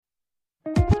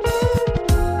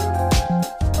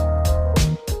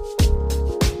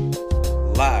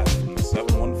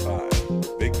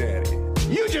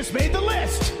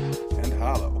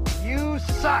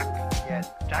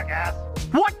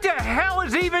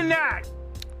doing that?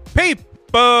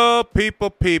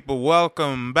 People,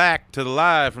 welcome back to the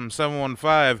Live from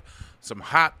 715. Some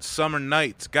hot summer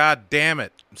nights. God damn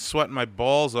it. I'm sweating my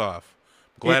balls off.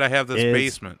 Glad I have this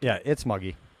basement. Yeah, it's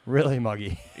muggy. Really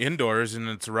muggy. Indoors, and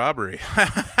it's robbery.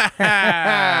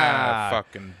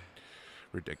 Fucking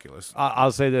ridiculous.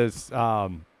 I'll say this.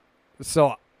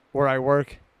 So where I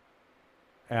work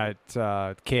at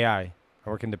KI, I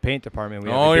work in the paint department.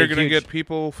 We have a You're big, going to huge- get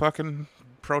people fucking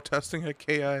protesting at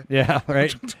KI? Yeah,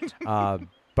 right.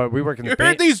 But we work in the You paint.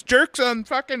 heard these jerks on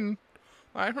fucking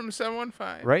Live from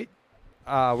 715. Right?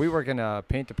 We work in a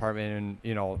paint department,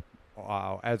 and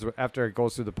after it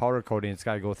goes through the powder coating, it's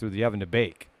got to go through the oven to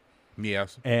bake.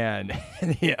 Yes. And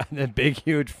yeah, the big,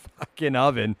 huge fucking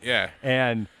oven. Yeah.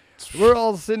 And we're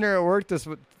all sitting there at work.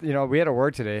 We had to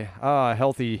work today. A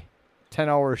healthy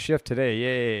 10-hour shift today.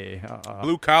 Yay!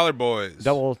 Blue collar boys.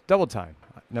 Double time.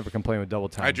 Never complain with double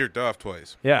time. I jerked off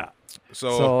twice. Yeah.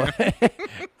 So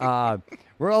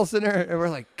We're all sitting there and we're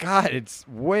like, God, it's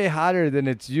way hotter than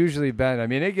it's usually been. I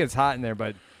mean, it gets hot in there,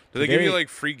 but do they give you like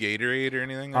free Gatorade or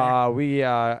anything? We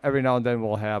every now and then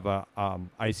we'll have a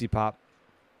icy pop,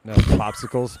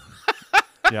 popsicles.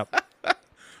 Yep.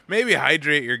 Maybe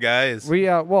hydrate your guys. We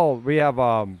have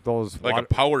those like a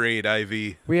Powerade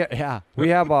IV. We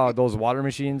have those water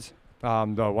machines.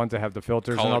 The ones that have the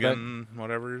filters and all that.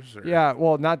 Whatever's. Or? Yeah,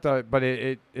 well, not the, but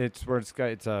it's where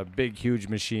it's a big, huge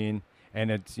machine, and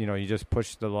it's you just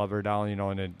push the lever down,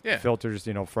 and it filters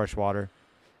fresh water.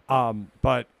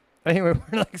 But anyway,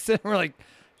 we're like sitting, we're like,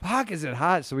 fuck, is it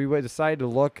hot? So we decided to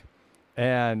look,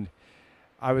 and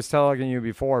I was telling you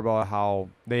before about how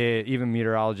even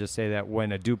meteorologists say that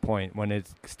when a dew point, when it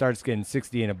starts getting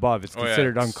 60 and above, it's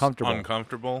considered uncomfortable.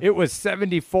 Uncomfortable. It was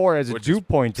 74 as a dew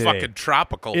point today. Fucking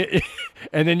tropical.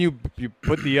 And then you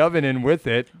put the oven in with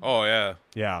it. Oh yeah.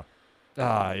 Yeah.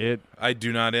 I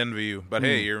do not envy you, but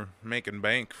hey, you're making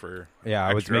bank for. Yeah,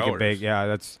 I was extra making hours. bank.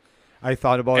 Yeah, I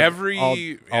thought about all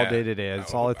day today.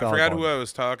 That's all I thought. I forgot about. who I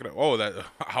was talking to. Oh, that.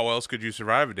 How else could you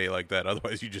survive a day like that?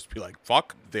 Otherwise, you'd just be like,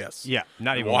 "Fuck this." Yeah,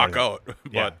 not even walk out. But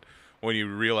Yeah. when you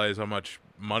realize how much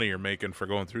money you're making for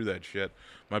going through that shit,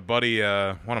 my buddy,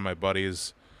 one of my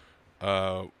buddies,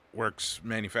 works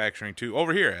manufacturing too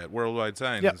over here at Worldwide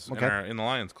Signs in the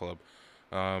Lions Club.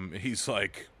 He's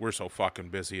like, we're so fucking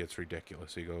busy, it's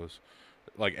ridiculous. He goes,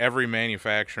 like every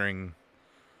manufacturing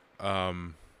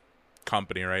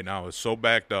company right now is so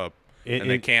backed up, and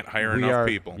they can't hire enough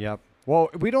people. Yep.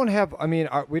 Well, we don't have. I mean,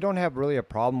 we don't have really a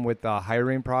problem with the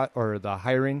hiring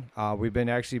We've been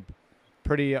actually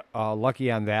pretty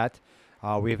lucky on that.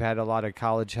 We've had a lot of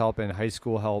college help and high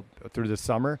school help through the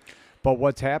summer. But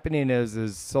what's happening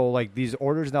is so like these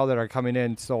orders now that are coming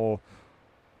in. So,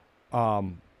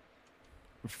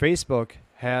 Facebook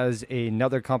has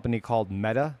another company called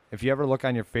Meta. If you ever look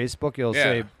on your Facebook, you'll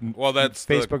say, well, that's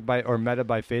Facebook or Meta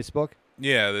by Facebook.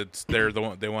 Yeah, they're the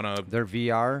one they want to. Their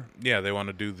VR. Yeah, they want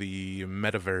to do the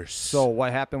metaverse. So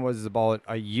what happened was about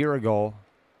a year ago,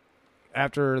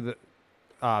 after the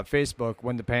Facebook,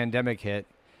 when the pandemic hit,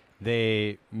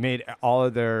 they made all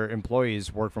of their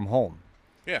employees work from home.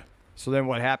 Yeah. So then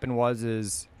what happened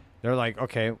is they're like,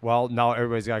 okay, well, now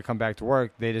everybody's got to come back to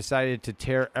work. They decided to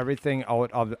tear everything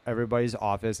out of everybody's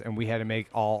office, and we had to make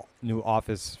all new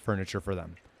office furniture for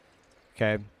them.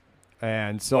 Okay.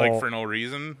 And so, like for no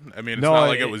reason. I mean, it's not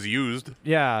like it was used.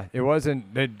 Yeah, it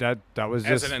wasn't. That was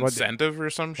as just an incentive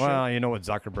or some shit. Well, you know what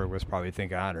Zuckerberg was probably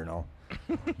thinking. I don't know.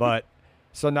 But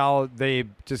so now they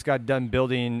just got done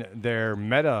building their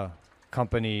Meta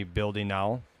company building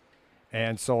now,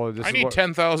 and so I need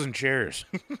 10,000 chairs.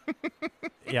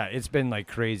 Yeah, it's been like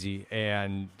crazy,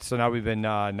 and so now we've been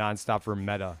nonstop for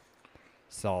Meta.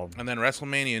 So and then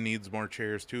WrestleMania needs more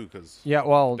chairs too, because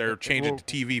they're changing to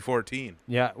TV 14.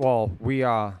 Yeah, well,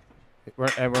 we're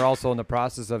also in the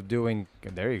process of doing.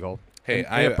 There you go. Hey,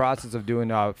 in the process of doing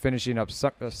finishing up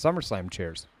SummerSlam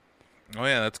chairs. Oh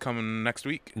yeah, that's coming next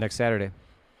week. Next Saturday.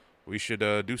 We should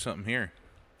do something here.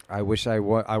 I wish I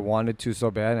wanted to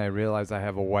so bad, and I realized I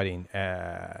have a wedding.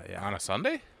 On a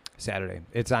Sunday? Saturday.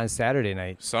 It's on Saturday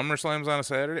night. SummerSlam's on a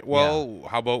Saturday? Well,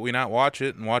 how about we not watch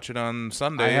it and watch it on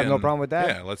Sunday? I have no problem with that.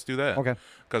 Yeah, let's do that. Okay.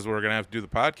 Because we're going to have to do the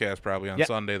podcast probably on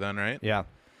Sunday then, right? Yeah.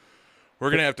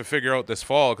 We're going to have to figure out this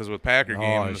fall, because with Packer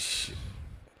games,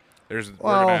 we're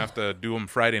going to have to do them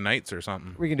Friday nights or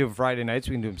something. We can do them Friday nights.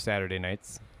 We can do them Saturday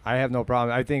nights. I have no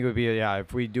problem. I think it would be,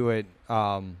 if we do it.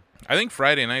 I think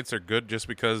Friday nights are good just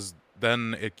because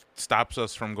then it stops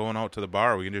us from going out to the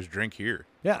bar. We can just drink here.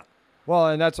 Yeah. Well,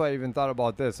 and that's why I even thought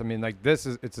about this. I mean, like it's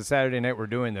a Saturday night we're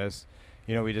doing this.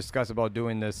 We discussed about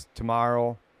doing this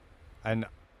tomorrow and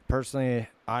personally,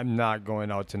 I'm not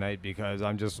going out tonight because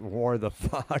I'm just wore the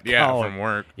fuck out. Yeah, from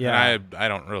work. Yeah. And I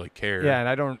don't really care. Yeah,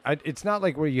 and it's not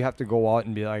like where you have to go out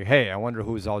and be like, hey, I wonder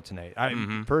who's out tonight.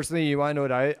 Personally, you want to know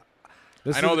what I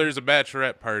know there's a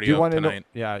bachelorette party out tonight.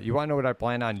 You want to know what I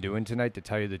plan on doing tonight, to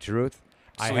tell you the truth?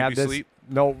 Sleep?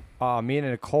 No, me and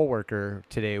a coworker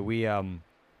today,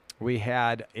 we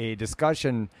had a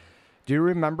discussion. Do you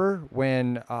remember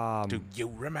when... Do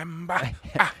you remember?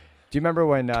 Do you remember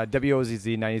when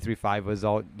WOZZ 93.5 was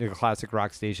out, the classic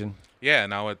rock station? Yeah,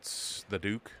 now it's the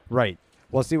Duke. Right.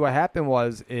 Well, see, what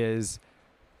happened is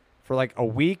for like a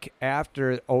week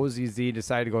after OZZ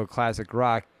decided to go classic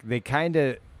rock, they kind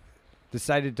of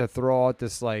decided to throw out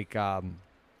this like...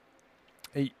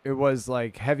 it was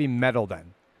like heavy metal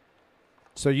then.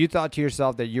 So you thought to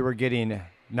yourself that you were getting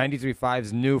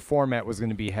 93.5's new format was going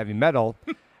to be heavy metal,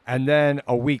 and then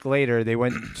a week later they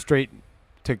went straight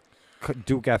to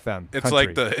Duke FM.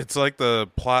 It's like the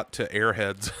plot to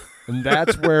Airheads. And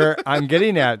that's where I'm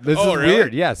getting at. This is really?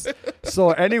 Weird, yes.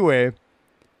 So anyway,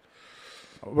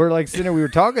 we're like sitting there, we were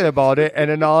talking about it, and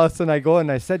then all of a sudden I go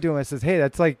and I said to him, I says, hey,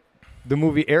 that's like the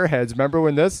movie Airheads. Remember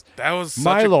when this? That was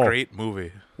such a great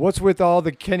movie. What's with all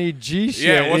the Kenny G shit?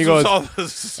 Yeah, what's with all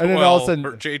this? And then all of a sudden,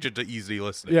 or change it to easy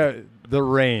listening. Yeah, the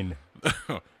rain.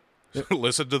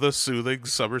 Listen to the soothing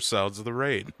summer sounds of the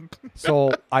rain.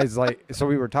 So I was like,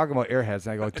 we were talking about Airheads,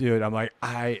 and I go, dude, I'm like,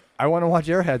 I want to watch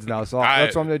Airheads now. So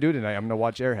that's what I'm gonna do tonight. I'm gonna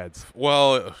watch Airheads.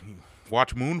 Well,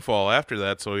 watch Moonfall after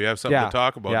that, so you have something to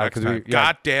talk about next time.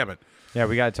 God damn it. Yeah,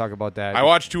 we got to talk about that. I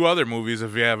watched 2 other movies.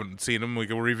 If you haven't seen them, we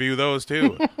can review those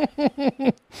too.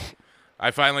 I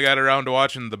finally got around to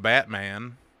watching The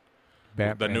Batman.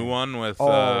 The new one with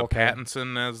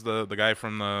Pattinson as the guy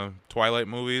from the Twilight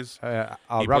movies. Robert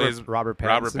Pattinson. Robert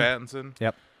Pattinson.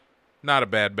 Yep. Not a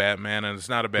bad Batman, and it's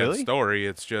not a bad story.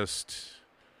 It's just,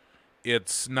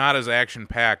 it's not as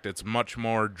action-packed. It's much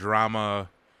more drama.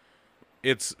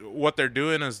 It's, what they're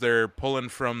doing is they're pulling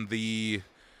from the,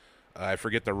 I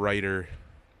forget the writer,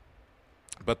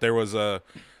 but there was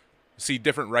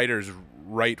different writers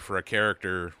write for a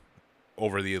character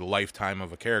over the lifetime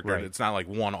of a character. Right. It's not like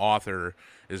one author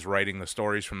is writing the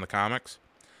stories from the comics.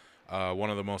 One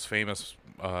of the most famous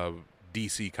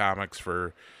DC comics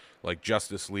for like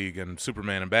Justice League and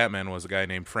Superman and Batman was a guy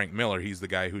named Frank Miller. He's the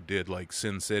guy who did like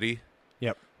Sin City.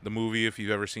 Yep. The movie, if you've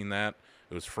ever seen that,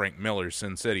 it was Frank Miller's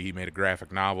Sin City. He made a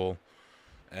graphic novel,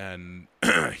 and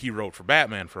he wrote for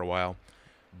Batman for a while.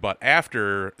 But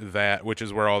after that, which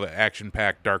is where all the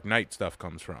action-packed Dark Knight stuff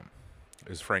comes from,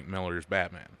 is Frank Miller's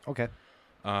Batman. Okay.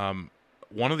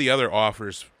 One of the other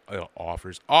authors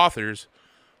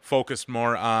focused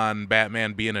more on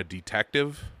Batman being a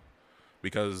detective,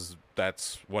 because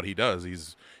that's what he does.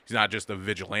 He's not just a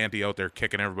vigilante out there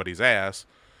kicking everybody's ass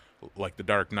like the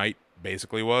Dark Knight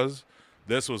basically was.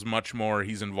 This was much more,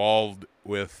 he's involved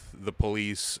with the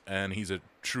police and he's a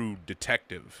true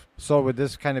detective. So would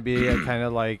this kind of be kind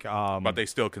of like but they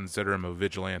still consider him a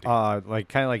vigilante. Like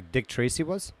kind of like Dick Tracy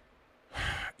was?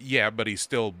 Yeah, but he's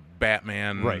still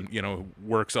Batman, right? You know,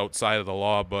 works outside of the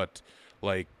law, but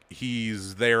like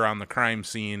he's there on the crime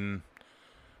scene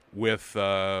with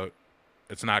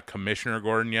it's not Commissioner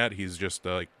Gordon yet. He's just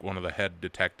like one of the head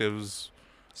detectives.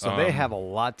 So they have a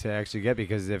lot to actually get,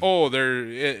 because if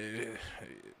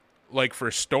like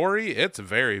for story, it's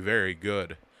very, very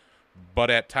good, but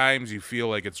at times you feel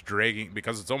like it's dragging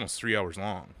because it's almost 3 hours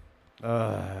long.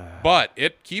 But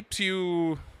it keeps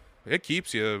you.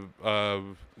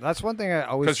 That's one thing I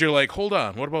always, because you're like, hold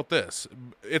on, what about this?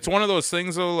 It's one of those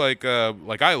things though. Like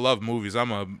I love movies.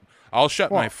 I'll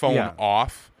shut my phone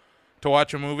off to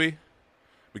watch a movie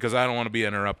because I don't want to be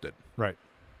interrupted. Right.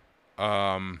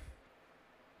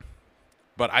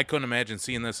 But I couldn't imagine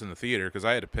seeing this in the theater because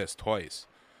I had to piss twice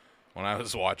when I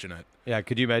was watching it. Yeah,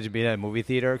 could you imagine being at a movie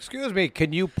theater? Excuse me,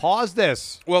 can you pause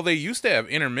this? Well, they used to have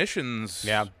intermissions.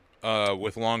 Yeah.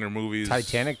 With longer movies.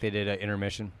 Titanic, they did an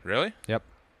intermission. Really? Yep.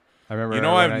 I remember. You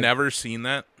know, I've never seen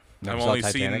that. I've only I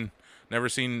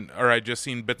just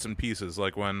seen bits and pieces,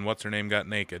 like when what's her name got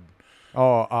naked.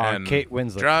 Oh, Kate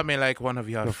Winslet. Draw me like one of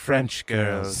your French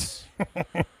girls.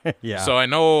 Yeah. So I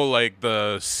know like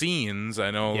the scenes. I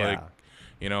know like,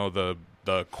 you know, the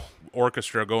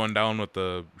orchestra going down with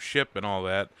the ship and all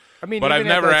that. I mean, but I've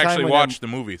never actually watched the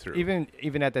movie through.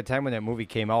 Even at the time when that movie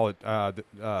came out,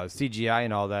 CGI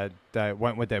and all that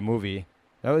went with that movie.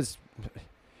 That was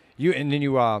you. And then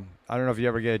I don't know if you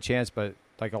ever get a chance, but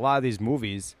like a lot of these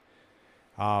movies,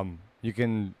 you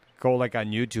can go like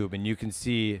on YouTube and you can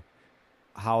see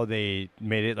how they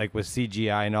made it, like with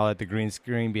CGI and all that, the green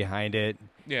screen behind it.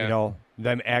 Yeah. You know,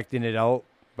 them acting it out,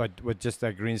 but with just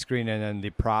that green screen and then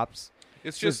the props.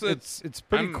 It's just that it's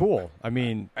pretty cool. I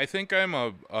mean, I think I'm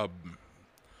a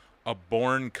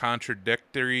born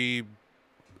contradictory.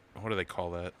 What do they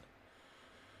call that?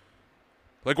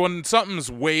 Like when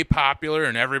something's way popular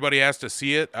and everybody has to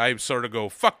see it, I sort of go,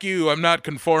 "Fuck you! I'm not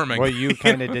conforming." Well, you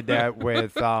kind of did that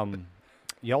with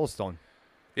Yellowstone.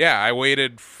 Yeah, I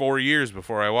waited 4 years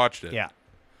before I watched it. Yeah,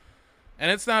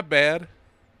 and it's not bad,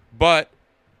 but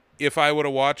if I would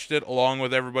have watched it along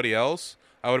with everybody else,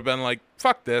 I would have been like,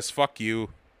 "Fuck this! Fuck you!"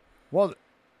 Well,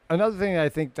 another thing I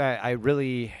think that I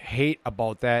really hate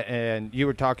about that, and you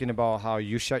were talking about how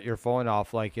you shut your phone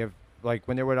off, like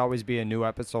when there would always be a new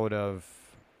episode of,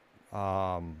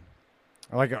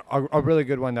 like a really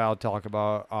good one that I'll talk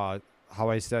about. How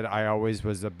I said I always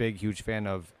was a big, huge fan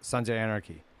of Sons of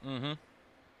Anarchy. Mm-hmm.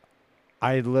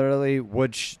 I literally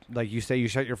would, like you say, you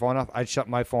shut your phone off. I'd shut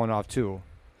my phone off too,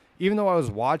 even though I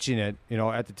was watching it.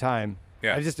 At the time,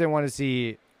 yeah. I just didn't want to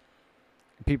see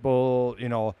people, in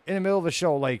the middle of a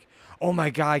show, like, oh my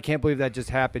God, I can't believe that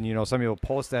just happened. Some people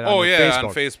post that on Facebook.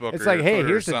 On Facebook. It's like, hey,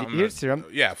 here's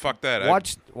yeah, fuck that.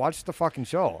 Watch the fucking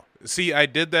show. See, I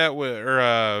did that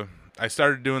I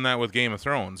started doing that with Game of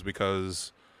Thrones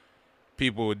because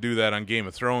people would do that on Game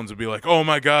of Thrones and be like, oh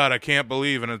my God, I can't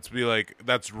believe, and it's be like,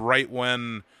 that's right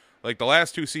when, like, the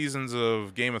last 2 seasons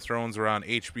of Game of Thrones were on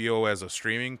HBO as a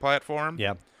streaming platform.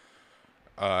 Yeah.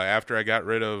 After I got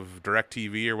rid of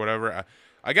DirecTV or whatever,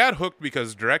 I got hooked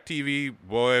because DirecTV,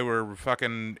 boy, were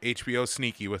fucking HBO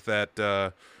sneaky with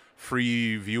that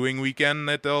free viewing weekend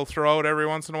that they'll throw out every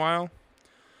once in a while.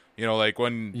 Like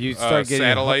when you start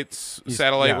satellite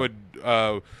would,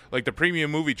 like the premium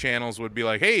movie channels would be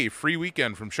like, hey, free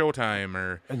weekend from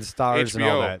Showtime and Stars HBO. And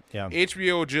all that. Yeah.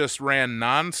 HBO just ran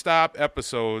nonstop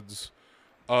episodes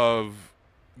of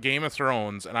Game of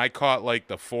Thrones, and I caught like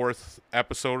the 4th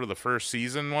episode of the first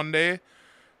season one day.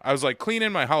 I was like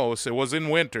cleaning my house. It was in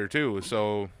winter too,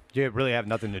 so you really have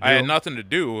nothing to do. I had nothing to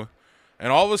do.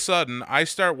 And all of a sudden, I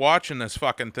start watching this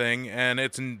fucking thing, and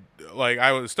it's like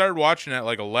started watching at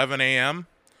like 11 a.m.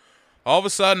 All of a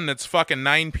sudden, it's fucking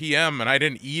 9 p.m., and I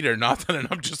didn't eat or nothing, and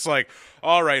I'm just like,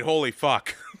 all right, holy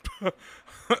fuck.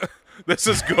 This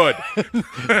is good.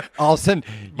 All of a sudden,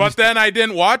 but then I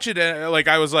didn't watch it. Like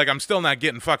I was like, I'm still not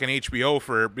getting fucking HBO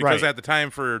because right. At the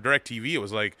time for DirecTV, it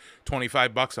was like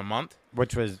 $25 a month.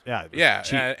 Which was,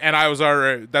 cheap. And I was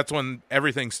already, that's when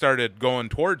everything started going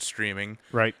towards streaming.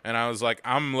 Right. And I was like,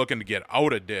 I'm looking to get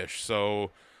out of Dish,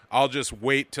 so I'll just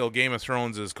wait till Game of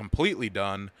Thrones is completely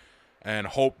done and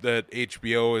hope that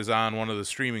HBO is on one of the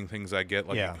streaming things I get,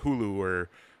 like Hulu or,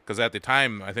 because at the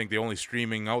time, I think the only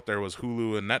streaming out there was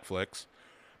Hulu and Netflix.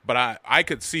 But I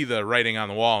could see the writing on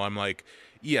the wall. I'm like,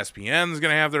 ESPN's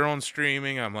going to have their own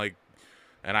streaming. I'm like,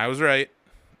 and I was right.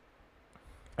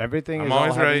 Everything is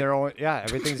all having their own. Yeah,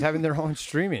 everything's having their own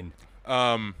streaming.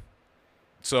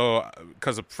 So,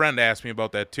 because a friend asked me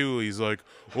about that too. He's like,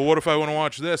 well, what if I want to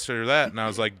watch this or that? And I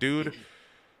was like, dude,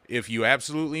 if you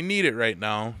absolutely need it right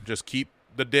now, just keep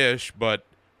the Dish. But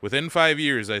within 5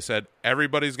 years, I said,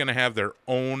 everybody's going to have their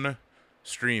own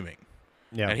streaming.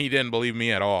 Yeah. And he didn't believe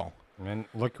me at all. And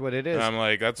look what it is. And I'm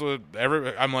like,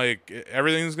 I'm like,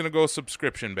 everything's going to go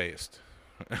subscription based.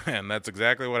 And that's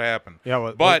exactly what happened.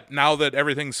 Yeah, but now that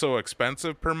everything's so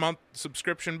expensive per month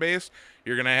subscription based,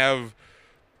 you're going to have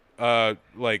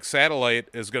like satellite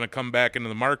is going to come back into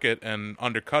the market and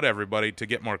undercut everybody to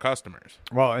get more customers.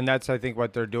 Well, and that's I think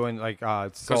what they're doing. Like,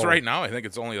 because right now I think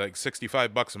it's only like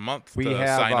 $65 a month to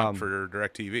sign up for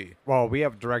DirecTV. Well, we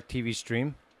have DirecTV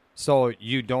Stream, so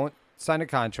you don't sign a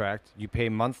contract, you pay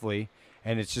monthly,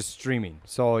 and it's just streaming.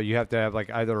 So you have to have like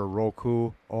either a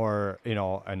Roku or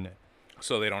an.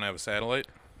 So they don't have a satellite?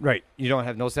 Right. You don't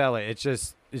have no satellite.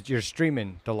 You're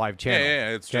streaming the live channel. Yeah.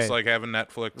 It's just like having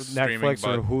Netflix streaming. Netflix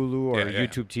or Hulu or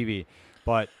YouTube TV.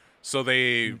 But so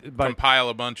they compile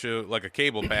a bunch of, like a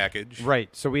cable package. Right.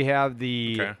 So we have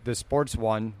the sports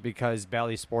one because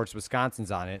Bally Sports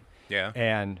Wisconsin's on it. Yeah.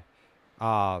 And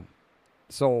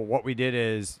so what we did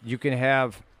is you can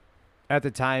have, at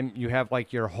the time, you have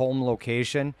like your home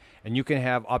location, and you can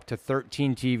have up to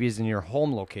 13 TVs in your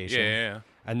home location. Yeah.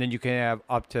 And then you can have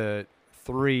up to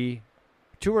 2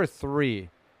 or 3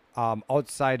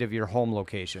 outside of your home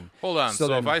location. Hold on.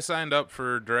 So if I signed up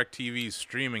for DirecTV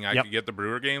streaming, I could get the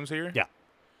Brewer games here? Yeah.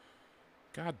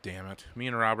 God damn it. Me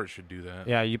and Robert should do that.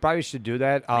 Yeah, you probably should do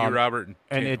that. Me, Robert,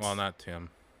 and Tim. Well, not Tim.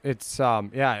 It's,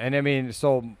 and I mean,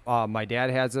 so my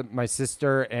dad has it, my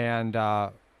sister, and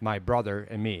my brother,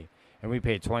 and me. And we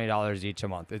pay $20 each a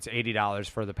month. It's $80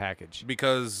 for the package.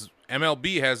 Because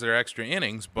MLB has their extra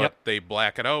innings, but they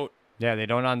black it out. Yeah, they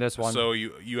don't on this one. So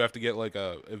you have to get like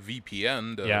a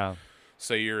VPN to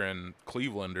say you're in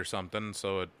Cleveland or something,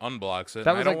 so it unblocks it.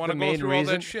 I don't want to go through all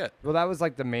that shit. Well, that was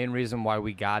like the main reason why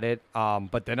we got it.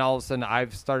 But then all of a sudden,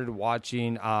 I've started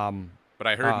watching. But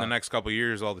I heard in the next couple of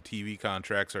years, all the TV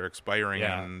contracts are expiring,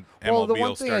 and MLB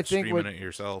will start streaming it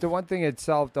yourself. The one thing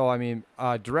itself, though, I mean,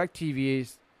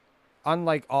 DirecTV,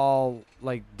 unlike all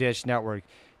like Dish Network,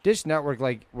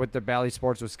 like with the Bally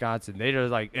Sports Wisconsin, they're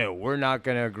like, we're not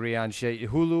going to agree on shit.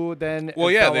 Hulu then.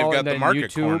 Well, yeah, they've got the market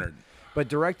YouTube, cornered. But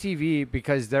DirecTV,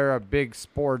 because they're a big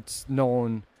sports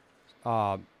known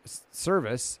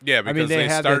service. Yeah, because they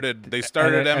started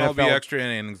MLB NFL, Extra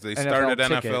Innings, they started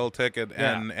NFL Ticket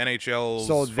and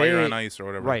NHL's Fire on Ice or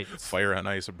whatever. Right. Fire on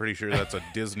Ice. I'm pretty sure that's a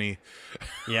Disney.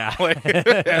 Yeah.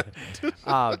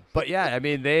 But yeah, I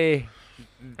mean they.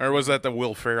 Or was that the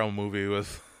Will Ferrell movie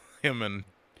with him and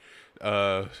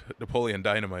Napoleon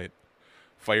Dynamite?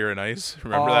 Fire and Ice.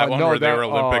 Remember that one where they were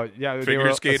Olympic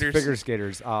figure skaters? Figure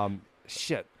skaters.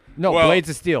 Shit. No, well, Blades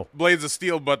of Steel. Blades of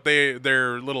Steel, but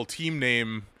their little team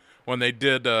name when they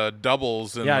did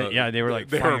doubles and they were like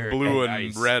they were blue and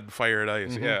ice. Red Fire and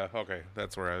Ice. Mm-hmm. Yeah, okay,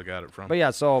 that's where I got it from. But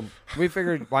yeah, so we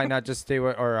figured why not just stay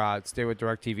with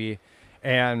DirecTV,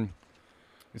 and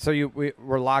so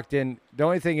we're locked in. The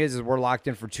only thing is we're locked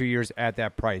in for 2 years at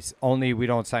that price. Only we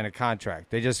don't sign a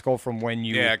contract. They just go from when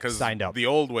you signed up. The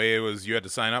old way was you had to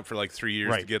sign up for like 3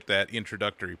 years to get that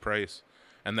introductory price.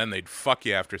 And then they'd fuck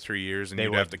you after 3 years, and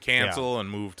you'd have to cancel and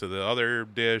move to the other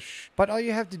dish. But all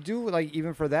you have to do, like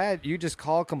even for that, you just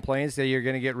call complaints that you're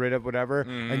going to get rid of whatever,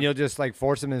 and you'll just like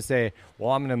force them and say, well,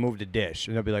 I'm going to move to dish.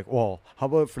 And they'll be like, well, how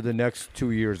about for the next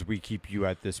 2 years we keep you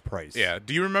at this price? Yeah.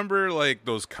 Do you remember like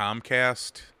those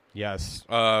Comcast? Yes.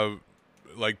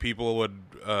 Like people would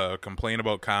complain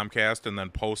about Comcast and then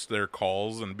post their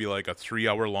calls and be like a 3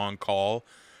 hour long call,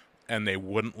 and they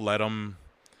wouldn't let them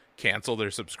cancel their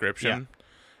subscription. Yeah.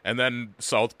 And then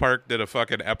South Park did a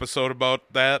fucking episode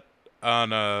about that on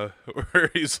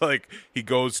where he's like, he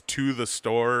goes to the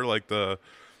store,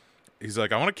 he's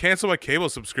like, I want to cancel my cable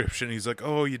subscription. He's like,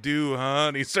 oh, you do, huh?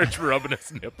 And he starts rubbing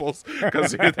his nipples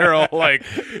because they're all like,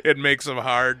 it makes them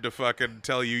hard to fucking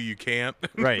tell you can't.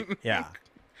 Right, yeah.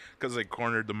 Because they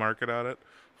cornered the market on it.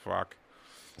 Fuck.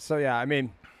 So, yeah, I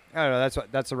mean, I don't know.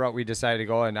 That's the route we decided to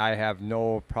go, and I have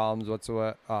no problems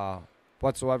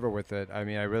whatsoever with it. I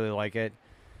mean, I really like it.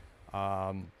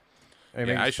 I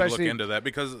should look into that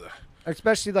because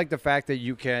especially like the fact that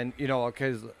you can,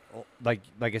 because like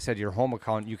I said, your home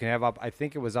account, you can have I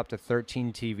think it was up to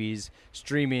 13 TVs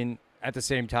streaming at the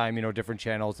same time, different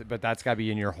channels, but that's got to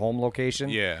be in your home location.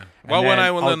 Yeah. Well, when I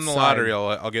win the lottery,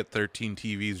 I'll get 13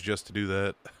 TVs just to do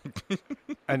that.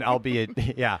 And I'll be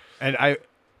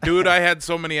Dude, I had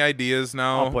so many ideas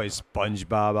now. I'll play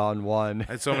SpongeBob on one.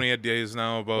 I had so many ideas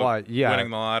now about winning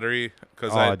the lottery.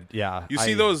 You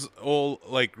see those old,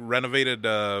 like, renovated,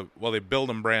 they build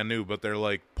them brand new, but they're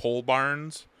like pole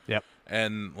barns. Yep.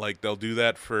 And, like, they'll do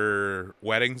that for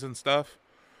weddings and stuff.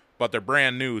 But they're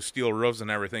brand new, steel roofs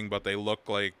and everything, but they look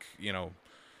like,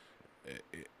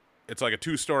 it's like a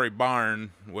 2-story barn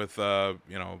with,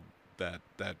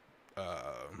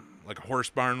 like a horse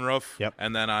barn roof. Yep.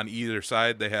 And then on either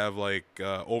side they have like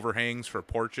overhangs for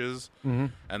porches. Mm-hmm.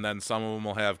 And then some of them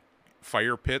will have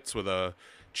fire pits with a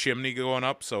chimney going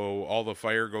up, so all the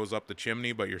fire goes up the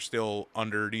chimney, but you're still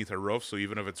underneath a roof, so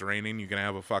even if it's raining you can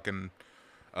have a fucking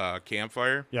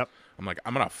campfire. Yep. I'm like,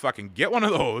 I'm gonna fucking get one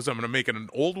of those. I'm gonna make it an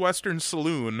old western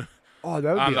saloon. Oh,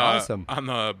 that would be awesome. On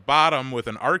the bottom with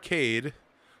an arcade,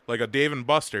 like a Dave and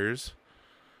Buster's.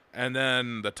 And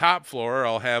then the top floor,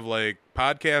 I'll have like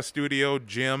podcast studio,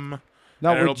 gym.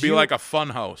 Now, and it'll be like a fun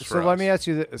house. So let me ask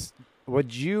you this: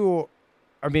 would you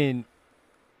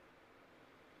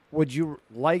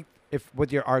like, if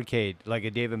with your arcade, like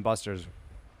a Dave and Buster's,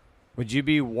 would you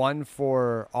be one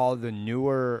for all the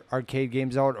newer arcade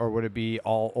games out, or would it be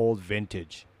all old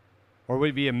vintage, or would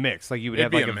it be a mix? Like you would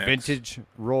have like a vintage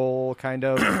roll kind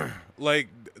of, like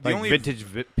only vintage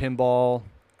pinball.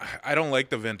 I don't like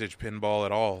the vintage pinball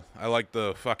at all. I like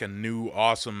the fucking new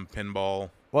awesome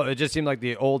pinball. Well, it just seemed like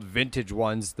the old vintage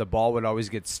ones, the ball would always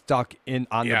get stuck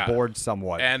on the board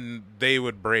somewhat. And they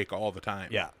would break all the time.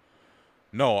 Yeah.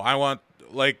 No, I want,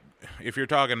 like, if you're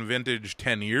talking vintage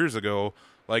 10 years ago,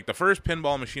 like the first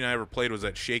pinball machine I ever played was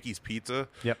at Shakey's Pizza.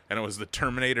 Yep. And it was the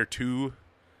Terminator 2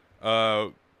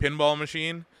 pinball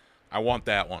machine. I want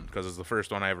that one because it's the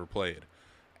first one I ever played.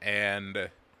 And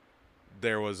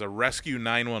there was a Rescue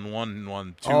 911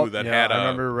 one, too, that had I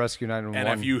remember Rescue 911.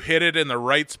 And if you hit it in the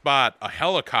right spot, a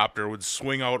helicopter would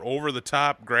swing out over the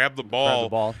top, grab the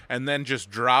ball, and then just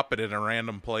drop it in a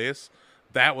random place.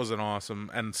 That was an awesome,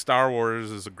 and Star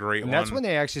Wars is a great one. And that's when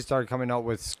they actually started coming out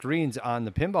with screens on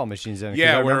the pinball machines.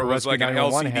 Yeah, where it was like an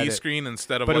LCD screen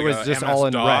instead of but like it was just all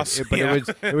in red.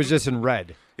 It was just in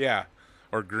red. Yeah,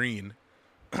 or green,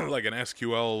 like an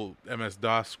SQL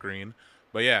MS-DOS screen.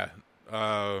 But yeah,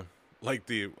 like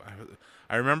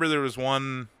I remember there was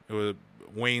one. It was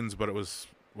Wayne's, but it was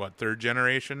what, third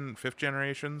generation, fifth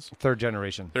generations? Third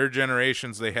generation. Third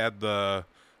generations. They had the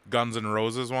Guns N'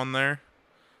 Roses one there.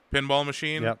 Pinball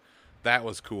machine. Yep. That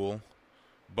was cool.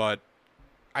 But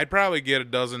I'd probably get a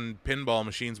dozen pinball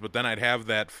machines, but then I'd have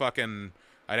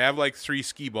like 3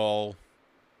 skee ball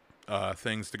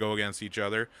things to go against each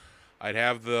other. I'd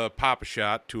have the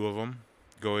Pop-A-Shot, 2 of them,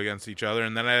 go against each other,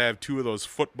 and then I'd have 2 of those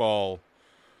football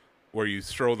where you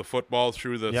throw the football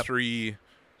through the three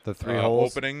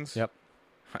holes. openings. Yep.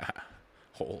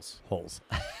 Holes.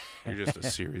 You're just a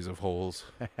series of holes.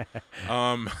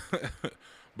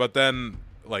 But then,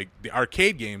 like the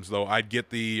arcade games, though, I'd get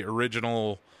the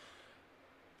original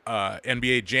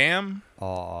NBA Jam,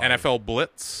 NFL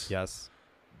Blitz. Yes.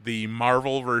 The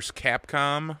Marvel vs.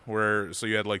 Capcom, so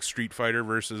you had like Street Fighter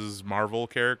versus Marvel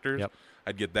characters. Yep.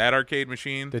 I'd get that arcade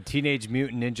machine. The Teenage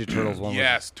Mutant Ninja Turtles one.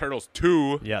 Yes, Turtles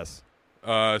 2. Yes.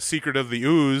 Secret of the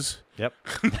Ooze. Yep.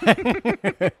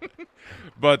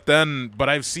 But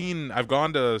I've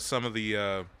gone to some of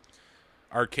the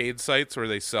arcade sites where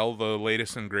they sell the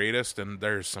latest and greatest, and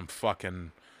there's some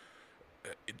fucking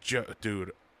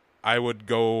dude. I would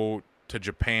go to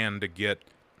Japan to get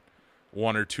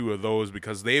 1 or 2 of those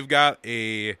because they've got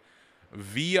a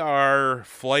VR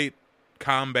flight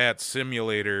combat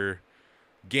simulator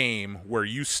game where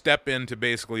you step into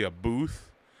basically a booth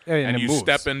and you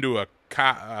step into a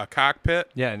cockpit.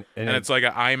 Yeah, and it's like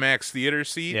an IMAX theater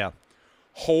seat. Yeah.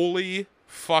 Holy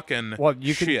fucking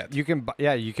shit. You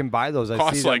can buy those.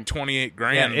 Costs like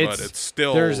 $28,000, but it's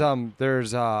still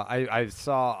I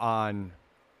saw on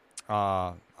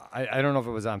I don't know if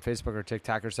it was on Facebook or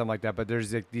TikTok or something like that, but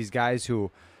there's these guys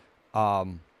who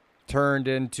turned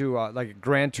into like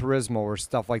Gran Turismo or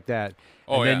stuff like that.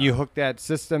 And then you hook that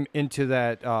system into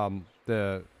that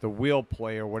the wheel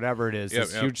play or whatever it is,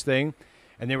 huge thing.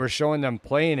 And they were showing them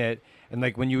playing it, and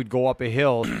like when you would go up a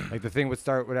hill, like the thing would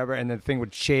start whatever, and the thing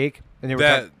would shake. And they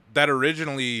were that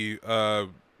originally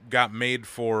got made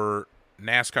for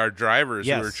NASCAR drivers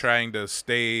who were trying to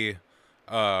stay,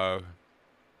 stay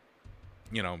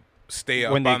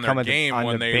up on their game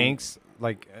when they banks,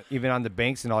 like even on the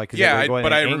banks and all. Like,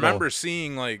 but I remember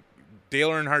seeing like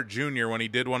Dale Earnhardt Jr. when he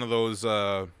did one of those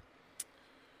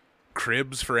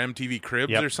Cribs for MTV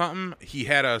Cribs or something. He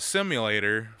had a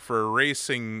simulator for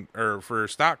racing or for a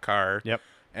stock car. Yep.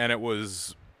 And it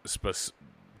was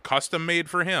custom made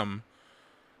for him,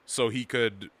 so he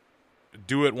could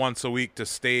do it once a week to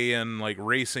stay in like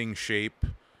racing shape.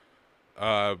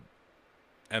 And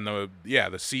the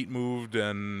seat moved,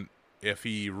 and if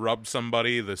he rubbed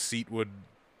somebody, the seat would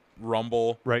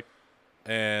rumble. Right.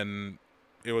 And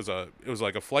it was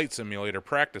like a flight simulator,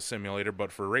 practice simulator,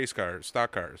 but for race cars,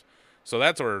 stock cars. So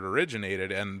that's where it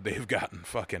originated, and they've gotten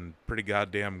fucking pretty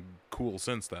goddamn cool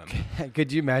since then.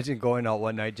 Could you imagine going out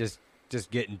one night just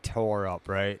getting tore up,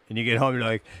 right? And you get home, you're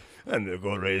like, I'm going to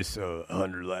go race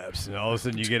 100 laps. And all of a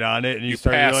sudden you get on it, and you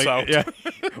start pass out. Yeah,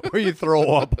 or you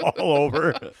throw up all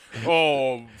over.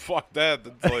 Oh, fuck that.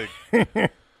 That's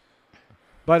like...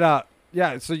 But,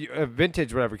 so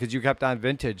vintage, whatever, because you kept on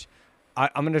vintage.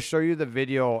 I'm going to show you the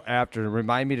video after.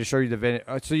 Remind me to show you the video.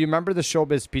 So you remember the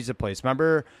Showbiz Pizza Place?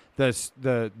 Remember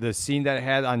the scene that it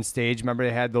had on stage? Remember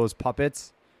they had those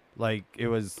puppets? Like it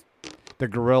was the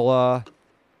gorilla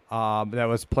that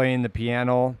was playing the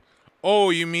piano. Oh,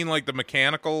 you mean like the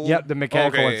mechanical? Yep, the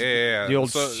mechanical ones. Yeah. The old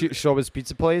Showbiz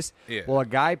Pizza Place. Yeah. Well, a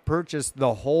guy purchased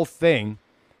the whole thing,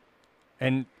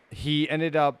 and he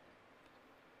ended up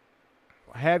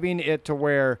having it to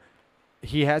where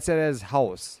he has it at his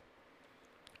house.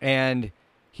 And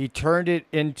he turned it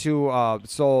into,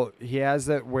 so he has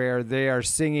it where they are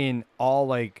singing all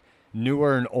like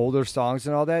newer and older songs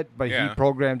and all that, but he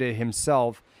programmed it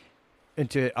himself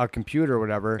into a computer or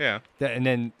whatever. Yeah. And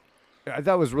then I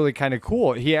thought it was really kind of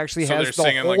cool. He actually has the whole thing. So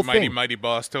they're singing like Mighty Mighty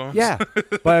Boss to him? Yeah.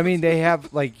 But I mean, they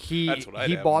have like, he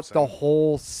bought the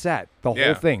whole set, the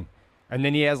whole thing. And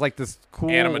then he has like this cool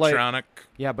animatronic.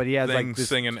 But he has like this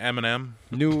singing Eminem.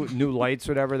 new lights,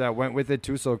 whatever that went with it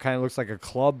too. So it kind of looks like a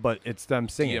club, but it's them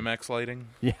singing. DMX lighting.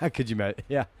 Yeah, could you imagine?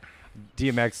 Yeah,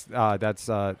 DMX. That's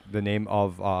the name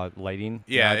of lighting.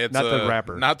 Yeah, it's not the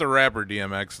rapper. Not the rapper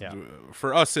DMX. Yeah.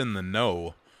 For us in the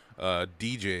know,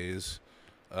 DJs,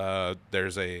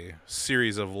 there's a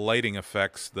series of lighting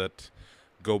effects that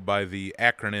go by the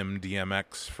acronym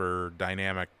DMX for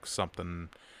dynamic something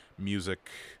music.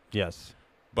 Yes.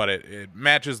 but it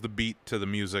matches the beat to the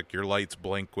music. Your lights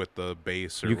blink with the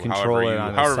bass, or you control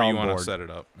however you want to set it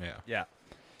up. Yeah. Yeah.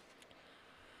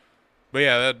 But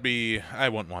yeah, that'd be. I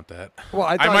wouldn't want that. Well,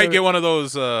 I might get one of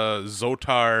those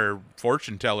Zotar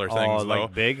fortune teller things, though.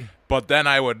 Like big. But then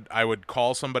I would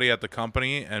call somebody at the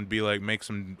company and be like, make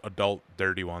some adult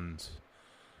dirty ones,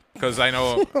 because I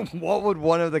know. What would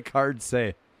one of the cards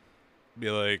say? Be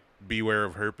like, beware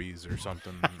of herpes or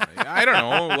something. I don't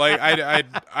know. Like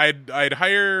I'd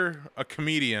hire a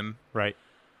comedian, right?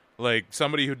 Like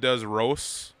somebody who does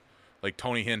roasts, like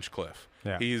Tony Hinchcliffe.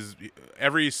 Yeah. He's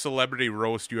every celebrity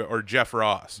roast or Jeff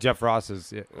Ross. Jeff Ross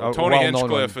is Tony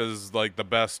Hinchcliffe is like the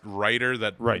best writer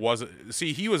that wasn't.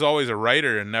 See, he was always a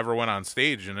writer and never went on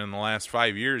stage, and in the last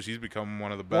 5 years, he's become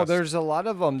one of the best. Well, there's a lot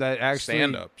of them that actually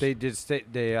stand-ups. They did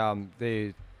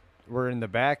they were in the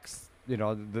backs, you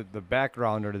know, the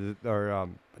background or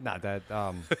not that.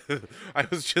 I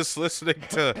was just listening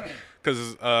to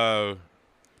because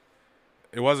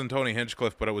it wasn't Tony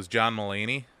Hinchcliffe, but it was John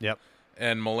Mulaney. Yep.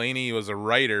 And Mulaney was a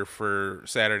writer for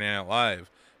Saturday Night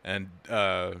Live, and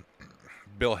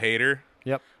Bill Hader.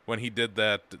 Yep. When he did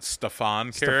that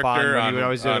Stefan character on, he would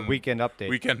always do a Weekend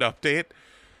Update.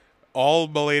 All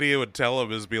Mulaney would tell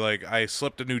him is be like, "I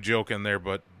slipped a new joke in there,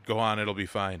 but go on, it'll be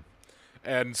fine."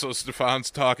 And so Stefan's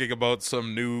talking about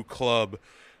some new club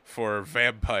for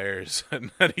vampires, and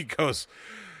then he goes,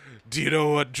 "Do you know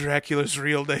what Dracula's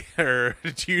real name?" Or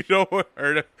do you know?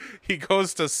 Or he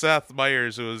goes to Seth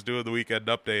Meyers, who was doing the Weekend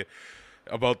Update,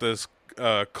 about this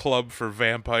club for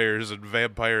vampires and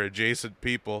vampire-adjacent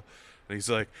people, and he's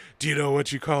like, "Do you know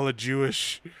what you call a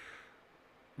Jewish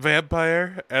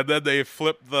vampire?" And then they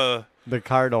flip the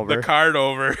card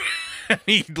over, and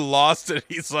he lost it.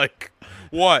 He's like,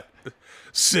 "What?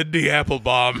 Sidney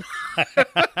Applebaum?"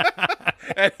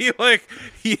 And he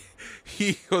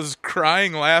was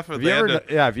crying, laughing. They had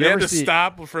to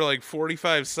stop for like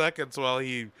 45 seconds while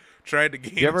he tried to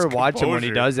gain his composure. You ever watch him when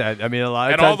he does that? I mean, a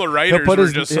lot of times, all the writers were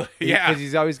just like, because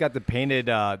he's always got the painted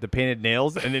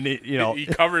nails, and then he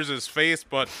covers his face,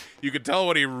 but you can tell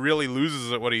when he really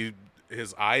loses it when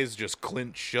his eyes just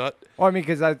clench shut. Well, I mean,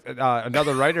 because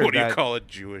another writer. What do you call it,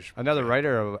 Jewish? Another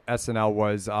writer of SNL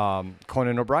was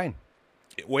Conan O'Brien.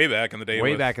 Way back in the day,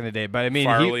 but I mean,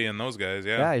 Farley and those guys,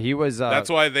 yeah, he was. That's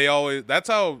why that's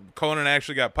how Conan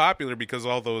actually got popular, because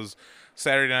all those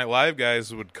Saturday Night Live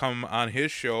guys would come on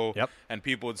his show, and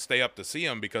people would stay up to see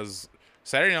him, because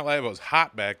Saturday Night Live was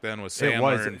hot back then with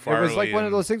Sandler and Farley. It was like one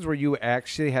of those things where you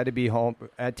actually had to be home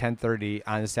at 10:30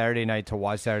 on a Saturday night to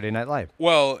watch Saturday Night Live.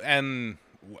 Well, and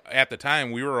at the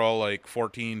time we were all like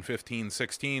 14, 15,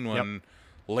 16 when.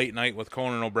 Late Night with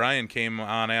Conan O'Brien came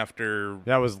on after.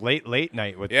 That was late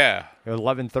night with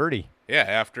 11:30. Yeah,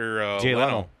 after Jay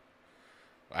Leno.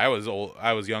 I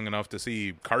was young enough to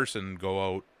see Carson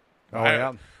go out.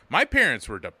 Yeah. My parents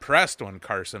were depressed when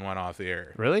Carson went off the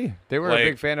air. Really? They were a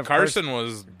big fan of Carson.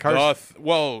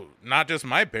 Well, not just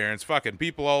my parents. Fucking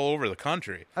people all over the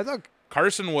country. I thought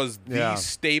Carson was the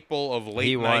staple of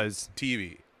late night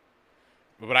TV.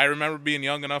 But I remember being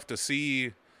young enough to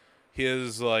see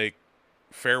his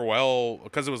farewell,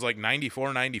 because it was like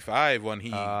 94, 95 when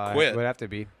he quit. It would have to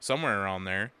be somewhere around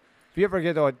there. If you ever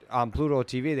get on Pluto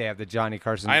TV, they have the Johnny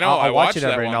Carson. I know. I watch it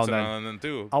every now and then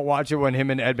too. I'll watch it when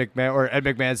him and Ed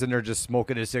McMahon's in there just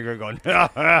smoking a cigarette, going,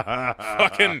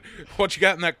 "Fucking, what you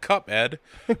got in that cup, Ed?"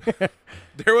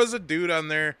 There was a dude on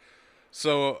there.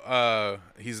 So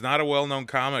he's not a well-known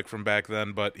comic from back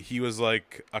then, but he was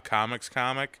like a comics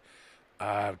comic.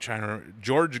 I'm trying to remember.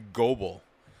 George Gobel.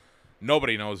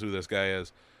 Nobody knows who this guy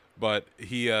is, but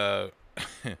he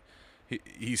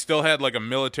still had like a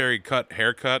military cut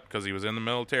haircut because he was in the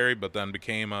military, but then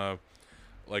became a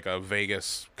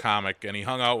Vegas comic, and he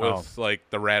hung out with like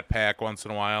the Rat Pack once in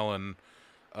a while and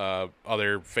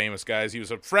other famous guys. He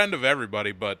was a friend of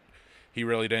everybody, but he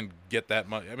really didn't get that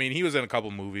much. I mean, he was in a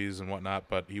couple movies and whatnot,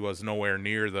 but he was nowhere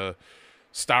near the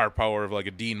star power of like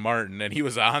a Dean Martin. And he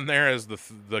was on there as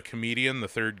the comedian, the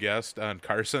third guest on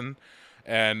Carson,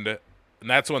 and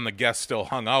that's when the guests still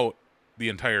hung out the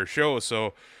entire show.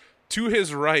 So to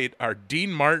his right are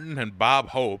Dean Martin and Bob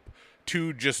Hope,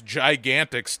 two just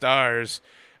gigantic stars,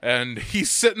 and he's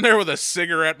sitting there with a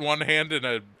cigarette in one hand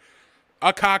and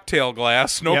a cocktail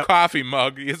glass, no coffee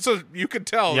mug. You can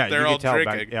tell they're all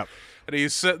drinking. And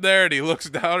he's sitting there and he looks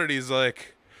down and he's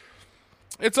like,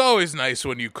 "It's always nice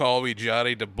when you call me,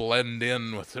 Johnny, to blend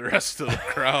in with the rest of the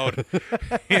crowd."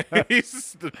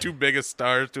 He's the two biggest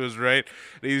stars to his right.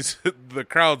 The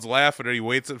crowd's laughing and he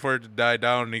waits for it to die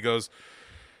down and he goes,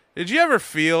 "Did you ever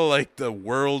feel like the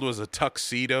world was a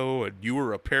tuxedo and you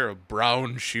were a pair of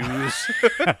brown shoes?"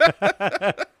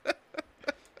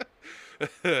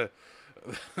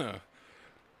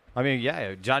 I mean,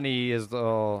 yeah, Johnny is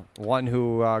the one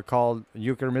who called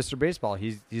Uecker Mr. Baseball.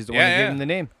 He's the one who gave him the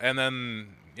name. And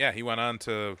then, he went on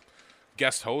to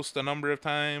guest host a number of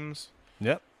times.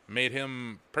 Yep. Made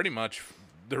him pretty much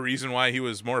the reason why he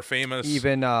was more famous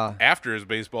even after his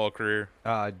baseball career.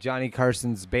 Johnny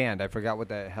Carson's band. I forgot what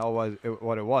the hell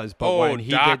what it was. But when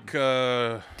he Doc.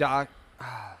 did Doc.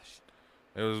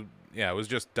 It was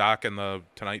just Doc and the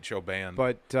Tonight Show band.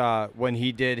 But when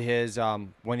he did his, he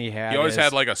always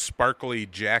had like a sparkly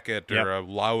jacket or a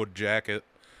loud jacket.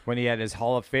 When he had his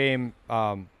Hall of Fame,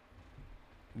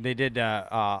 they did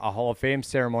a Hall of Fame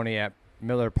ceremony at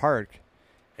Miller Park,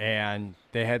 and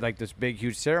they had like this big,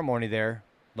 huge ceremony there,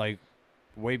 like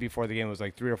way before the game. It was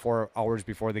like 3 or 4 hours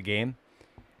before the game,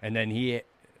 and then the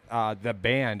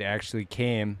band actually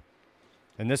came,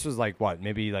 and this was like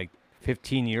maybe like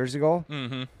 15 years ago.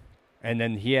 Mm-hmm. And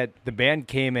then the band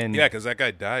came in. Yeah, because that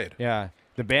guy died. Yeah.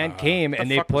 The band came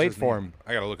and they played for him.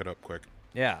 I got to look it up quick.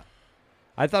 Yeah.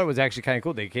 I thought it was actually kind of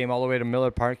cool. They came all the way to Miller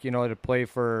Park, to play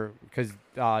because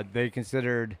they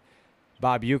considered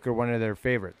Bob Uecker one of their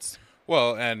favorites.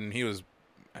 Well, and he was,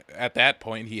 at that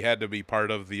point, he had to be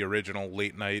part of the original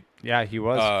late night. Yeah, he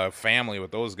was. Family with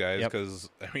those guys because,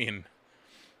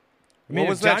 what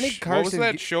was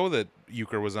that show that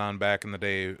Uecker was on back in the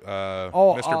day?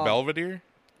 Mr. Belvedere?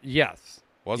 Yes.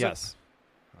 Was it?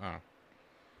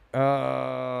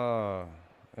 Oh.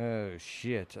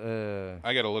 Shit.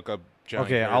 I got to look up Johnny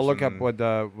Okay, Carson. I'll look up what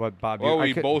Bob... Well,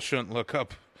 we both shouldn't look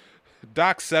up.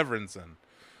 Doc Severinsen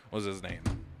was his name.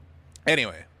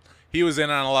 Anyway, he was in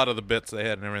on a lot of the bits they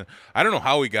had and everything. I don't know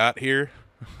how we got here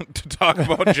to talk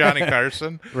about Johnny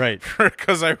Carson. Right.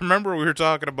 Because I remember we were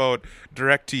talking about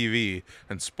DirecTV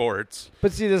and sports.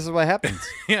 But see, this is what happens.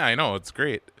 Yeah, I know. It's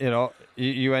great.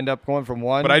 You end up going from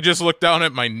one. But I just looked down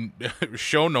at my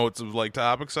show notes of like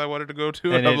topics I wanted to go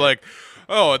to, and I'm like,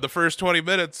 oh, in the first 20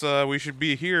 minutes, we should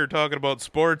be here talking about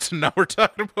sports, and now we're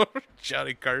talking about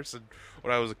Johnny Carson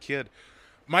when I was a kid.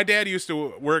 My dad used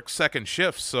to work second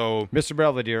shift, so Mr.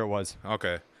 Belvedere it was.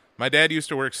 Okay. My dad used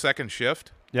to work second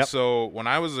shift. Yep. So when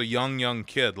I was a young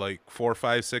kid, like 4,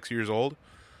 5, 6 years old,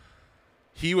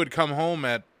 he would come home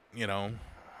at,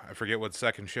 I forget what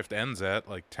second shift ends at,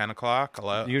 like 10 o'clock.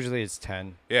 11. Usually it's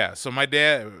 10. Yeah. So my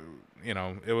dad,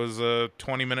 it was a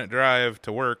 20-minute drive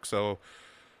to work. So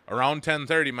around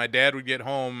 10:30, my dad would get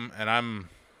home, and I'm,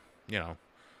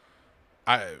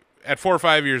 at 4 or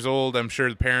 5 years old, I'm sure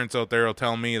the parents out there will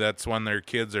tell me that's when their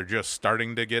kids are just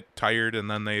starting to get tired and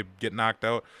then they get knocked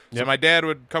out. Yep. So my dad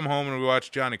would come home and we'd watch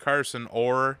Johnny Carson,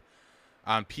 or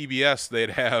on PBS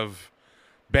they'd have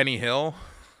Benny Hill.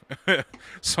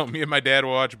 So me and my dad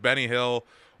would watch Benny Hill,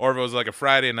 or if it was like a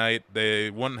Friday night, they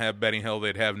wouldn't have Benny Hill,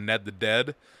 they'd have Ned the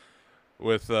Dead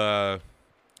with those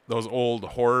old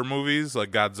horror movies like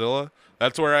Godzilla.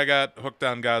 That's where I got hooked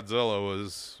on Godzilla,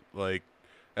 was like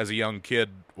as a young kid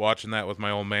watching that with my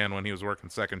old man when he was working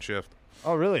second shift.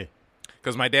 Oh, really?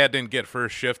 Because my dad didn't get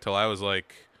first shift till I was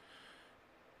like,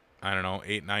 I don't know,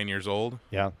 8, 9 years old.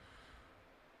 Yeah.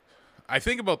 I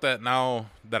think about that now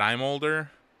that I'm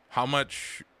older, how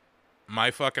much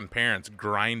my fucking parents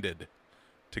grinded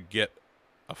to get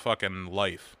a fucking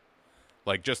life.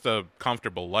 Like, just a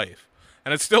comfortable life.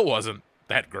 And it still wasn't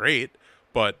that great,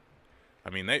 but, I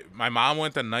mean, my mom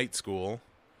went to night school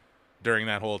during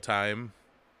that whole time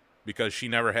because she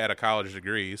never had a college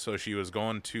degree, so she was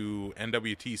going to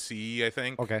NWTC, I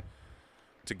think. Okay.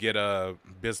 To get a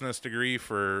business degree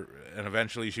and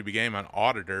eventually she became an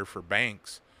auditor for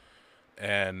banks.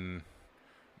 And,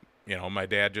 my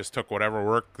dad just took whatever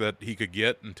work that he could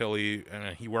get until he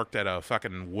worked at a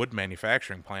fucking wood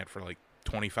manufacturing plant for like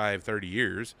 25, 30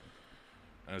 years.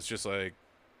 And it's just like,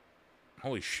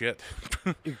 holy shit.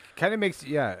 It kind of makes,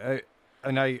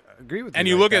 and I agree with you. And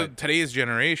you look at today's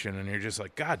generation and you're just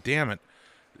like, God damn it.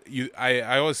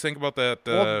 I always think about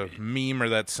that meme or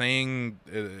that saying,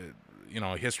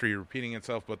 history repeating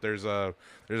itself, but there's a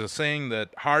saying that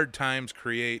hard times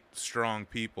create strong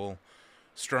people.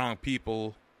 Strong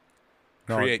people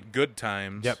create good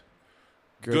times. Yep.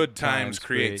 Good times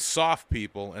create soft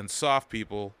people, and soft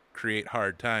people create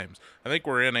hard times. I think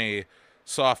we're in a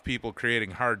soft people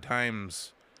creating hard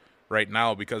times right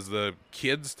now because the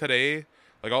kids today,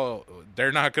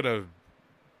 they're not gonna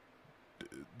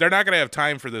have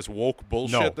time for this woke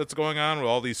bullshit that's going on with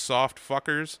all these soft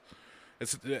fuckers.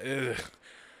 It's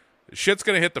shit's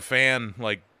gonna hit the fan.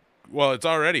 It's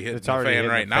already hitting the fan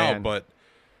right now, but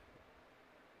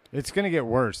it's going to get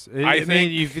worse. I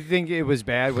mean, if you think it was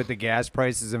bad with the gas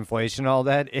prices, inflation, all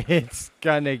that, it's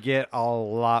going to get a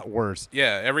lot worse.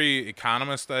 Yeah, every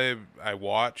economist I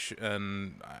watch,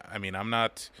 and I mean, I'm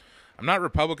not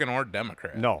Republican or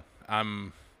Democrat. No.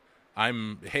 I'm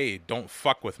hey, don't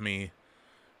fuck with me.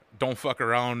 Don't fuck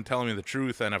around telling me the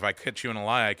truth, and if I catch you in a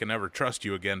lie, I can never trust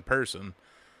you again person.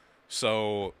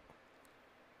 So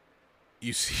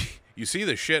you see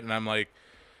the shit, and I'm like,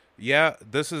 yeah,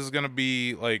 this is going to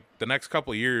be, like, the next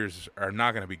couple of years are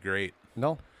not going to be great.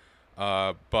 No.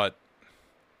 But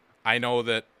I know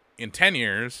that in 10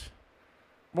 years,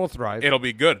 we'll thrive. It'll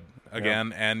be good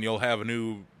again, and you'll have a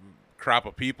new crop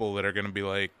of people that are going to be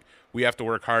like, we have to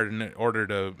work hard in order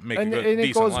to make a good,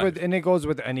 decent life. And it goes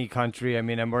with any country. I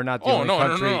mean, and we're not the only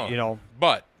country, you know.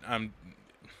 But I'm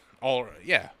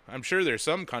sure there's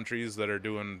some countries that are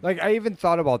doing. Like, I even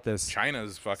thought about this.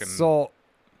 China's fucking. So,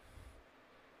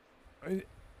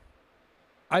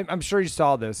 I'm sure you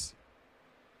saw this,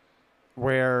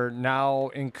 where now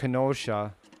in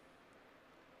Kenosha,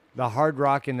 the Hard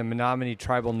Rock and the Menominee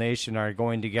Tribal Nation are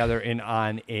going together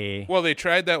on a. Well, they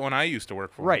tried that when I used to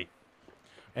work for them. Right.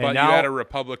 And but now, you had a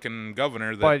Republican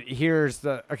governor. But here's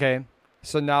the okay.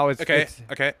 So now it's okay.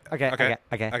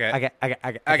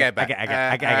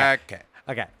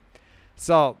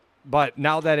 So, but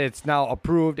now that it's now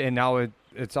approved and now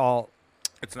it's all.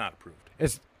 It's not approved.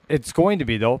 It's going to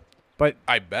be though. But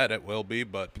I bet it will be.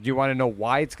 But do you want to know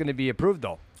why it's going to be approved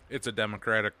though? It's a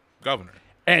Democratic governor.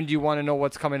 And do you want to know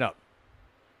what's coming up?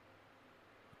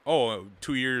 Oh,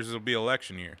 2 years will be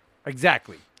election year.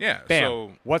 Exactly. Yeah. Bam.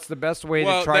 So what's the best way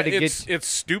to try to get? It's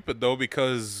stupid though,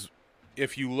 because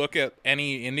if you look at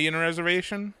any Indian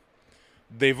reservation,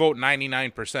 they vote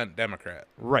 99% Democrat.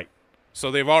 Right.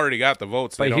 So they've already got the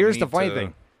votes. But here's the funny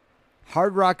thing: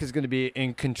 Hard Rock is going to be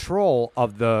in control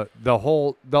of the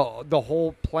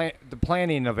whole plan, the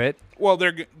planning of it. Well,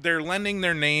 they're lending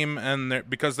their name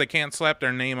because they can't slap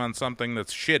their name on something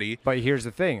that's shitty. But here's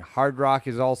the thing: Hard Rock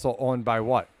is also owned by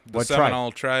what? The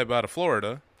Seminole tribe out of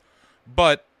Florida.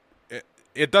 But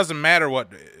it doesn't matter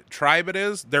what tribe it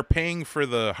is. They're paying for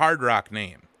the Hard Rock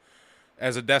name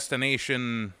as a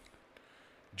destination.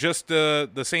 Just the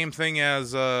same thing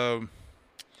as how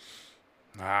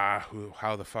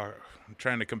the fuck? I'm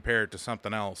trying to compare it to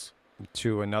something else.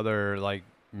 To another like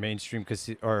mainstream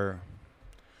casino, or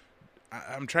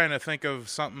I'm trying to think of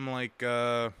something like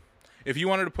if you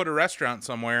wanted to put a restaurant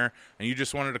somewhere and you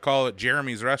just wanted to call it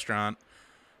Jeremy's Restaurant.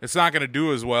 It's not going to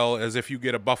do as well as if you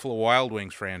get a Buffalo Wild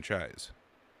Wings franchise.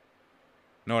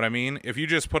 Know what I mean? If you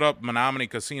just put up Menominee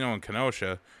Casino in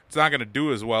Kenosha, it's not going to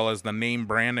do as well as the name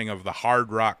branding of the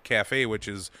Hard Rock Cafe, which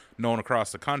is known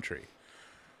across the country.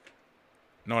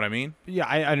 Know what I mean? Yeah,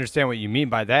 I understand what you mean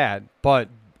by that, but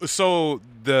so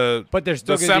the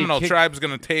Seminole tribe's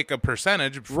going to take a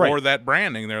percentage for that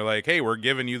branding. They're like, hey, we're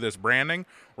giving you this branding.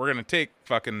 We're going to take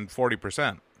fucking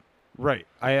 40%. Right.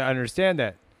 I understand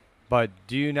that. But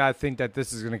do you not think that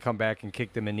this is going to come back and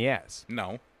kick them in the ass?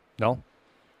 No. No?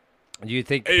 Do you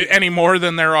think... Any more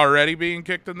than they're already being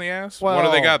kicked in the ass? Well, what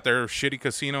do they got? Their shitty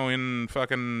casino in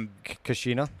fucking...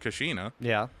 Kashina?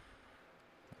 Yeah.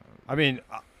 I mean,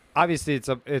 obviously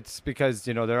it's because,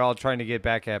 you know, they're all trying to get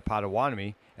back at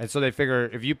Potawatomi. And so they figure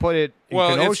if you put it in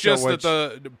Kenosha... It's just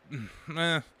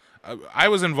that I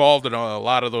was involved in a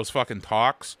lot of those fucking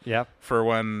talks. Yeah. For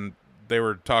when... They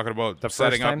were talking about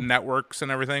setting up networks and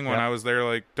everything when I was there,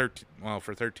 like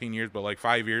 13 years, but like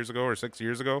 5 years ago or 6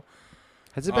 years ago.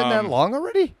 Has it been that long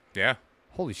already? Yeah.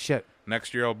 Holy shit.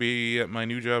 Next year I'll be at my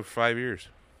new job for 5 years.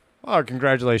 Oh,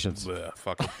 congratulations. Blech,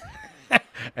 fuck it.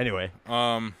 Anyway.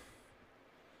 But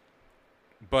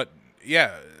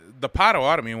yeah, the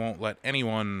Potawatomi won't let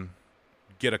anyone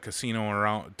get a casino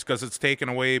around because it's taken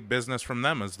away business from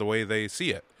them is the way they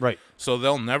see it. Right. So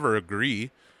they'll never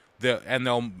agree.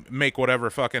 They'll make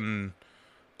whatever fucking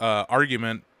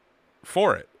argument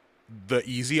for it. The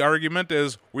easy argument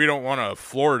is we don't want a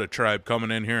Florida tribe coming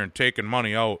in here and taking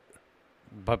money out.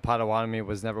 But Potawatomi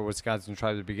was never Wisconsin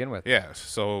tribe to begin with. Yeah,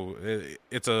 so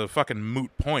it's a fucking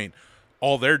moot point.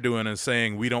 All they're doing is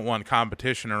saying we don't want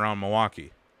competition around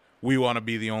Milwaukee. We want to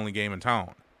be the only game in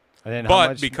town. And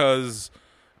then because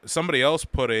somebody else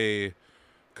put a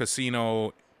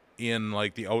casino in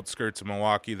like the outskirts of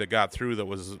Milwaukee that got through that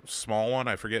was a small one.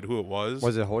 I forget who it was.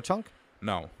 Was it Ho-Chunk?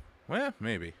 No. Well,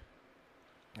 maybe.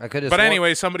 I could have. But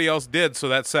anyway, somebody else did, so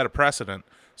that set a precedent.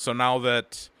 So now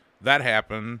that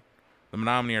happened, the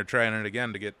Menominee are trying it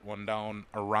again to get one down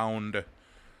around.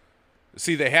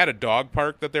 See, they had a dog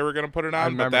park that they were going to put it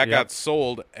on, but that got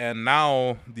sold, and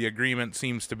now the agreement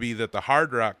seems to be that the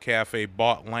Hard Rock Cafe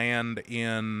bought land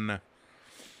in...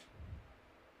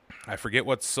 I forget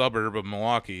what suburb of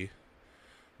Milwaukee,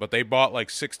 but they bought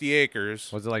like 60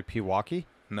 acres. Was it like Pewaukee?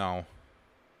 No.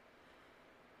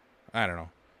 I don't know.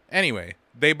 Anyway,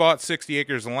 they bought 60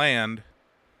 acres of land,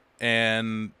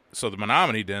 and so the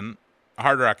Menominee didn't.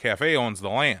 Hard Rock Cafe owns the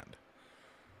land.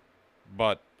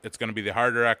 but it's going to be the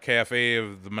Hard Rock Cafe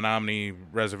of the Menominee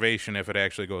Reservation if it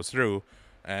actually goes through,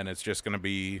 and it's just going to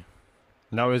be...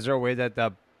 Now, is there a way that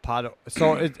the pot...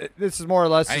 So this is more or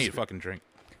less... I need a fucking drink.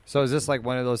 So is this like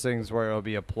one of those things where it'll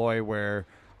be a ploy where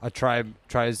a tribe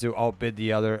tries to outbids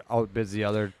the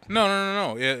other?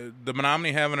 No. The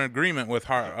Menominee have an agreement with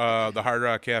the Hard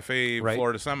Rock Cafe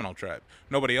Florida Seminole tribe.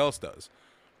 Nobody else does.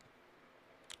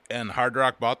 And Hard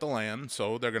Rock bought the land,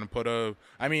 so they're going to put a...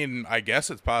 I mean, I guess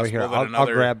it's possible that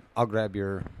another... I'll grab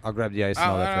the ice.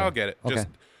 I'll get it. Okay. Just,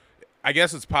 I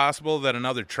guess it's possible that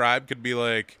another tribe could be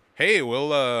like, hey, we'll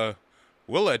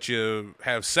let you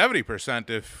have 70%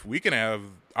 if we can have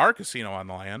our casino on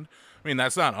the land. I mean,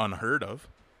 that's not unheard of.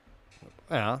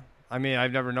 Yeah. I mean,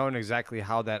 I've never known exactly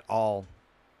how that all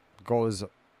goes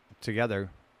together,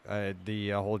 the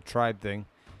whole tribe thing.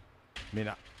 I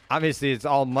mean, obviously, it's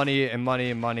all money and money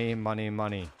and money and money and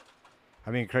money.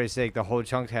 I mean, Christ's sake, the whole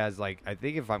chunk has, like, I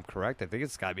think if I'm correct, I think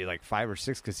it's got to be like 5 or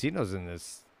 6 casinos in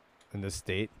this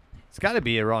state. It's got to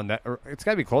be around that. Or it's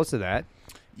got to be close to that.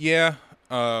 Yeah.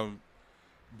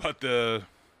 But the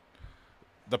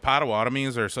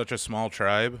Potawatomis are such a small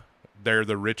tribe. They're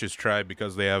the richest tribe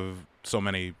because they have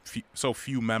so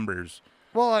few members.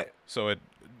 Well, so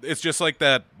it's just like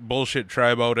that bullshit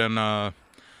tribe out in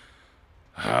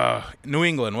New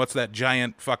England. What's that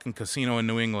giant fucking casino in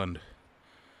New England?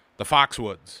 The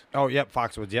Foxwoods. Oh, yep,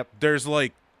 Foxwoods. Yep. There's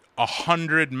like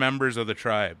 100 members of the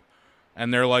tribe,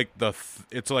 and they're like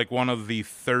it's like one of the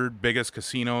 3rd biggest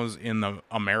casinos in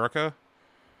America.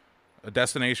 A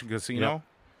destination casino. Yep.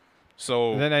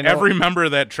 So every member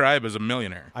of that tribe is a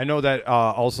millionaire. I know that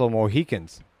also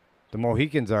Mohicans. The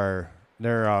Mohicans they're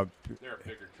a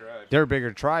bigger tribe. They're a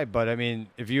bigger tribe, but I mean,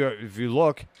 if you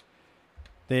look,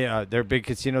 their big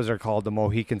casinos are called the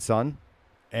Mohican Sun,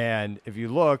 and if you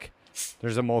look,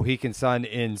 there's a Mohican Sun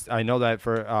I know that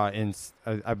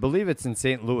I believe it's in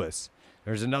St. Louis.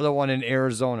 There's another one in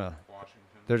Arizona. Washington.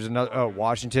 There's another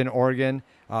Washington, Oregon,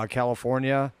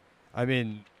 California. I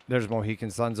mean, there's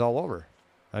Mohican Suns all over.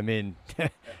 I mean, and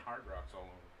Hard Rock's all over.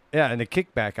 Yeah, and the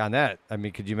kickback on that. I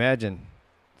mean, could you imagine?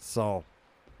 So,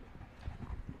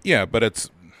 yeah, but it's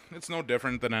no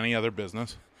different than any other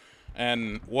business.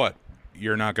 And what?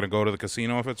 You're not going to go to the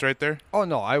casino if it's right there? Oh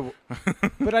no,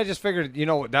 but I just figured,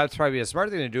 that's probably a smart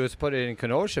thing to do is put it in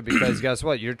Kenosha because guess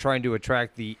what? You're trying to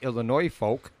attract the Illinois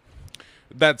folk.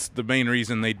 That's the main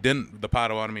reason the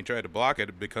Potawatomi tried to block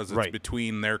it because it's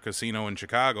between their casino and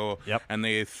Chicago, and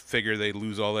they figure they'd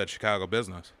lose all that Chicago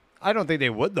business. I don't think they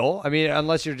would, though. I mean,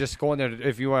 unless you're just going there,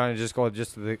 if you want to just go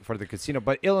just for the casino.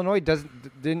 But Illinois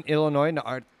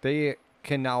they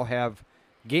can now have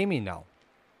gaming now.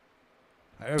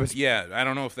 I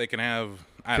don't know if they can have,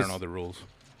 I don't know the rules.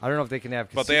 I don't know if they can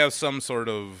have but they have some sort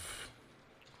of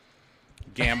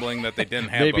gambling that they didn't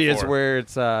have Maybe before. It's where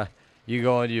it's, you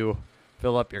go and you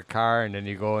fill up your car, and then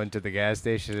you go into the gas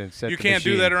station and set the machine. You can't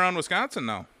do that around Wisconsin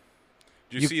now.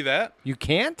 Did you see that? You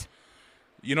can't?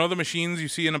 You know the machines you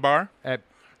see in a bar?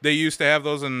 They used to have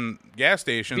those in gas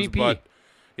stations, BP. But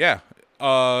yeah.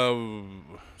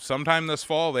 Sometime this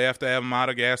fall, they have to have them out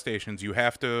of gas stations. You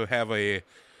have to have a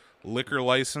liquor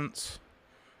license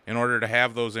in order to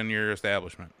have those in your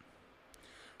establishment.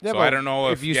 Yeah, so I don't know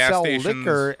if you gas sell stations,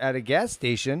 liquor at a gas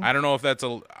station. I don't know if that's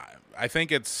I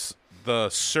think it's the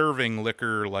serving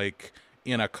liquor like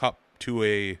in a cup to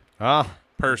a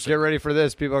person. Get ready for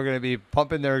this. People are going to be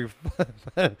pumping their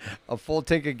a full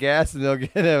tank of gas, and they'll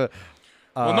get a.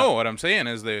 Well, no. What I'm saying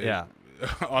is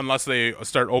unless they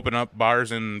start opening up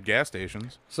bars and gas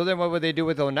stations. So then, what would they do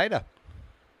with Oneida?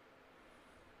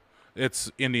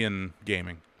 It's Indian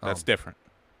gaming. That's different.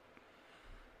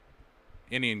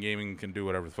 Indian gaming can do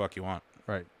whatever the fuck you want.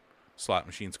 Right. Slot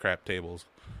machines, crap tables,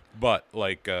 but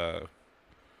like the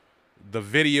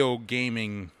video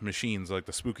gaming machines, like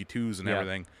the Spooky 2s and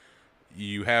everything.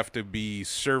 You have to be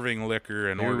serving liquor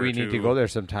in order to... Maybe we need to go there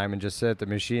sometime and just sit at the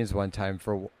machines one time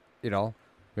for,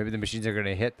 maybe the machines are going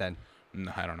to hit then.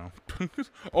 No, I don't know.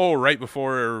 Right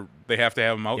before they have to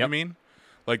have them out, you mean?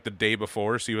 Like the day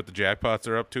before, see what the jackpots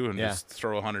are up to and just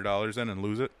throw $100 in and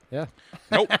lose it? Yeah.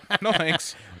 Nope. No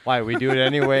thanks. Why? We do it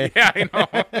anyway. Yeah, I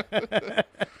know.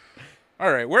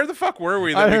 All right, where the fuck were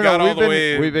we that we got all the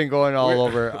way? We've been going all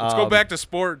over. Let's go back to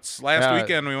sports. Last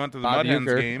weekend we went to the Mud Hens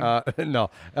game.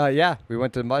 We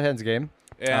went to the Mud Hens game.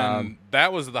 And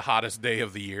that was the hottest day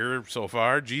of the year so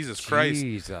far. Jesus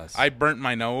Christ. I burnt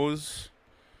my nose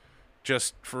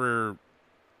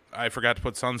I forgot to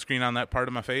put sunscreen on that part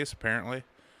of my face, apparently.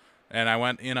 And I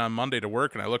went in on Monday to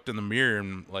work, and I looked in the mirror,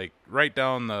 and like right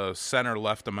down the center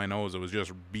left of my nose, it was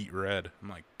just beet red. I'm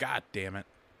like, God damn it.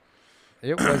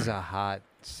 It was a hot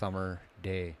summer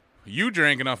day. You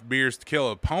drank enough beers to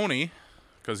kill a pony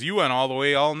because you went all the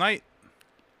way all night.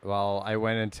 Well, I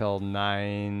went until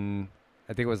 9.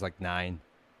 I think it was like 9.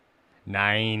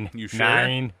 9. You sure?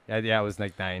 9. Yeah, it was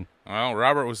like 9. Well,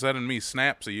 Robert was sending me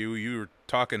snaps of you. You were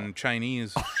talking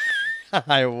Chinese.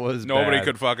 I was Nobody bad.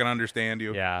 could fucking understand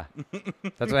you. Yeah.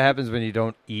 That's what happens when you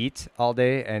don't eat all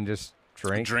day and just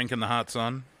drink. Drink in the hot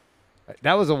sun.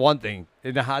 That was the one thing.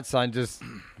 In the hot sun, just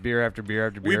beer after beer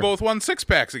after beer. We both won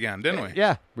 6-packs again, didn't we?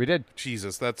 Yeah, we did.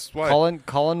 Jesus, that's why.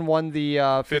 Colin won the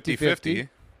 50-50.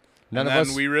 None of us.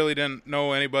 us. We really didn't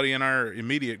know anybody in our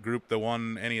immediate group that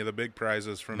won any of the big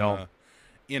prizes from the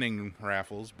inning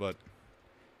raffles, but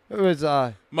it was.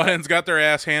 Mudhens got their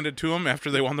ass handed to them after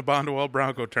they won the Bondwell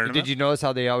Bronco tournament. Did you notice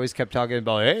how they always kept talking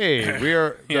about, hey, we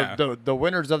are the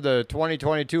winners of the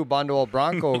 2022 Bondwell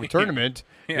Bronco tournament.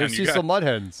 Yeah, Cecil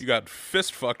Mudhens. You got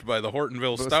fist fucked by the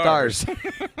Hortonville Stars.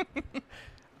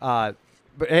 But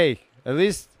hey, at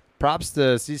least props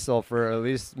to Cecil for at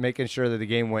least making sure that the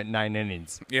game went 9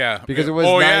 innings. Yeah, because it was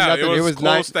 9-0. It was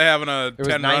close to having a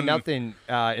 10 run. It was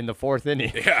 9-0 in the 4th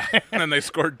inning. Yeah, and then they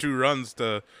scored 2 runs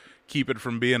to keep it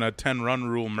from being a 10-run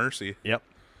rule mercy. Yep.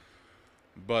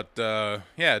 But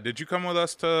did you come with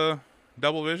us to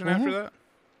Double Vision after that?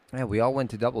 Yeah, we all went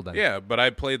to Double then. Yeah, but I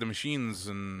played the machines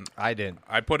and I did.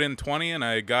 I put in 20 and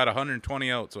I got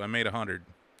 120 out, so I made 100.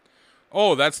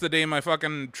 Oh, that's the day my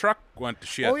fucking truck went to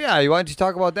shit. Oh yeah, why don't you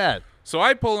talk about that? So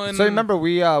I pull in. So remember,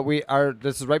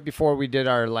 this is right before we did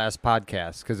our last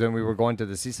podcast because then we were going to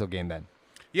the Cecil game then.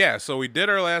 Yeah, so we did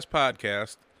our last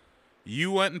podcast.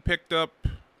 You went and picked up.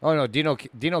 Oh no, Dino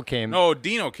came. Oh,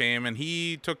 Dino came and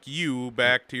he took you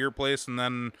back to your place and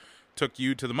then took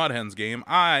you to the Mudhens game.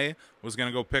 I was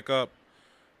gonna go pick up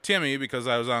Timmy because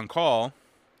I was on call.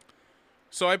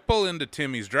 So I pull into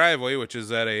Timmy's driveway, which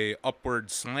is at a upward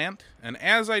slant, and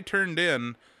as I turned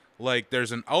in, like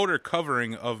there's an outer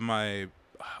covering of my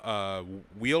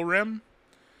wheel rim,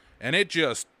 and it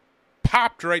just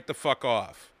popped right the fuck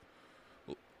off,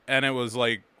 and it was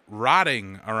like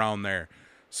rotting around there.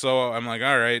 So I'm like,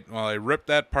 all right, well, I ripped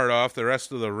that part off. The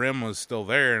rest of the rim was still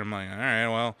there, and I'm like, all right,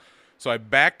 well. So I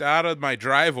backed out of my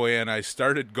driveway and I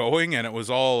started going, and it was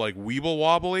all like weeble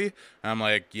wobbly. And I'm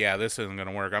like, yeah, this isn't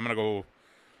gonna work. I'm gonna go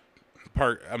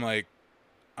park. I'm like,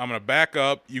 I'm gonna back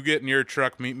up. You get in your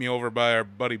truck, meet me over by our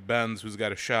buddy Ben's, who's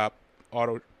got a shop,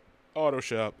 auto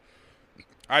shop.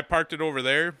 I parked it over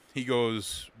there. He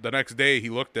goes, the next day he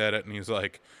looked at it and he's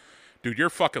like, dude, you're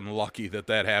fucking lucky that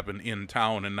happened in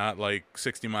town and not like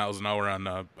 60 miles an hour on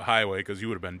the highway, because you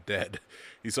would have been dead.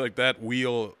 He's like, that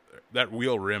wheel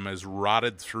rim is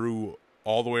rotted through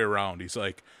all the way around. He's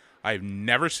like, I've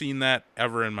never seen that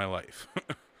ever in my life.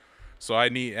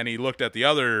 And he looked at the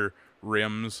other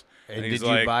rims and he's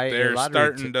like, they're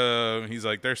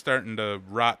starting to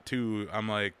rot too. I'm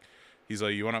like, he's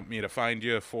like, you want me to find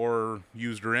you 4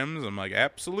 used rims? I'm like,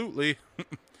 absolutely.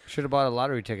 Should have bought a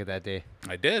lottery ticket that day.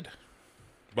 I did.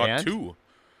 Bought 2.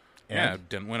 And? Yeah,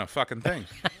 didn't win a fucking thing.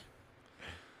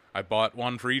 I bought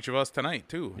one for each of us tonight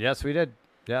too. Yes, we did.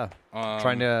 Yeah.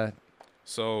 Trying to.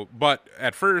 So, but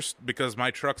at first, because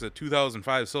my truck's a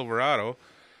 2005 Silverado,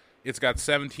 it's got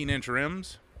 17-inch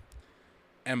rims.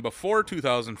 And before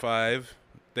 2005,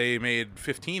 they made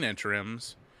 15-inch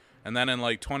rims. And then in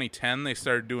like 2010, they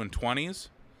started doing 20s.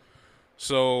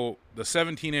 So the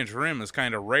 17-inch rim is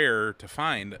kind of rare to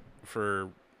find for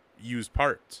used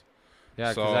parts.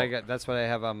 Yeah, because that's what I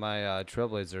have on my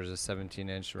Trailblazer, is a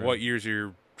 17-inch rim. What year's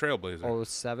your Trailblazer?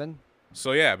 07.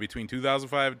 So yeah, between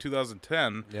 2005 and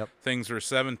 2010, yep, things were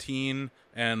 17,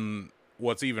 and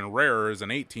what's even rarer is an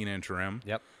 18-inch rim.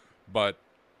 Yep. But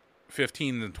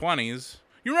 15s and 20s.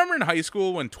 You remember in high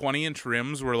school when 20-inch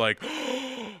rims were like,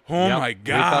 oh yep, my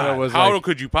God, how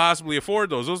could you possibly afford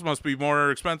those? Those must be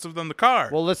more expensive than the car.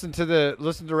 Well, listen to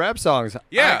rap songs.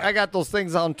 Yeah. I got those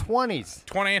things on 20s.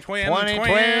 20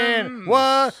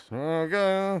 What?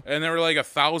 And they were like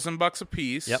 $1,000 a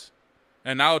piece. Yep.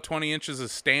 And now 20 inches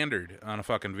is standard on a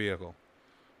fucking vehicle.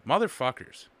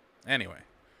 Motherfuckers. Anyway,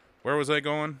 where was I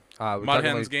going?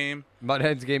 Mudhens game.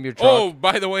 Mudhens game, your truck. Oh,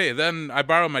 by the way, then I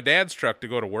borrowed my dad's truck to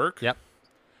go to work. Yep.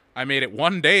 I made it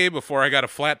one day before I got a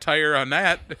flat tire on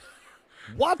that.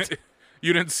 What?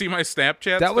 You didn't see my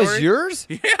Snapchat That story? Was yours?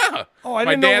 Yeah. Oh, I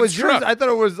didn't know it was yours. I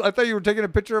thought you were taking a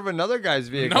picture of another guy's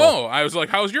vehicle. No, I was like,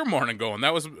 "How's your morning going?"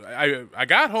 That was I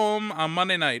got home on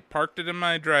Monday night, parked it in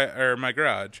my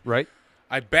garage. Right.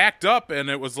 I backed up and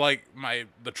it was like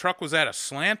the truck was at a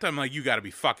slant. I'm like, you got to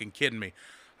be fucking kidding me.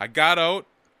 I got out,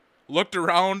 looked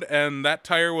around, and that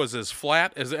tire was as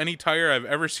flat as any tire I've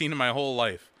ever seen in my whole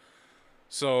life.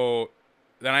 So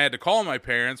then I had to call my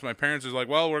parents. My parents was like,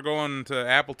 well, we're going to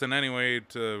Appleton anyway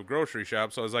to grocery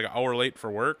shop. So I was like an hour late for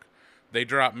work. they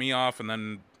drop me off, and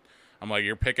then I'm like,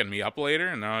 you're picking me up later?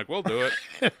 And they're like, we'll do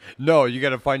it. No, you got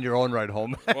to find your own ride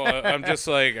home. Well, I'm just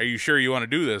like, are you sure you want to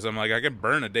do this? I'm like, I can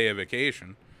burn a day of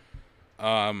vacation.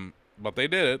 But they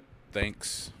did it.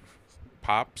 Thanks,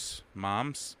 pops,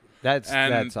 moms. But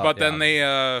then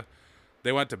they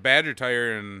went to Badger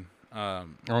Tire and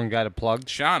got it plugged.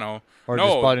 Shawano. Or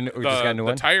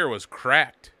the tire was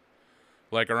cracked,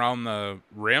 like around the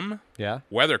rim. Yeah.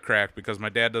 Weather cracked because my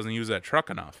dad doesn't use that truck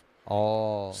enough.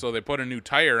 Oh. So they put a new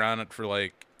tire on it for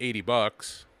like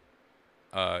 $80,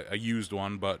 a used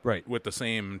one, but with the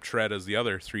same tread as the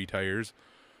other 3 tires.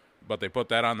 But they put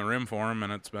that on the rim for him,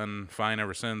 and it's been fine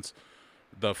ever since.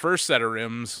 The first set of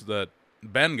rims that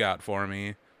Ben got for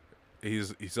me,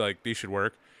 he's like, these should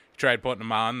work. He tried putting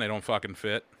them on, they don't fucking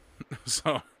fit.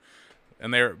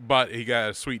 But he got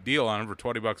a sweet deal on them for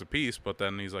 $20 a piece. But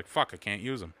then he's like, fuck, I can't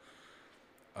use them.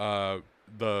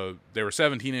 They were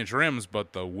 17-inch rims,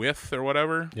 but the width or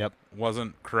whatever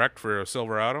wasn't correct for a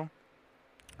Silverado,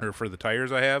 or for the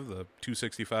tires I have, the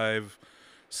 265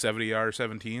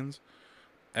 70R17s.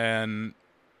 And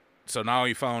so now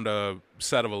he found a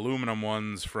set of aluminum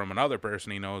ones from another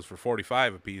person he knows for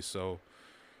 $45 a piece. So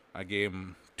I gave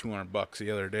him $200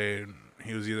 the other day, and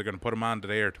he was either going to put them on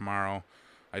today or tomorrow.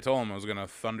 I told him I was going to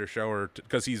thunder shower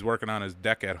because he's working on his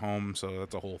deck at home, so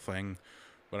that's a whole thing.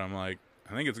 But I'm like,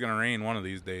 I think it's going to rain one of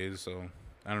these days, so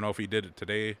I don't know if he did it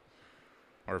today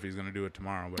or if he's going to do it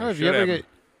tomorrow. But if you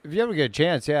ever get a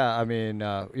chance, I mean,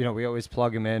 we always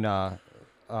plug him in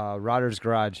Rodder's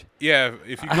Garage. Yeah,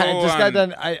 if you go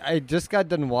I just got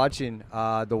done watching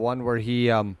the one where he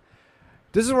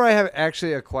this is where I have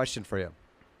actually a question for you.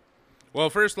 Well,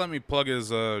 first let me plug his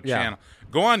channel.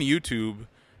 Go on YouTube,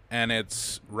 and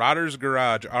it's Rodder's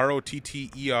Garage,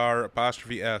 ROTTER''S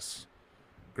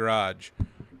Garage.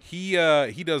 He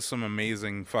does some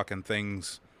amazing fucking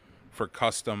things for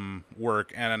custom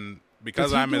work, and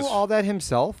because Does he do all that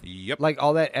himself? Yep. Like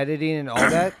all that editing and all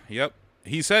that? Yep.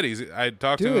 He said I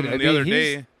talked to him the other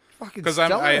day because I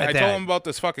told him about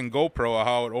this fucking GoPro,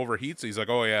 how it overheats. He's like,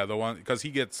 oh yeah, the one, because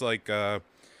he gets like the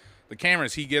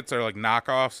cameras he gets are like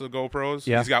knockoffs of GoPros.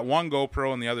 Yeah. He's got one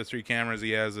GoPro, and the other 3 cameras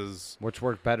he has is which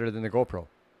work better than the GoPro.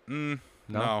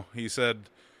 No, he said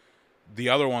the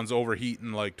other one's overheat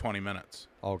in like 20 minutes.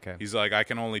 Okay. He's like, I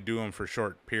can only do them for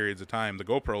short periods of time. The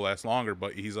GoPro lasts longer,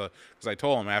 but because I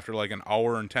told him after like an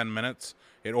hour and 10 minutes,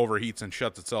 it overheats and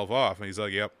shuts itself off. And he's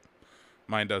like, yep,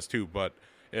 mine does too, but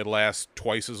it lasts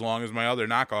twice as long as my other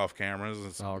knockoff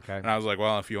cameras. Okay. And I was like,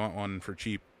 well, if you want one for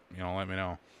cheap, let me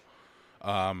know.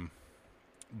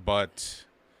 But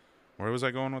where was I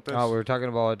going with this? Oh, we were talking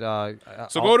about.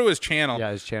 Go to his channel.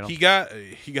 Yeah, his channel. He got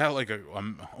like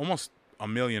almost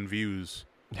 1 million views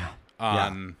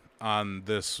on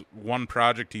this one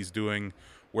project he's doing,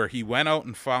 where he went out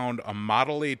and found a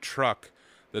Model A truck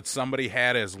that somebody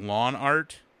had as lawn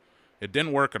art. It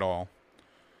didn't work at all,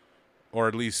 or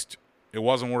at least it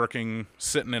wasn't working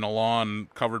sitting in a lawn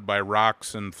covered by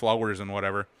rocks and flowers and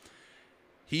whatever.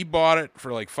 He bought it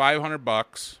for like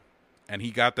 $500, and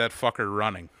he got that fucker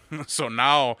running. So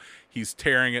now he's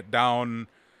tearing it down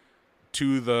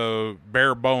to the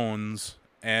bare bones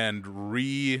and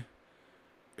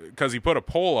because he put a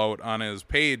poll out on his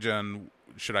page on,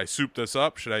 should I soup this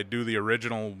up? Should I do the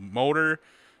original motor?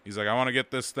 He's like, I want to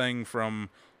get this thing from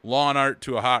lawn art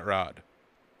to a hot rod.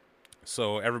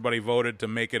 So everybody voted to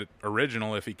make it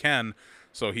original if he can.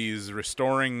 So he's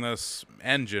restoring this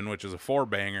engine, which is a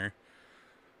 4-banger.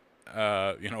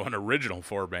 An original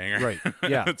 4-banger. Right,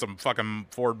 yeah. It's a fucking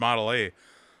Ford Model A.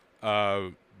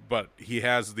 But he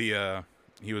has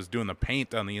he was doing the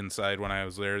paint on the inside when I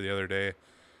was there the other day.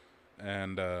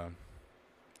 And I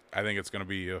think it's going to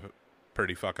be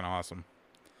pretty fucking awesome.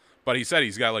 But he said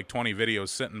he's got like 20 videos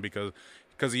sitting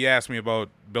because he asked me about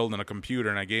building a computer,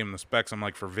 and I gave him the specs. I'm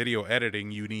like, for video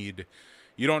editing, you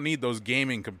don't need those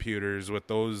gaming computers with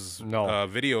those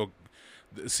video.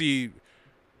 See,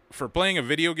 for playing a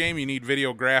video game, you need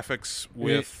video graphics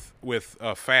with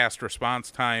a fast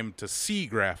response time to see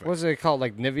graphics. What's it called,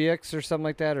 like Nvidia or something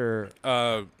like that, or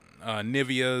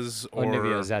Nivea's?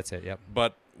 Nivea's, that's it. Yep.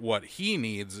 But what he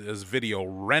needs is video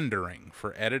rendering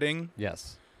for editing.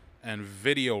 Yes. And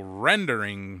video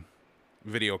rendering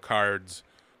video cards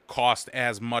cost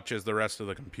as much as the rest of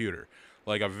the computer.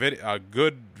 Like a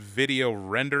good video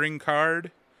rendering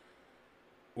card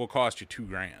will cost you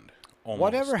 $2,000. Almost.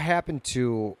 Whatever happened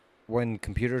to when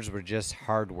computers were just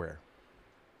hardware?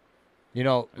 It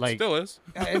still is.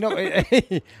 I know,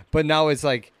 but now it's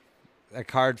like a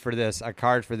card for this, a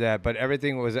card for that. But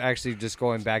everything was actually just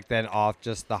going back then off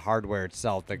just the hardware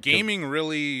itself. Gaming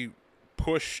really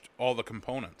pushed all the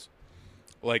components.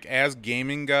 Like as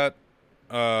gaming got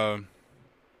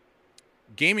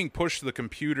gaming pushed the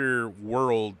computer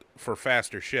world for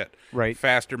faster shit. Right.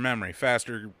 Faster memory,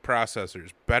 faster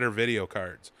processors, better video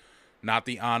cards. Not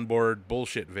the onboard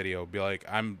bullshit video. Be like,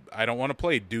 I don't want to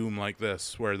play Doom like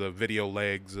this, where the video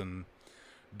lags, and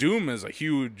Doom is a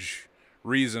huge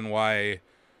reason why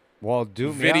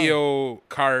Doom video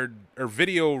card or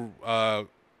video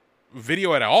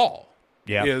at all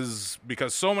is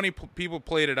because so many people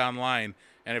played it online.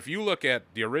 And if you look at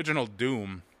the original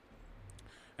Doom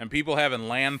and people having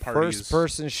LAN parties,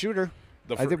 first-person shooter.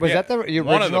 Was that the original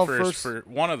one of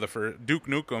the first? Duke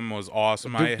Nukem was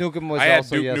awesome. Duke Nukem was I had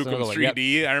also, Duke Nukem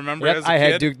 3D. I remember as a kid. I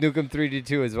had Duke Nukem 3D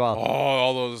too as well. Oh,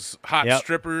 all those hot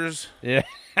strippers. Yeah.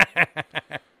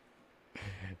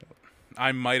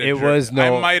 I might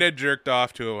have jerked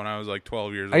off to it when I was like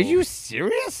 12 years old. Are you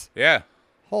serious? Yeah.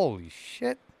 Holy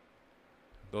shit.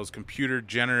 Those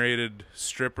computer-generated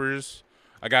strippers.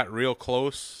 I got real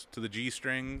close to the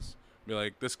G-strings. Be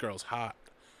like, this girl's hot.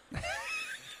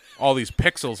 All these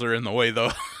pixels are in the way,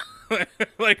 though.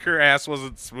 Like, her ass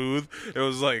wasn't smooth. It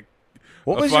was like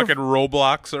fucking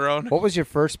Roblox around. What was your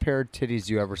first pair of titties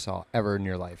you ever saw, ever in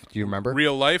your life? Do you remember?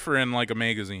 Real life or in, like, a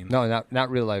magazine? No, not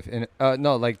real life.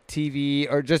 No, like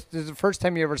TV, or just the first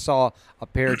time you ever saw a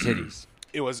pair of titties.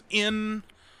 It was in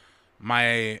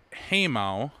my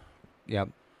haymow. Yep.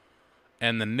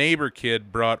 And the neighbor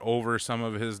kid brought over some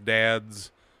of his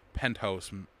dad's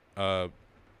Penthouse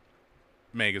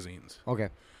magazines. Okay.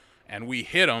 And we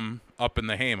hid them up in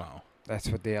the haymow. That's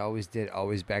what they always did.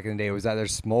 Always back in the day. It was either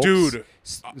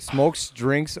smokes,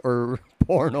 drinks, or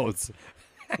pornos.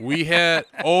 We had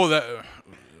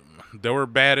they were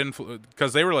bad influence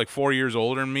because they were like 4 years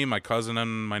older than me. My cousin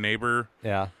and my neighbor.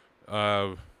 Yeah.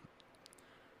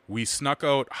 We snuck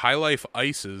out High Life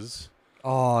ices.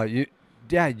 Oh, you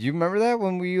remember that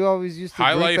when we always used to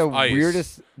drink the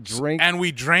weirdest drink? And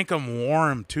we drank them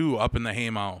warm too up in the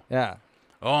haymow. Yeah.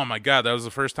 Oh my God, that was the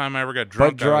first time I ever got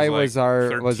drunk. Bud Dry was our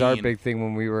 13. big thing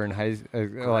when we were in high school.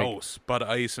 Gross. Bud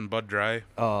Ice and Bud Dry.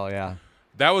 Oh yeah.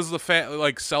 That was the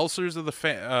seltzers of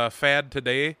the fad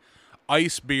today.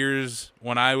 Ice beers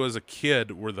when I was a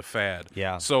kid were the fad.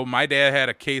 Yeah. So my dad had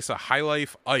a case of High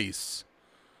Life Ice,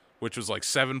 which was like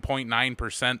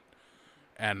 7.9%.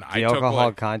 And the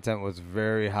alcohol content was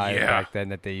very high back then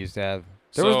that they used to have.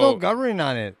 There was no governing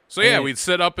on it. So, we'd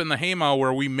sit up in the haymow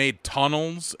where we made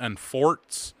tunnels and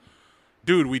forts.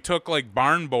 Dude, we took, like,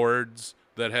 barn boards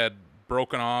that had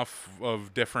broken off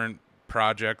of different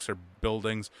projects or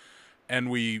buildings, and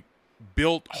we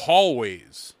built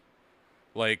hallways.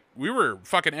 Like, we were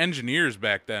fucking engineers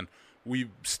back then. We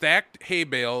stacked hay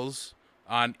bales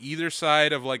on either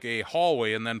side of, like, a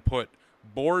hallway and then put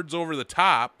boards over the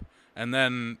top and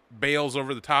then bales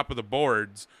over the top of the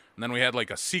boards. And then we had like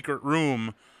a secret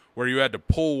room where you had to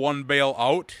pull one bale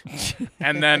out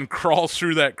and then crawl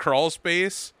through that crawl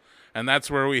space. And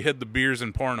that's where we hid the beers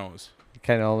and pornos.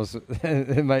 Kind of almost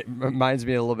reminds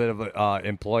me a little bit of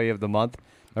Employee of the Month.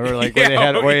 Remember, like when they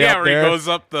had it way up there? Where he goes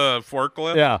up the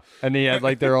forklift. Yeah, and he had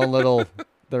like their own little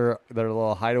their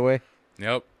little hideaway.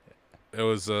 Yep, it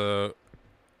was. I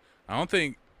don't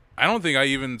think I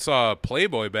even saw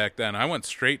Playboy back then. I went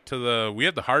straight to we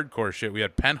had the hardcore shit. We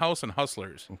had Penthouse and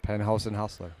Hustlers. Penthouse and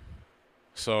Hustler.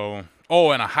 So,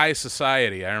 and a High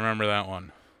Society. I remember that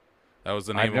one. That was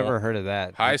the name. I've never heard of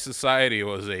that. High Society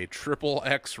was a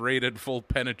XXX rated full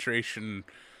penetration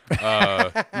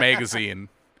magazine.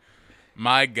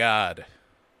 My God.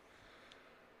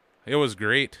 It was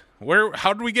great.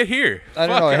 How did we get here? I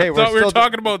don't know. Hey, I thought we were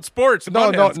talking about sports.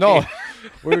 No.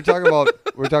 we were talking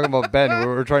about Ben. We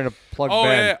were trying to plug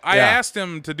Ben. Yeah. I asked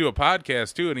him to do a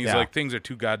podcast too, and he's like, "Things are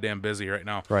too goddamn busy right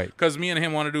now." Right. Because me and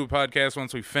him want to do a podcast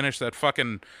once we finish that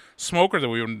fucking smoker that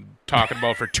we've been talking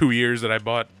about for 2 years that I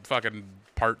bought fucking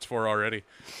parts for already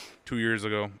 2 years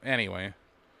ago. Anyway.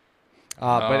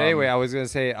 But anyway, I was gonna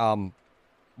say,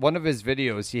 one of his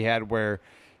videos he had where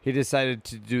he decided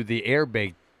to do the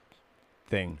airbag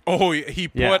thing. Oh, he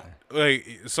put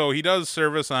so he does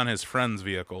service on his friends'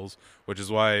 vehicles, which is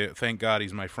why thank God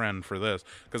he's my friend for this.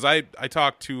 Because I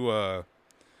talked to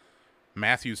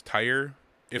Matthews Tire.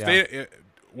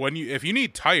 If you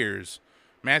need tires,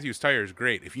 Matthews Tire is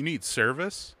great. If you need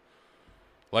service,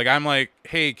 like I'm like,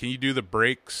 hey, can you do the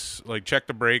brakes? Like check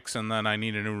the brakes, and then I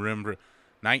need a new rim.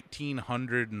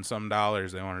 $1,900 and some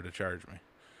dollars they wanted to charge me.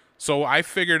 So I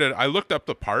figured it. I looked up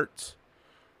the parts.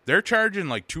 They're charging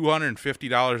like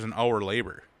 $250 an hour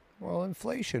labor. Well,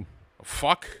 inflation.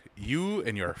 Fuck you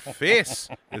and your face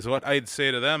is what I'd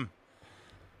say to them.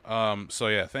 So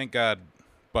yeah, thank God.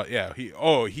 But yeah,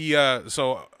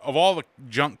 so of all the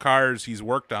junk cars he's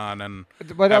worked on, and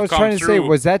what I was trying to say,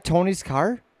 was that Tony's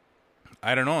car?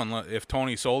 I don't know if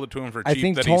Tony sold it to him for cheap. I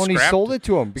think Tony sold it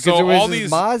to him because it was his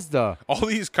Mazda. All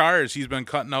these cars, he's been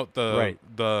cutting out the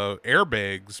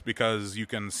airbags because you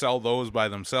can sell those by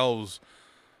themselves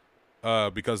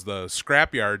because the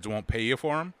scrap yards won't pay you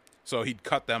for them. So he'd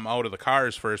cut them out of the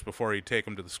cars first before he'd take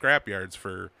them to the scrap yards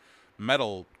for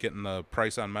metal, getting the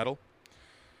price on metal,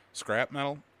 scrap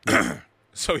metal.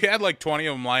 So he had like 20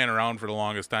 of them lying around for the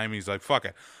longest time. He's like, fuck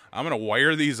it. I'm going to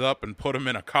wire these up and put them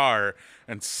in a car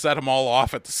and set them all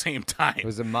off at the same time. It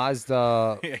was a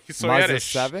Mazda, so Mazda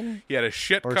 7? He had a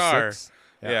shit car. 6?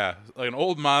 Yeah, like an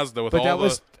old Mazda with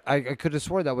I could have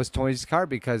swore that was Tony's car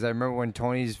because I remember when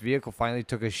Tony's vehicle finally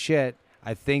took a shit,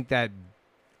 I think that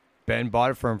Ben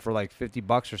bought it for him for like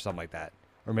 $50 or something like that.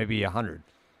 Or maybe $100.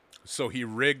 So he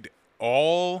rigged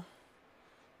all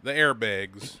the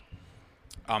airbags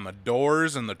on the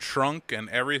doors and the trunk and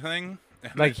everything.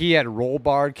 Like he had roll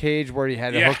bar cage where he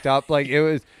had it hooked up. Like it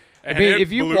was. I mean,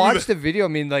 if you watch the video, I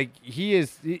mean, like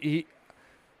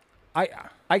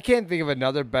I can't think of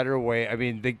another better way. I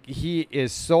mean, he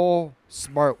is so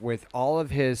smart with all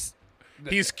of his.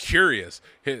 He's curious.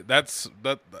 That's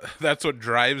what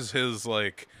drives his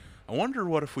like. I wonder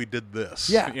what if we did this.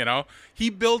 Yeah, you know,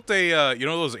 he built a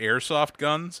those airsoft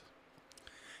guns.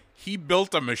 He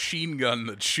built a machine gun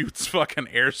that shoots fucking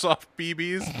airsoft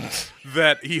BBs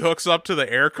that he hooks up to the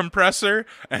air compressor,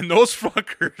 and those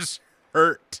fuckers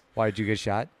hurt. Why'd you get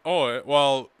shot? Oh,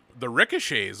 well, the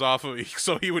ricochets off of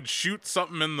so he would shoot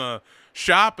something in the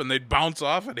shop, and they'd bounce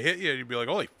off and hit you, and you'd be like,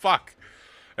 holy fuck.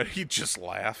 And he'd just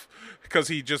laugh because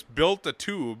he just built a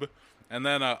tube and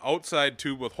then an outside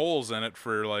tube with holes in it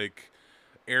for, like,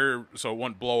 air so it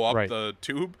wouldn't blow up the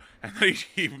tube. And then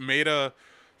he made a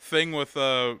thing with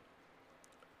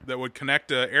that would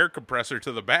connect an air compressor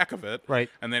to the back of it.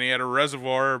 Right. And then he had a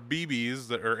reservoir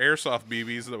BBs or airsoft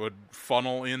BBs that would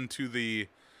funnel into the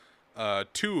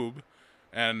tube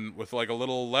and with like a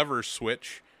little lever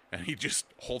switch. And he'd just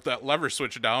hold that lever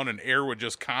switch down and air would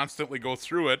just constantly go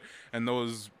through it. And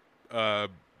those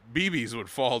BBs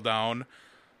would fall down,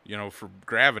 for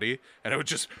gravity. And it would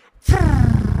just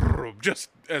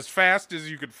as fast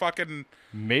as you could fucking.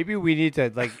 Maybe we need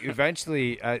to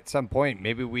eventually at some point.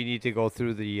 Maybe we need to go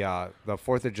through the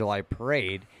 4th of July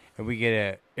parade, and we get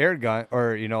an air gun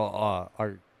or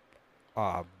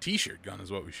our T-shirt gun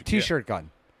is what we should. T-shirt gun.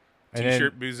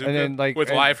 T-shirt bazooka, and then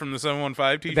with live from the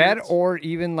 715 T-shirts. That or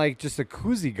even just a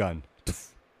koozie gun.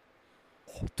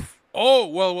 Oh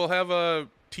well, we'll have a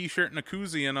T-shirt and a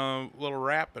koozie and a little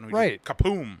wrap, and we just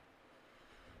kapoom.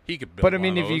 He could build. But I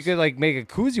mean, if you could make a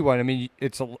koozie one, I mean,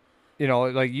 it's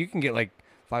you can get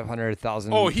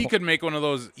 500,000. Oh, he could make one of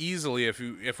those easily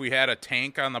if we had a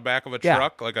tank on the back of a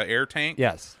truck, like an air tank.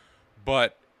 Yes.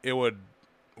 But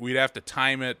we'd have to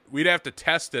time it. We'd have to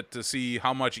test it to see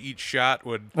how much each shot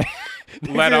would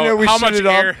let out. How much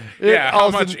air? How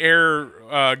much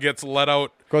air gets let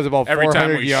out? Goes about every 400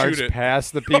 time we yards shoot it.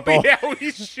 past the people. Oh, yeah,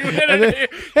 we shoot it and it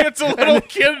hits a little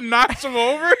kid and knocks him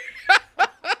over.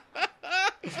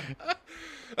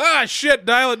 Ah, shit,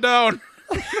 dial it down.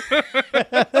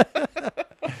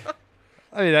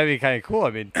 I mean, that'd be kind of cool. I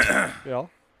mean,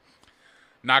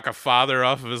 knock a father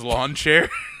off of his lawn chair.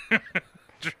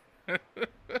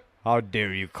 How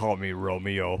dare you call me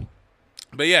Romeo?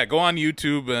 But yeah, go on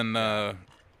YouTube and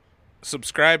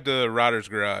subscribe to Rodder's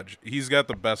Garage. He's got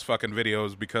the best fucking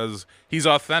videos because he's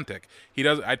authentic.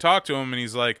 I talked to him and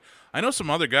he's like, I know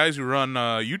some other guys who run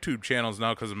YouTube channels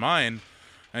now because of mine.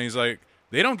 And he's like,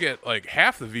 they don't get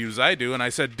half the views I do. And I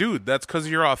said, dude, that's because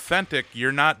you're authentic.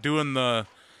 You're not doing the,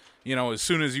 as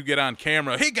soon as you get on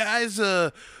camera, hey guys,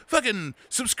 fucking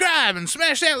subscribe and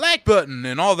smash that like button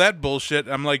and all that bullshit.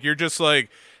 I'm like, you're just like,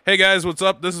 hey guys, what's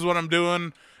up? This is what I'm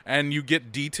doing. And you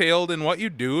get detailed in what you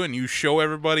do and you show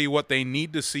everybody what they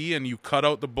need to see and you cut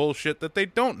out the bullshit that they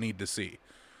don't need to see.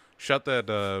 Shut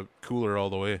that cooler all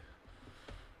the way.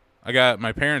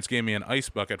 My parents gave me an ice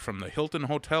bucket from the Hilton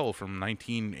Hotel from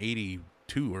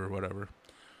 1982 or whatever.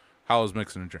 How I was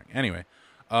mixing a drink. Anyway,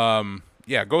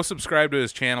 go subscribe to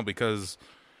his channel because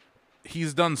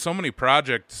he's done so many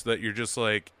projects that you're just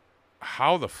like,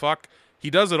 how the fuck? He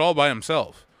does it all by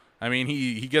himself. I mean,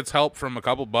 he gets help from a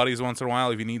couple buddies once in a while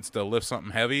if he needs to lift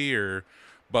something heavy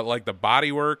but the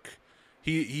body work.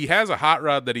 He has a hot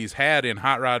rod that he's had in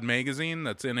Hot Rod Magazine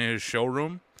that's in his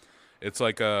showroom. It's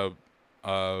like a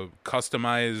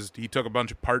customized. He took a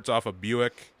bunch of parts off a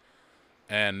Buick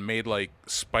and made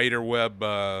spider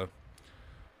web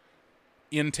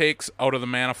intakes out of the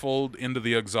manifold into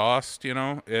the exhaust.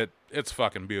 It's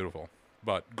fucking beautiful.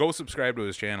 But go subscribe to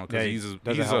his channel because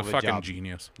he's a fucking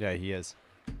genius. Yeah, he is.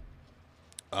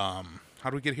 How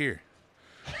do we get here?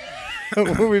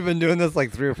 We've been doing this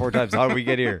 3 or 4 times. How did we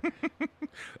get here?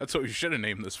 That's what we should have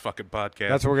named this fucking podcast.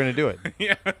 That's what we're gonna do it.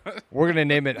 Yeah. We're gonna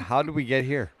name it. How did we get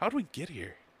here? How did we get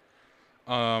here?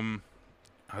 I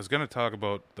was gonna talk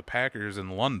about the Packers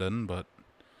in London, but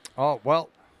oh well.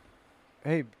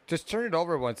 Hey, just turn it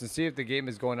over once and see if the game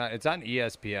is going on. It's on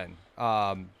ESPN.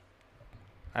 I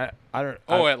don't.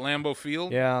 at Lambeau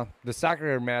Field. Yeah, the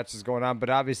soccer match is going on,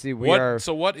 but obviously we are.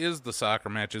 So what is the soccer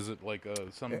match? Is it like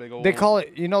some big old? They call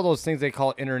it. You know those things they call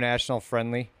it international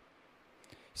friendly.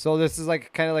 So this is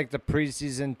like kind of like the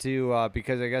preseason to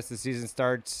because I guess the season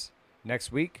starts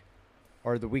next week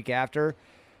or the week after,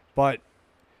 but.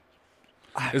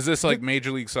 Is this like Major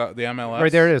League Soccer, the MLS?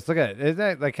 Right there it is. Look at it. Isn't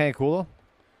that like kind of cool though?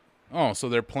 Oh, so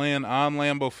they're playing on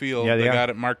Lambeau Field. Yeah, they got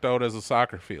it marked out as a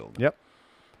soccer field. Yep.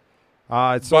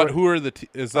 But who are the?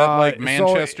 Is that like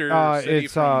Manchester City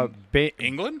it's from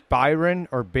England?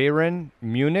 Bayern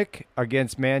Munich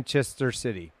against Manchester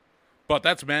City. But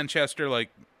that's Manchester, like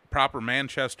proper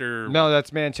Manchester. No,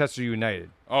 that's Manchester United.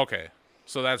 Okay,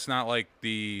 so that's not like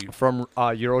the from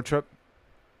Eurotrip.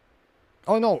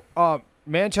 Oh no,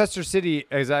 Manchester City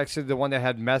is actually the one that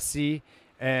had Messi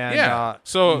and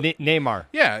Neymar.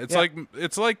 Yeah,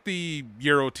 it's like the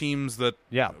Euro teams that.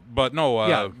 Yeah, but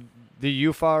no. The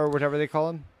UEFA or whatever they call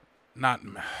them. Not.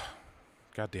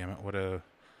 God damn it!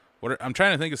 What? I'm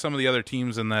trying to think of some of the other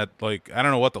teams in that. Like I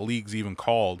don't know what the league's even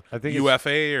called. I think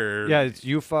UFA or it's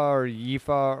UEFA or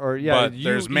UEFA or yeah. But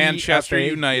there's Manchester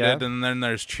United, and then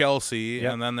there's Chelsea,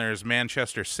 yep. and then there's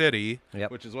Manchester City, yep.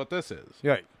 which is what this is.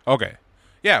 Right. Okay.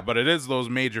 Yeah, but it is those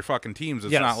major fucking teams.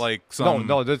 It's not like some.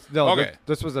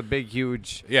 This was a big,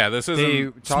 huge. Yeah, this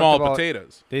isn't small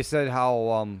potatoes. They said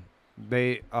how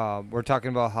they were talking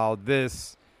about how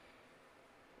this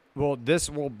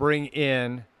will bring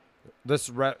in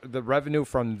the revenue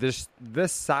from this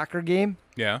soccer game.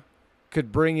 Yeah,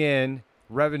 could bring in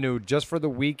revenue just for the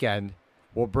weekend.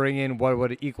 Will bring in what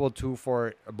would equal to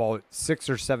for about 6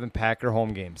 or 7 Packer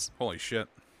home games. Holy shit.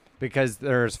 Because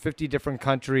there's 50 different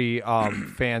country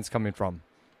fans coming from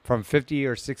 50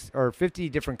 or 50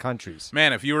 different countries.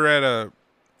 Man, if you were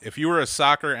a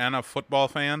soccer and a football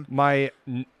fan,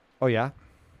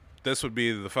 this would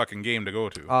be the fucking game to go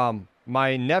to.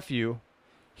 My nephew,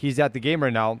 he's at the game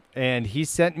right now, and he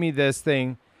sent me this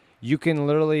thing. You can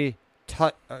literally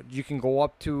you can go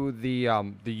up to the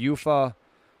UEFA.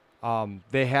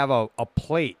 They have a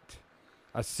plate,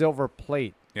 a silver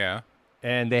plate. Yeah.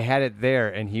 And they had it there,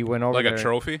 and he went over like there. a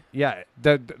trophy. Yeah,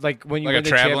 like when you like win a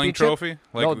traveling trophy,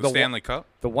 like the Stanley Cup.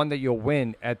 The one that you'll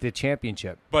win at the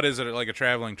championship. But is it like a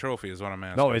traveling trophy? Is what I'm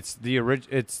asking. No, it's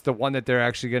It's the one that they're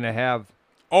actually going to have.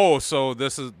 Oh, so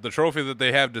this is the trophy that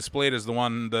they have displayed is the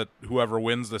one that whoever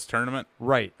wins this tournament.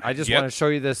 Right. I just want to show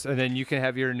you this, and then you can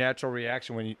have your natural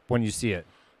reaction when you see it.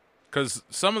 Because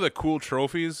some of the cool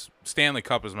trophies, Stanley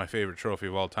Cup is my favorite trophy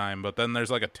of all time. But then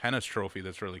there's like a tennis trophy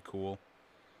that's really cool.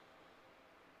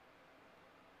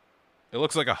 It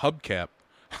looks like a hubcap,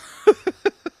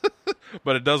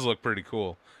 but it does look pretty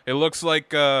cool. It looks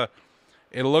like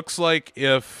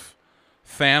if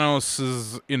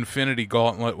Thanos' Infinity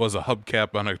Gauntlet was a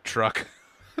hubcap on a truck.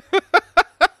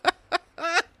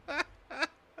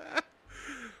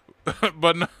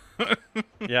 But no.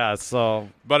 Yeah, so.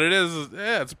 But it is.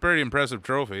 Yeah, it's a pretty impressive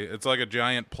trophy. It's like a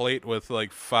giant plate with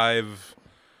like 5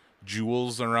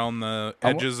 jewels around the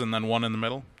edges and then one in the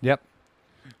middle. Yep.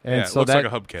 And yeah, it looks like a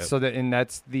hubcap. So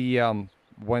that's the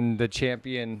when the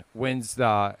champion wins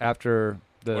after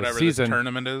the whatever season. This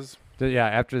tournament is.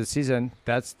 After the season,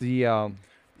 that's the.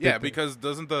 Because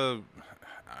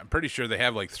I'm pretty sure they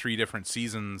have like 3 different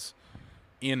seasons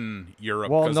in Europe.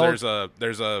 Because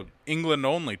there's a England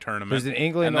only tournament. There's an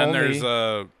England only. And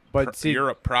then there's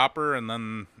Europe proper, and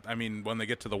then when they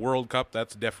get to the World Cup,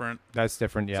 that's different. That's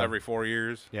different. Yeah. It's every 4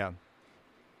 years. Yeah.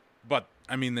 But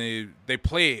they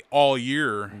play all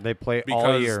year. They play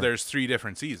all year because there's 3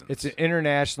 different seasons. It's an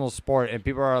international sport, and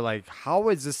people are like, "How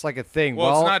is this like a thing?"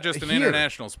 Well, it's not just an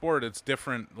international sport. It's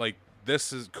different. Like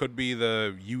could be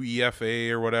the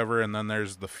UEFA or whatever, and then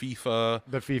there's the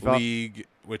FIFA league,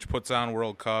 which puts on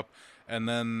World Cup, and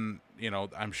then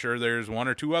I'm sure there's 1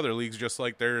 or 2 other leagues, just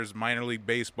like there's minor league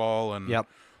baseball and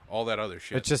all that other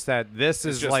shit. It's just that this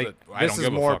is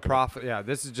more profit. Yeah,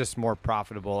 this is just more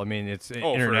profitable. I mean, it's an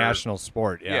international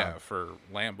sport. Yeah, for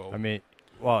Lambeau. I mean,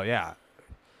 well, yeah.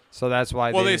 So that's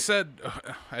why. Well, they said.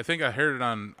 I think I heard it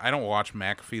on. I don't watch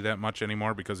McAfee that much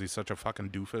anymore because he's such a fucking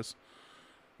doofus.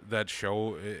 That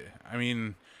show. I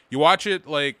mean, you watch it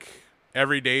like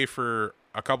every day for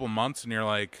a couple months, and you're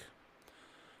like,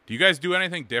 do you guys do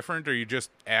anything different, or are you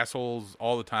just assholes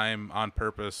all the time on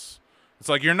purpose? It's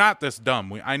like, you're not this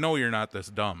dumb. I know you're not this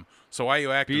dumb. So why are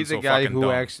you acting so fucking dumb? Be the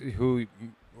guy who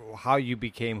how you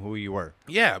became who you were.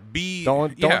 Yeah,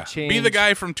 don't change. Be the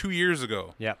guy from 2 years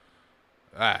ago. Yep.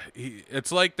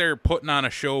 It's like they're putting on a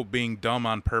show being dumb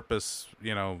on purpose.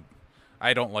 You know,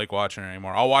 I don't like watching it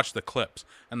anymore. I'll watch the clips,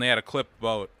 and they had a clip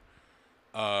about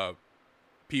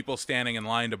people standing in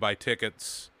line to buy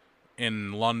tickets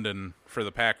in London for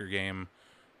the Packer game.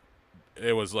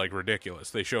 It was like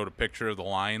ridiculous. They showed a picture of the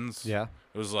lines. Yeah.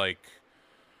 It was like,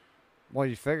 well,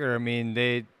 you figure. I mean,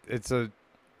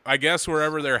 I guess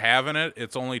wherever they're having it,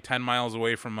 it's only 10 miles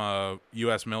away from a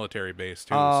U.S. military base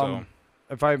too. So,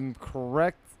 if I'm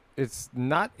correct, it's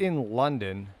not in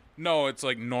London. No, it's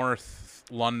like North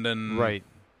London. Right.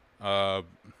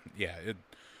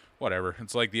 Whatever.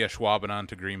 It's like the Ashwaubenon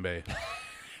to Green Bay.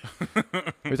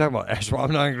 We're talking about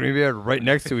Ashwaubenon and Green Bay are right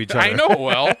next to each other. I know,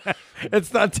 well.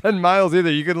 It's not 10 miles either.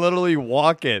 You can literally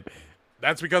walk it.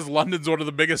 That's because London's one of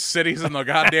the biggest cities in the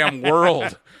goddamn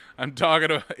world. I'm talking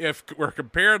about, if we're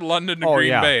comparing London to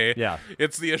Green Bay,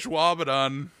 it's the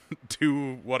Ashwaubenon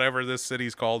to whatever this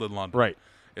city's called in London. Right.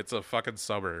 It's a fucking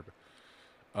suburb.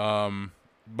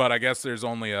 But I guess there's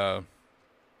only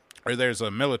there's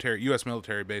a U.S.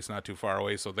 military base not too far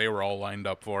away, so they were all lined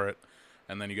up for it.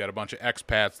 And then you got a bunch of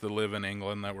expats that live in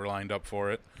England that were lined up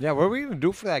for it. Yeah, what are we going to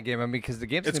do for that game? I mean, because the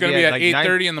game's going to be at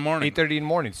 8:30 in the morning. 8:30 in the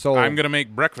morning. So I'm going to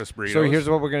make breakfast burritos. So here's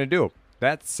what we're going to do.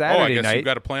 That Saturday night. I guess you've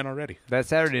got a plan already. That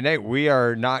Saturday night, we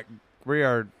are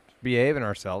behaving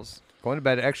ourselves, going to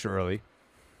bed extra early,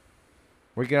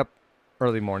 waking up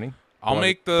early morning. I'll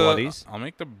make the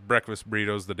breakfast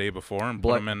burritos the day before and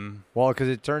put them in. Well, because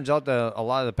it turns out that a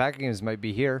lot of the packages might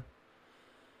be here.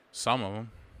 Some of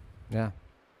them. Yeah.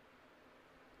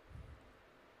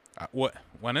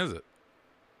 When is it?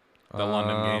 The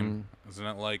London game. Isn't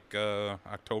it like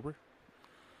October?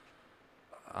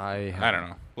 I don't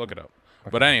know. Look it up. Okay.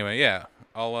 But anyway, yeah,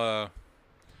 I'll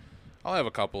have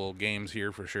a couple games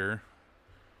here for sure.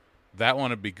 That one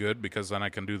would be good because then I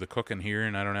can do the cooking here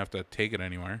and I don't have to take it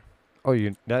anywhere. Oh,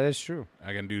 that is true.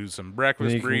 I can do some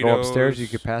breakfast burritos. You can go upstairs. You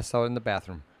could pass out in the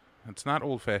bathroom. It's not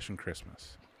old-fashioned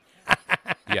Christmas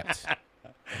yet.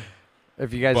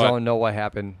 If you guys don't know what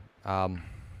happened,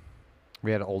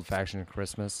 we had an old-fashioned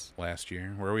Christmas last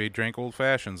year where we drank old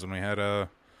fashions and we had a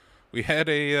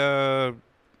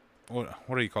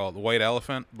what do you call it? The white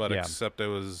elephant, but except it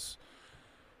was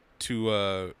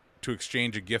to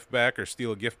exchange a gift back or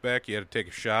steal a gift back, you had to take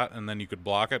a shot and then you could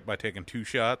block it by taking 2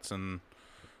 shots, and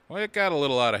well, it got a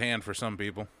little out of hand for some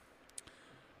people,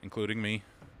 including me.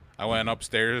 I went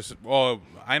upstairs. Oh,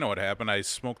 I know what happened. I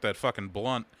smoked that fucking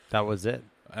blunt. That was it.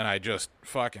 And I just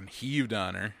fucking heaved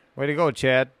on her. Way to go,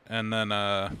 Chad. And then,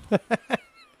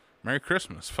 Merry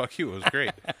Christmas. Fuck you. It was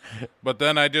great. But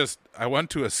then I went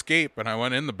to escape, and I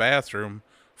went in the bathroom,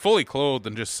 fully clothed,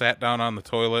 and just sat down on the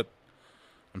toilet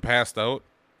and passed out.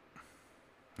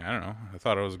 I don't know. I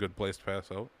thought it was a good place to pass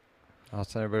out.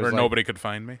 Where nobody could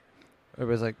find me.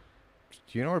 Everybody's like,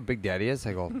 do you know where Big Daddy is?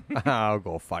 I go, I'll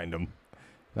go find him.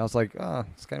 And I was like,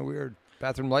 it's kind of weird.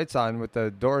 Bathroom lights on with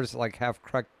the doors like half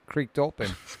creaked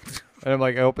open. And I'm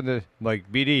like, I opened it. I'm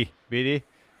like, BD.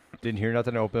 Didn't hear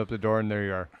nothing. I opened up the door, and there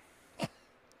you are.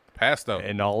 Passed out.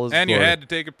 And all is And you had to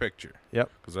take a picture.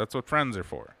 Yep. Because that's what friends are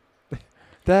for.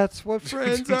 That's what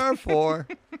friends are for.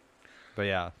 But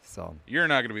yeah, so. You're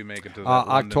not going to be making to that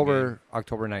October 9th.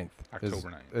 October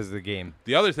 9th. Is the game.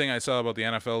 The other thing I saw about the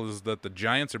NFL is that the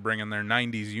Giants are bringing their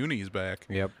 90s unis back.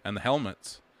 Yep. And the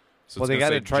helmets. So they got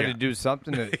to try to do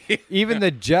something. Even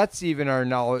the Jets even are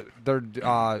now,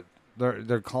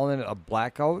 they're calling it a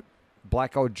blackout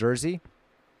jersey.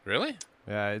 Really?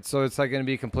 Yeah, so it's like going to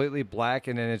be completely black,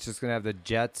 and then it's just going to have the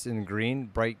Jets in green,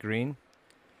 bright green.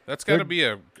 That's got to be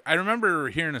I remember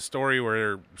hearing a story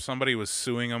where somebody was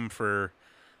suing them for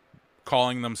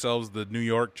calling themselves the New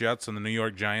York Jets and the New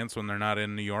York Giants when they're not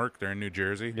in New York. They're in New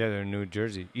Jersey. Yeah, they're in New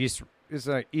Jersey. East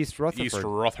Rutherford. East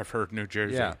Rutherford, New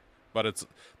Jersey. Yeah. But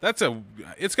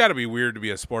it's got to be weird to be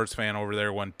a sports fan over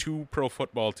there when 2 pro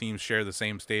football teams share the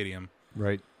same stadium.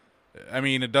 Right. I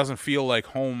mean, it doesn't feel like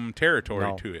home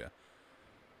territory to you.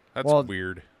 That's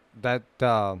weird. That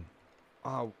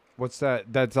what's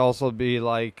that? That's also be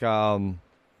like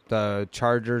the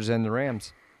Chargers and the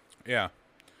Rams. Yeah.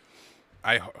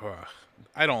 I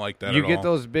don't like that. You get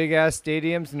those big ass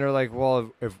stadiums, and they're like,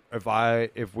 well,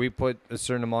 if we put a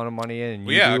certain amount of money in,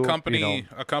 and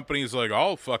a company's like,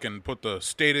 I'll fucking put the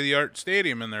state of the art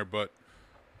stadium in there, but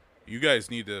you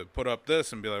guys need to put up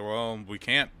this, and be like, well, we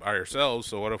can't by ourselves,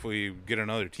 so what if we get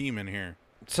another team in here?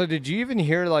 So did you even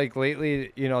hear like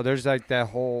lately? There's like that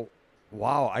whole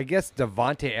I guess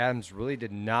Davante Adams really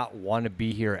did not want to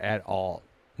be here at all.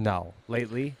 No,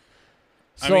 lately.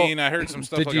 So, I mean, I heard some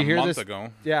stuff like a month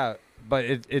ago. Yeah. but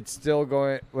it's still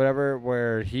going whatever.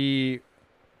 Where he,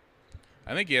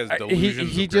 I think he has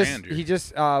delusions of grandeur. He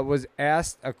just was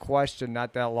asked a question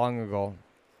not that long ago,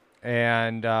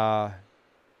 and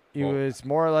he was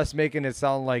more or less making it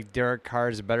sound like Derek Carr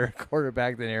is a better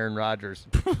quarterback than Aaron Rodgers.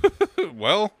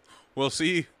 Well, we'll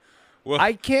see.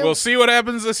 We'll see what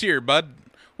happens this year, bud.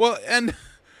 Well, and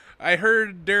I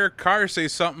heard Derek Carr say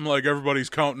something like everybody's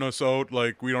counting us out,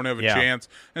 like we don't have a chance.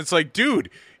 And it's like, dude,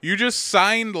 you just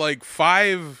signed like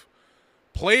 5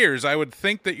 players. I would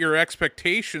think that your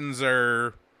expectations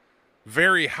are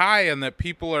very high and that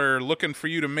people are looking for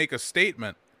you to make a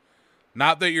statement.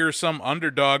 Not that you're some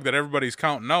underdog that everybody's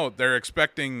counting out. They're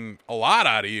expecting a lot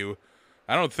out of you.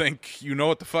 I don't think you know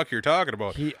what the fuck you're talking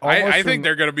about. I think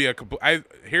they're going to be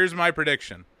here's my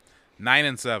prediction.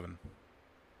 9-7.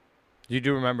 You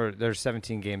do remember there's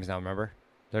 17 games now, remember?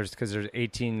 Because there's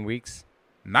 18 weeks.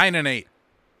 9-8.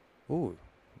 Ooh,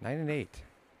 9-8.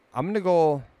 I'm going to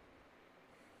go,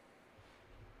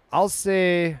 I'll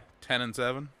say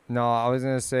 10-7. No, I was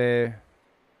going to say,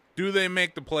 do they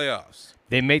make the playoffs?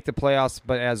 They make the playoffs,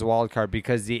 but as a wild card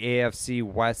because the AFC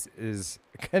West is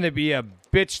going to be a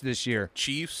bitch this year.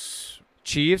 Chiefs,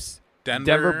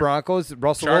 Denver Broncos.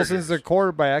 Russell Chargers. Wilson's the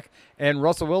quarterback, and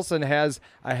Russell Wilson has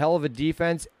a hell of a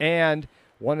defense and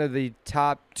one of the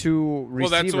top 2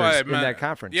 receivers in that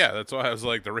conference. Yeah, that's why I was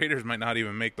like, the Raiders might not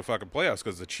even make the fucking playoffs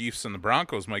because the Chiefs and the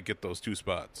Broncos might get those 2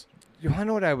 spots. You want to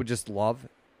know what I would just love?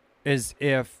 Is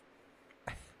if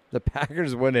the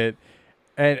Packers win it.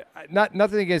 And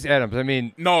nothing against Adams. I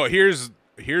mean, no. Here's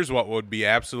what would be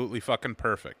absolutely fucking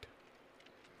perfect.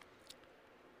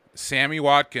 Sammy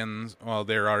Watkins. Well,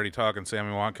 they're already talking.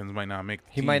 Sammy Watkins might not make the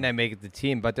team. He might not make the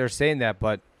team, but they're saying that.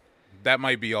 But that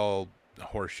might be all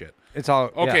horseshit. It's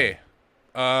all okay.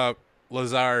 Yeah.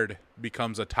 Lazard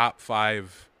becomes a top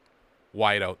 5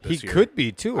 wideout this year. He could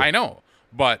be too. I know,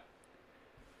 but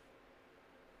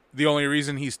the only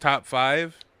reason he's top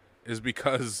 5 is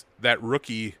because that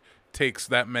rookie takes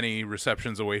that many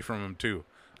receptions away from him too.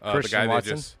 Christian the guy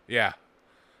Watson?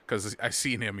 Because I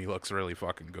seen him, he looks really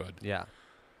fucking good. Yeah,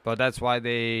 but that's why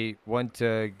they went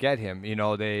to get him.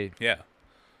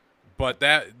 But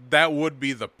that would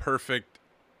be the perfect,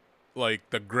 like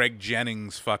the Greg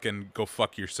Jennings fucking go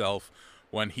fuck yourself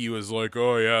when he was like,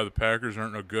 oh yeah, the Packers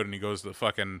aren't no good, and he goes to the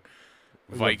fucking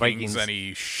Vikings and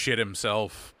he shit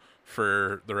himself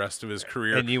for the rest of his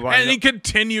career, and he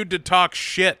continued to talk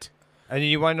shit. And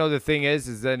you want to know the thing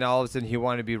is then all of a sudden he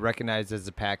wanted to be recognized as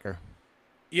a Packer.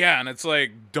 Yeah, and it's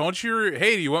like, do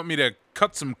you want me to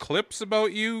cut some clips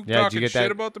about you talking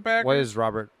shit about the Packers? What is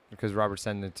Robert? Because Robert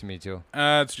sent it to me too.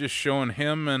 It's just showing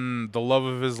him and the love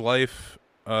of his life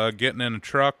getting in a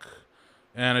truck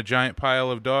and a giant pile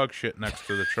of dog shit next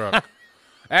to the truck.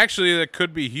 Actually, that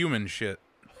could be human shit.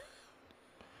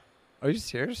 Are you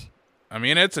serious? I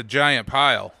mean, it's a giant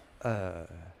pile.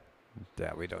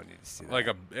 Yeah, we don't need to see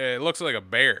that. It looks like a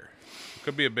bear.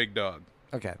 Could be a big dog.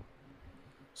 Okay.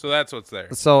 So that's what's there.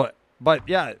 So, but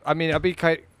yeah, I mean, I'll be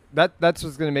that's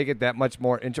what's going to make it that much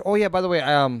more interesting. Oh yeah, by the way,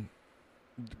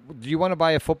 do you want to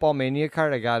buy a Football Mania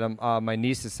card? I got them. My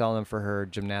niece is selling them for her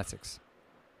gymnastics.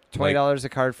 $20 a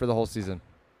card for the whole season.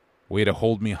 Way to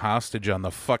hold me hostage on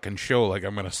the fucking show. Like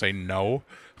I'm going to say no.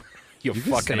 you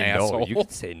fucking asshole. No. You can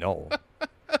say no.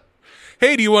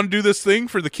 Hey, do you want to do this thing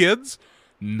for the kids?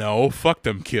 No, fuck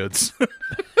them kids.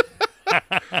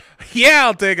 Yeah,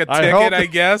 I'll take a ticket, I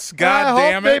guess. God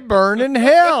damn it. They burn in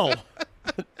hell.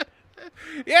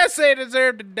 Yes, they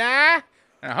deserve to die.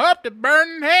 I hope they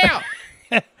burn in hell.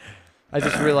 I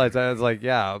just realized I was like,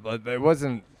 yeah, but it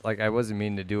wasn't like I wasn't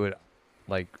meaning to do it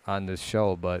like on this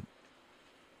show, but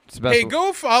hey,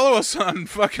 go follow us on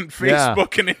fucking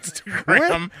Facebook and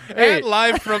Instagram at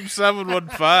Live from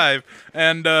 715.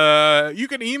 And you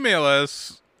can email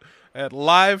us at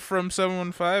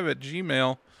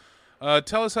livefrom715@gmail.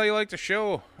 Tell us how you like the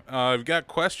show. If you've got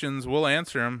questions, we'll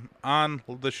answer them on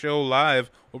the show live.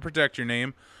 We'll protect your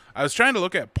name. I was trying to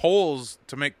look at polls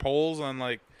to make polls on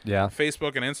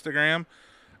Facebook and Instagram.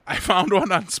 I found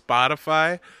one on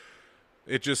Spotify.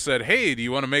 It just said, hey, do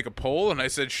you want to make a poll? And I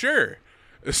said, sure.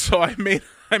 So I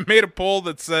made a poll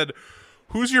that said,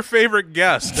 who's your favorite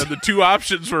guest? And the 2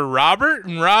 options were Robert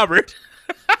and Robert.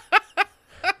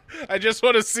 I just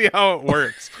want to see how it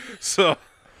works. So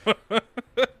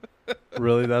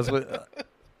really, that's what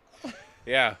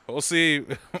yeah, we'll see.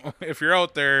 If you're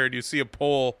out there and you see a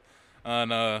poll on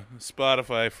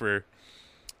Spotify for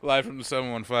Live from the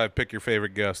 715, pick your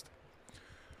favorite guest.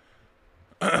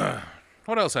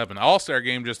 What else happened? All-Star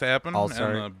game just happened.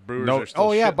 All-Star. And the Brewers are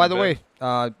still by the way,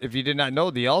 if you did not know,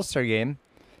 the All-Star game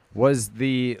was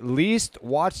the least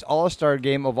watched All-Star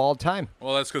game of all time.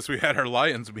 Well, that's because we had our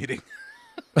Lions meeting.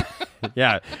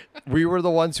 Yeah, we were the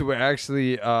ones who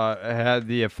actually had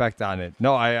the effect on it.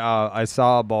 No, I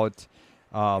saw about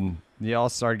the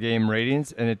All-Star game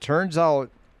ratings, and it turns out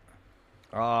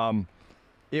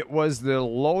it was the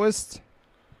lowest.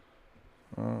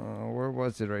 Where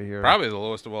was it right here? Probably the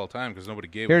lowest of all time because nobody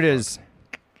gave Here a it fuck. is.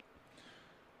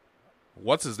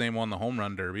 What's his name won the home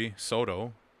run derby?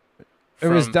 Soto. It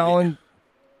was down.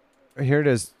 Here it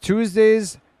is.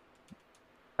 Tuesday's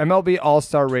MLB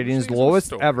All-Star ratings,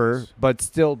 lowest ever, but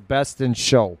still best in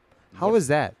show. How is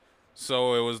that?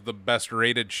 So it was the best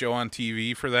rated show on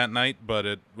TV for that night, but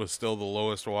it was still the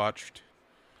lowest watched.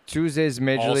 Tuesday's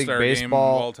Major League All-Star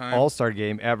Baseball game All-Star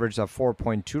game averaged a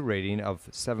 4.2 rating of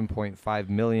 7.5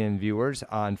 million viewers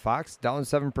on Fox, down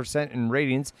 7% in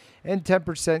ratings and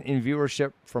 10% in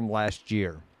viewership from last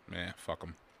year. Yeah, fuck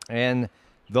them. And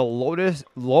the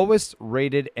lowest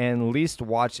rated and least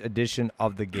watched edition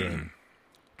of the game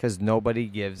because nobody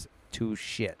gives two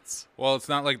shits. Well, it's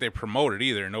not like they promote it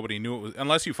either. Nobody knew it was.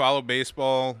 Unless you follow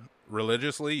baseball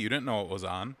religiously, you didn't know it was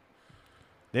on.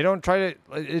 They don't try to.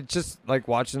 It's just like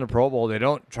watching the Pro Bowl. They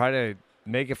don't try to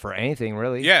make it for anything,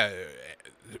 really. Yeah.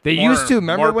 They used to.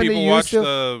 Remember when they used to?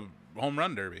 The home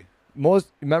run derby.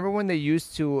 Remember when they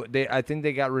used to? I think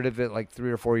they got rid of it like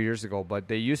 3 or 4 years ago. But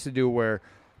they used to do where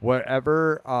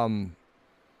whatever,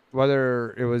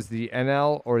 whether it was the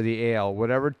NL or the AL,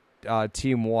 whatever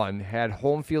team won had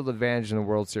home field advantage in the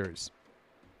World Series,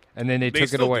 and then they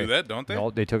took it away. They still do that, don't they? No,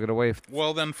 they took it away.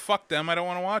 Well, then fuck them. I don't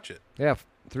want to watch it. Yeah.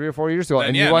 3 or 4 years ago. Then,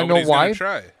 and yeah, you want to know why?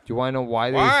 Try. Do you want to know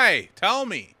why? Why? Tell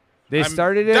me. They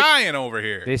started it. Dying over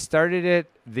here. They started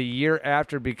it the year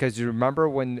after because you remember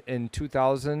when in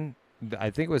 2000, I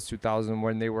think it was 2000,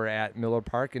 when they were at Miller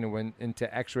Park and it went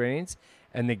into extra innings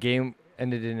and the game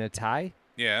ended in a tie.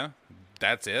 Yeah,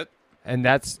 that's it. And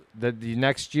that's the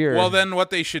next year. Well, then what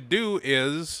they should do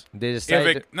is they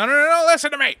decided. No.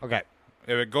 Listen to me. Okay.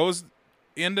 If it goes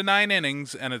into 9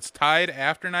 innings and it's tied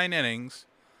after 9 innings,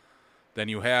 then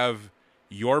you have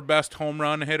your best home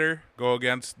run hitter go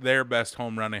against their best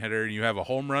home run hitter, and you have a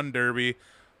home run derby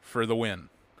for the win.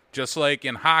 Just like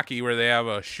in hockey where they have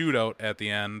a shootout at the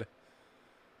end.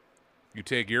 You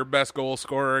take your best goal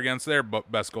scorer against their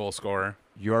best goal scorer.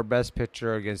 Your best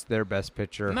pitcher against their best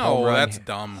pitcher. No, that's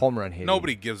dumb. Home run hitting.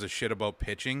 Nobody gives a shit about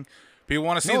pitching. People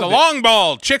want to see the long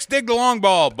ball. Chicks dig the long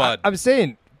ball, but I'm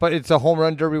saying, but it's a home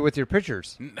run derby with your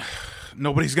pitchers.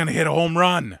 Nobody's going to hit a home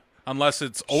run unless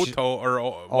it's Oto or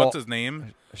what's his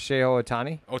name? Shohei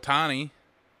Ohtani. Ohtani.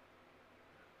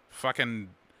 Fucking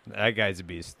that guy's a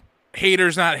beast.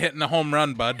 Hater's not hitting a home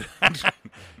run, bud.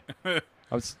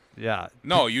 Yeah.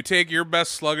 No, you take your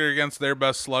best slugger against their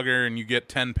best slugger, and you get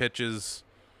 10 pitches.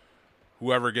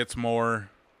 Whoever gets more.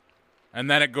 And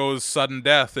then it goes sudden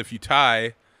death if you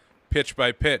tie, pitch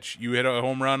by pitch. You hit a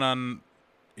home run on,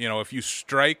 if you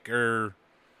strike, or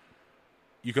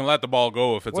you can let the ball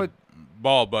go if it's a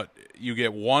ball, but you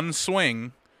get one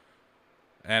swing,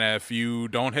 and if you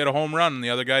don't hit a home run and the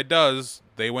other guy does,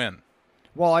 they win.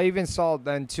 Well, I even saw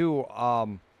then, too.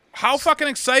 How fucking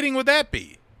exciting would that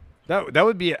be? That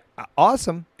would be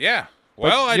awesome. Yeah.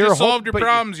 Well, I just solved your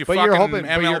problems, you fucking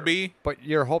MLB. But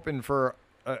you're hoping for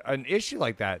an issue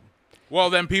like that. Well,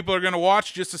 then people are going to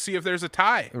watch just to see if there's a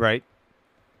tie. Right.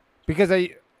 Because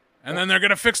And then they're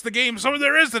going to fix the game so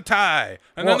there is a tie.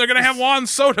 And then they're going to have Juan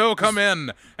Soto come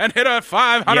in and hit a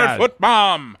 500-foot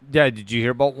bomb. Yeah, did you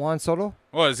hear about Juan Soto?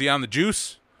 What, is he on the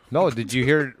juice? No, did you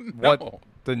hear what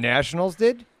the Nationals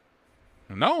did?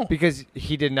 No. Because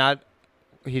he did not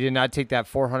take that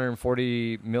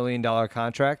 $440 million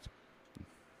contract.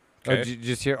 Okay. Did you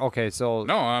just hear? Okay, so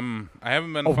no, I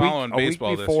haven't been following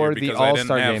baseball this year because I didn't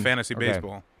have fantasy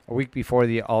baseball. A week before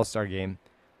the All-Star game,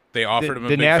 they offered him a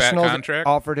big Nationals fat contract.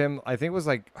 Offered him, I think it was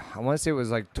I want to say it was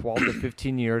 12 to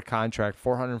 15-year contract,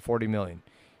 $440 million.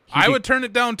 I would turn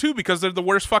it down too because they're the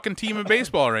worst fucking team in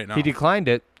baseball right now. He declined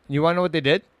it. You want to know what they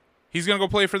did? He's gonna go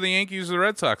play for the Yankees or the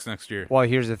Red Sox next year. Well,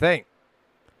 here's the thing.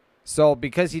 So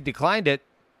because he declined it,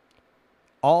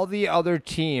 all the other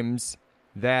teams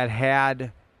that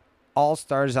had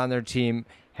all-stars on their team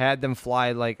had them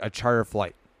fly like a charter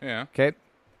flight. Yeah. Okay?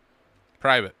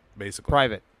 Private, basically.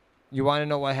 Private. You want to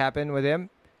know what happened with him?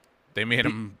 They made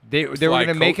him They were going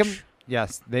to make him...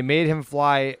 Yes. They made him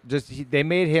fly... They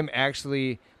made him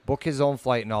actually book his own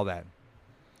flight and all that.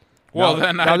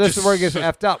 Well, now this is where it gets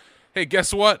effed up. Hey,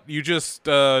 guess what? You just...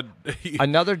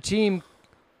 Another team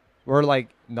were like,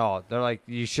 no. They're like,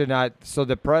 you should not... So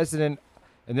the president...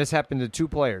 And this happened to 2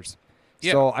 players.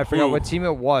 Yeah. So I forgot what team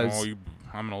it was.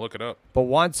 I'm going to look it up. But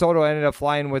Juan Soto ended up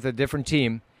flying with a different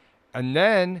team. And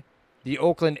then the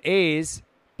Oakland A's,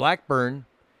 Blackburn,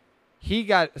 he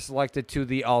got selected to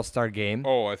the All-Star game.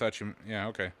 Oh, I thought you... Yeah,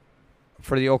 okay.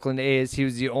 For the Oakland A's. He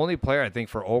was the only player, I think,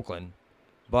 for Oakland.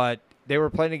 But they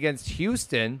were playing against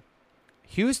Houston.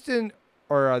 Houston,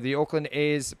 or the Oakland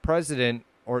A's president,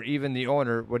 or even the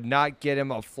owner, would not get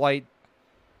him a flight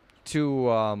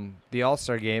to the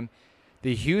All-Star game.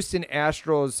 The Houston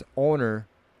Astros owner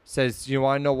says, you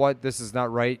want to know what? This is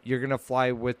not right. You're going to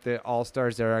fly with the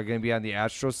All-Stars that are going to be on the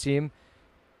Astros team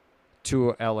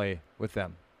to L.A. with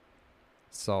them.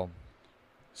 So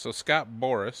Scott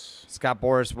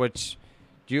Boras, which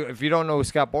if you don't know who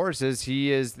Scott Boras is,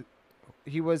 he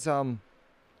was I'm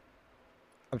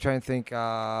trying to think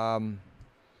along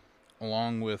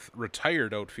with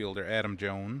retired outfielder Adam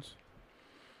Jones.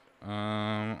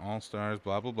 All-Stars,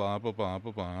 blah blah blah blah blah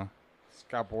blah blah.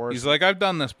 Scott Boras. He's like, I've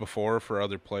done this before for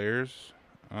other players.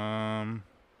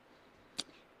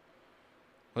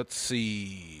 Let's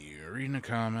see. Reading the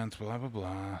comments, blah blah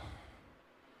blah.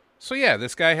 So, yeah,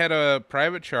 this guy had a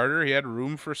private charter. He had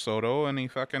room for Soto, and he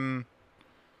took him.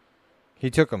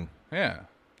 Yeah.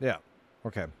 Yeah.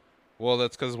 Okay. Well,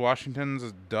 that's because Washington's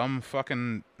a dumb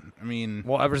fucking...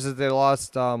 Well, ever since they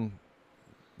lost...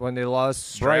 when they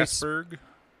lost Strasburg?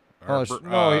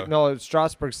 No,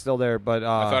 Strasburg's still there, but...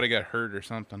 I thought he got hurt or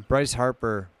something. Bryce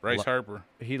Harper.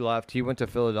 He left. He went to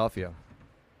Philadelphia.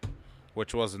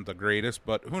 Which wasn't the greatest,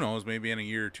 but who knows? Maybe in a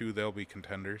year or two they'll be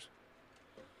contenders.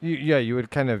 You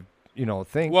would kind of,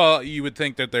 think. Well, you would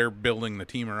think that they're building the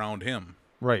team around him.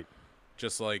 Right.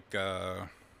 Just like,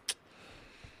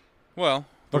 way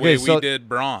we did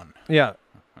Braun. Yeah.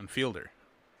 On Fielder.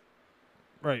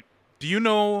 Right. Do you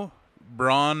know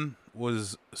Braun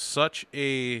was such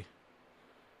a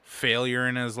failure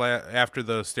in his after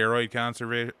the steroid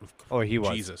controversy? Oh, he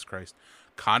was. Jesus Christ.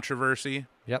 Controversy.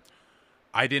 Yep.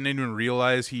 I didn't even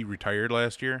realize he retired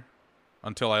last year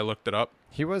until I looked it up.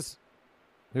 He was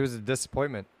a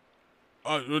disappointment.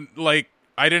 I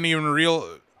didn't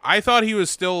even I thought he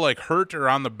was still hurt or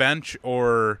on the bench,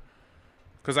 or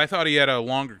because I thought he had a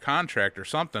longer contract or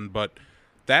something. But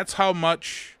that's how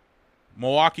much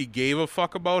Milwaukee gave a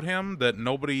fuck about him.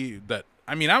 I'm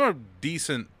a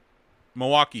decent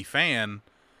Milwaukee fan.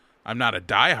 I'm not a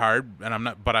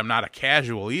diehard, but I'm not a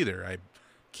casual either. I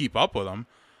keep up with him.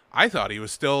 I thought he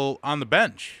was still on the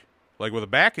bench, with a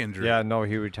back injury. Yeah, no,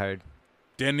 he retired.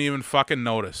 Didn't even fucking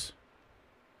notice.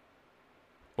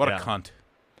 What a cunt.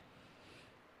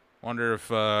 Wonder if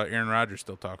Aaron Rodgers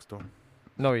still talks to him.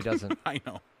 No, he doesn't. I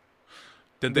know.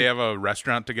 Didn't they have a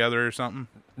restaurant together or something?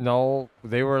 No,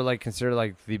 they were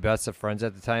considered the best of friends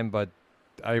at the time, but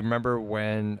I remember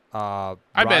when I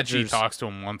bet she talks to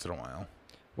him once in a while.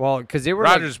 Well, because they were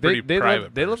Rodgers pretty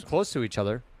private. They lived close to each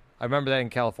other. I remember that in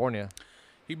California.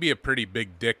 He'd be a pretty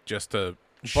big dick just to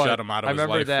shut him out of his life.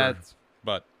 I remember that.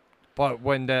 But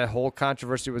when the whole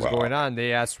controversy was going on,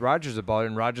 they asked Rodgers about it,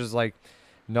 and Rodgers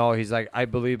no, he's I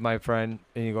believe my friend,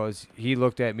 and he goes, he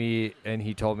looked at me and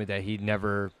he told me that he'd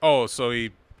never. Oh, so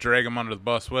he dragged him under the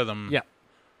bus with him. Yeah.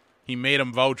 He made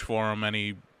him vouch for him, and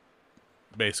he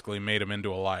basically made him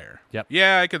into a liar. Yep.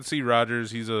 Yeah, I could see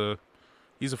Rodgers. He's a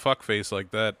fuckface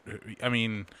like that.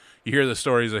 You hear the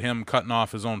stories of him cutting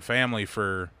off his own family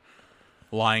for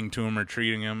lying to him or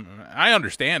treating him. I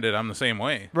understand it. I'm the same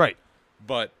way. Right.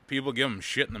 But people give him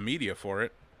shit in the media for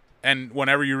it. And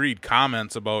whenever you read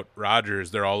comments about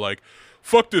Rodgers, they're all like,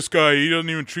 fuck this guy. He doesn't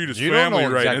even treat his family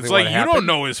right. Exactly, it's you don't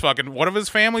know his fucking... What if his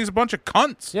family's a bunch of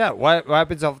cunts? Yeah, what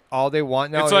happens if all they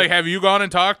want now... It's have you gone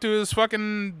and talked to his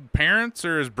fucking parents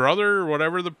or his brother or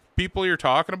whatever the people you're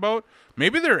talking about?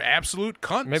 Maybe they're absolute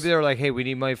cunts. Maybe they're like, hey, we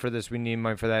need money for this. We need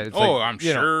money for that. It's I'm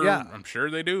sure. Yeah. I'm sure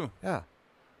they do. Yeah.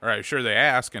 Or I'm sure they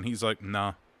ask, and he's like,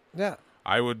 nah. Yeah.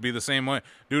 I would be the same way.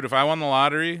 Dude, if I won the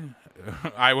lottery,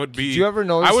 I would be... Did you ever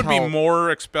notice I would be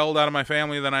more expelled out of my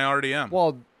family than I already am.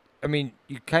 Well, you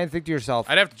kind of think to yourself...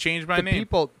 I'd have to change my name.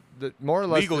 More or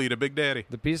less... Legally to Big Daddy.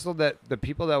 The people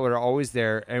that were always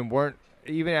there and weren't...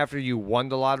 Even after you won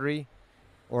the lottery,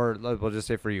 or we'll just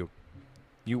say for you.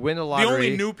 You win the lottery... The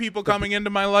only new people coming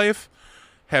into my life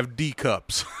have D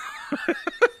cups.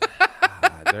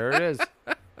 There it is.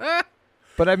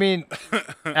 But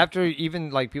after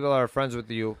even people that are friends with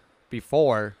you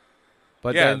before,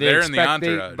 but then they're in the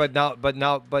entourage.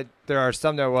 But there are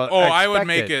some that will. I would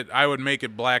make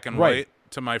it black and white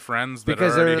to my friends that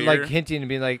because are already they're here. Hinting and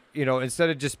being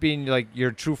instead of just being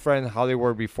your true friend how they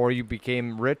were before you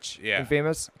became rich and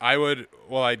famous.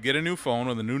 I'd get a new phone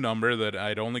with a new number that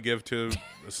I'd only give to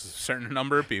a certain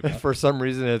number of people. For some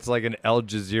reason, it's like an Al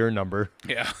Jazeera number.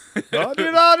 Yeah. Why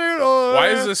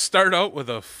does this start out with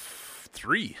a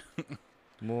 3?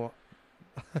 Well,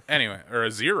 Anyway, or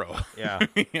a 0. Yeah.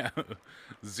 Yeah.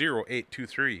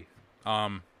 0823.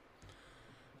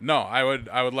 No, I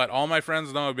would let all my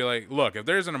friends know. I'd be like, look, if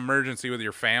there's an emergency with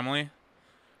your family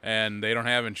and they don't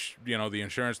have the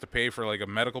insurance to pay for like a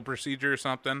medical procedure or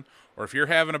something, or if you're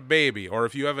having a baby, or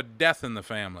if you have a death in the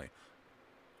family,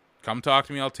 come talk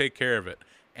to me. I'll take care of it.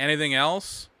 Anything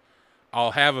else,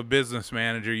 I'll have a business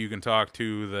manager you can talk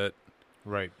to that,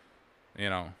 right.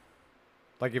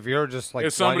 Like if you're just like,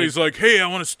 if somebody's like, hey, I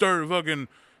want to start a fucking,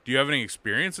 do you have any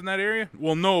experience in that area?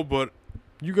 Well, no, but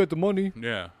you got the money.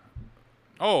 Yeah.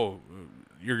 Oh,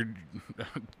 you're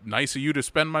nice of you to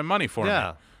spend my money for me.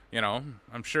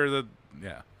 I'm sure that,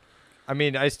 yeah. I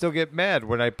mean, I still get mad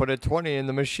when I put a 20 in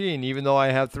the machine, even though I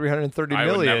have 330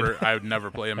 million. I would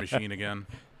never play a machine again.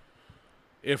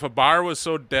 If a bar was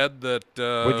so dead that...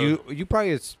 Would you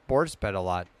probably sports bet a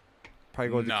lot.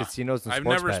 Probably go to the casinos and I've sports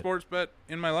bet. I've never sports bet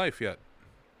in my life yet.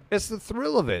 It's the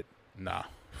thrill of it. Nah.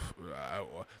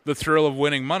 The thrill of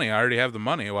winning money. I already have the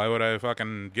money. Why would I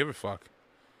fucking give a fuck?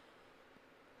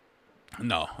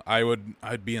 No,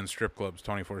 I'd be in strip clubs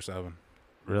 24/7.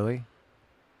 Really?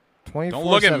 24/7. Don't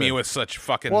look at me with such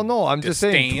fucking Well, no, I'm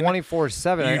disdain. just saying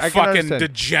 24/7. You fucking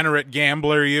degenerate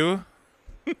gambler, you.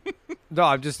 No,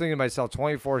 I'm just thinking to myself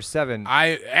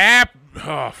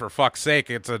 24/7. For fuck's sake,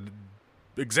 it's a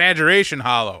exaggeration,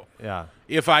 Hollow. Yeah.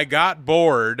 If I got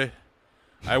bored,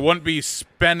 I wouldn't be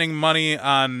spending money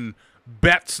on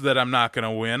bets that I'm not going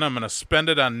to win. I'm going to spend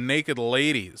it on naked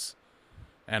ladies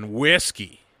and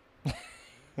whiskey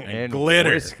and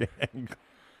glitter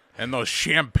and those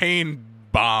champagne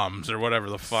bombs or whatever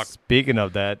the fuck. Speaking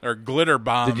of that, or glitter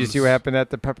bombs. Did you see what happened at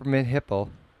the Peppermint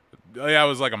Hippo? Yeah, it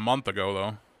was like a month ago,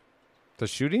 though. The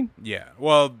shooting? Yeah.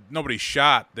 Well, nobody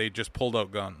shot. They just pulled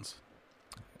out guns.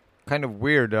 Kind of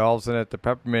weird that all of a sudden at the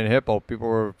Peppermint Hippo, people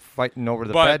were fighting over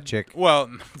the fat chick. Well,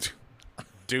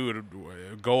 dude,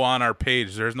 go on our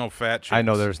page. There's no fat chicks. I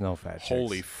know there's no fat chicks.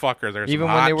 Holy fucker, there's even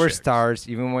some when hot they were chicks. stars.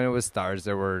 Even when it was stars,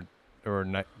 there were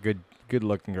good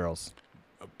looking girls.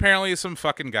 Apparently, some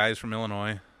fucking guys from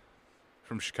Illinois,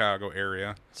 from Chicago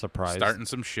area, surprised, starting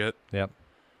some shit. Yep.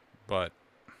 But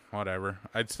whatever,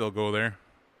 I'd still go there.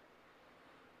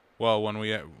 Well, when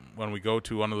we go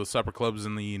to one of the supper clubs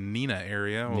in the Neenah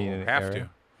area, we'll have to.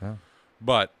 Yeah.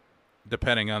 But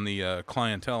depending on the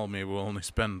clientele, maybe we'll only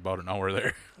spend about an hour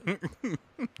there.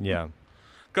 Yeah.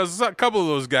 Because a couple of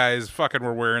those guys fucking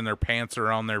were wearing their pants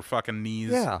around their fucking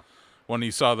knees. Yeah. When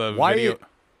you saw the video.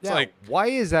 It's like, why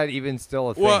is that even still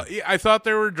a thing? Well, I thought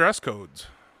there were dress codes.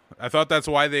 I thought that's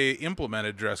why they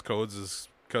implemented dress codes, is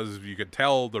because you could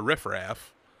tell the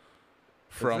riffraff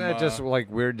from. Isn't that just like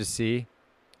weird to see?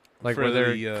 Like where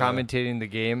they're commentating the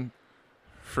game?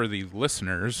 For the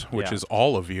listeners, which is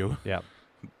all of you. Yeah.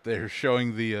 They're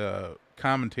showing the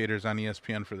commentators on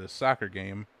ESPN for this soccer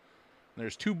game.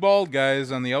 There's two bald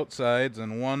guys on the outsides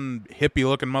and one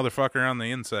hippie-looking motherfucker on the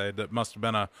inside that must have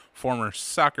been a former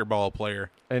soccer ball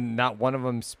player. And not one of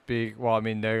them speak. Well, I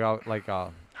mean, they got like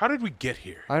a. How did we get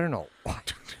here? I don't know.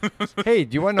 Hey,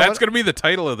 do you want to know? That's going to be the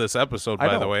title of this episode,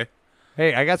 by the way.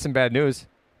 Hey, I got some bad news.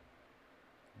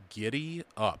 Giddy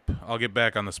up. I'll get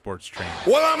back on the sports train.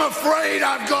 Well, I'm afraid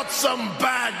I've got some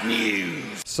bad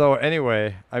news. So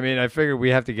anyway, I mean, I figured we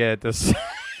have to get at this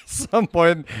some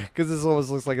point because this almost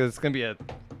looks like it's going to be a...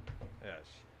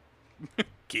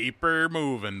 Keep her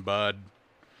moving, bud.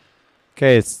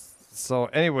 Okay, so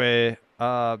anyway,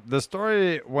 the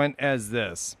story went as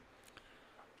this.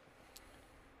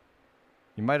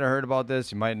 You might have heard about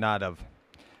this, you might not have.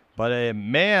 But a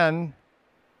man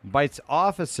bites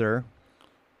officer...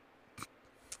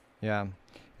 Yeah,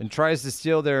 and tries to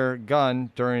steal their gun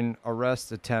during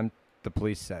arrest attempt, the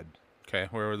police said. Okay,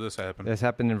 where would this happen? This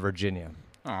happened in Virginia.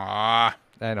 Ah,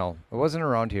 I know. It wasn't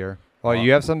around here. Oh,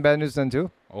 you have some bad news then,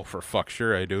 too? Oh, for fuck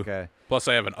sure I do. Okay. Plus,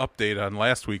 I have an update on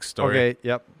last week's story. Okay,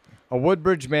 yep. A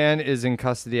Woodbridge man is in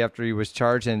custody after he was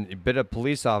charged and bit a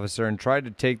police officer and tried to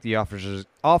take the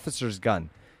officer's gun.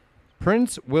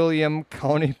 Prince William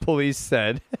County Police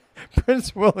said.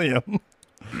 Prince William...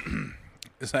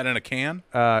 Is that in a can?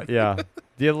 Yeah.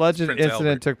 The alleged Prince incident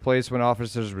Albert. took place when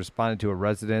officers responded to a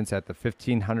residence at the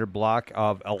 1500 block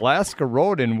of Alaska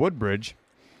Road in Woodbridge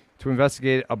to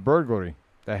investigate a burglary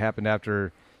that happened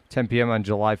after 10 p.m. on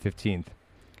July 15th.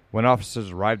 When officers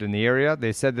arrived in the area,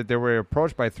 they said that they were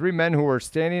approached by three men who were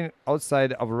standing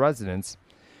outside of a residence.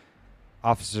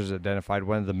 Officers identified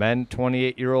one of the men,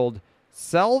 28-year-old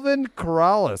Selvin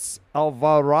Corrales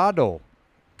Alvarado.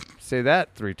 Say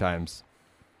that 3 times.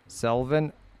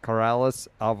 Selvin Corrales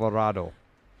Alvarado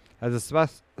as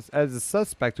a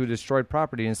suspect who destroyed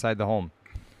property inside the home.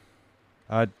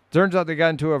 Turns out they got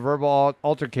into a verbal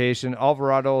altercation.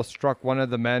 Alvarado struck one of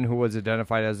the men who was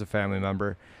identified as a family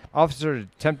member. Officers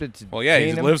attempted to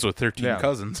he lives with 13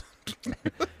 cousins.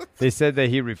 They said that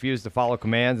he refused to follow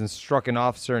commands and struck an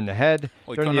officer in the head.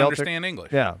 Well, he couldn't understand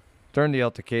English. Yeah. During the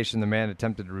altercation, the man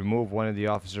attempted to remove one of the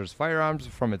officer's firearms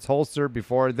from its holster.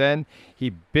 Before then, he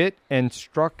bit and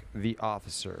struck the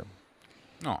officer.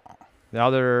 Oh. The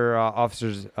other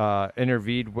officers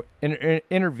intervened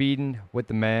with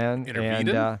the man. And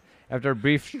after a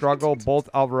brief struggle, both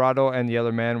Alvarado and the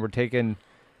other man were taken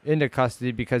into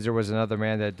custody because there was another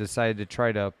man that decided to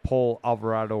try to pull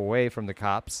Alvarado away from the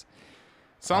cops.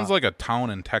 Sounds like a town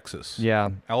in Texas. Yeah.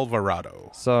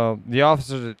 Alvarado. So the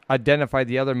officers identified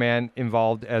the other man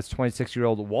involved as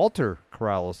 26-year-old Walter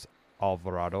Corrales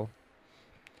Alvarado.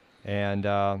 And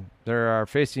they are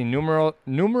facing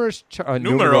numerous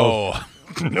charges.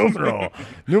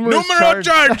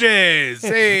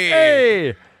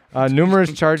 Hey.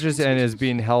 Numerous charges and is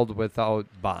being held without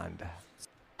bond.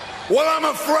 Well, I'm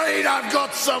afraid I've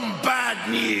got some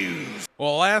bad news.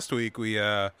 Well, last week we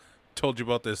told you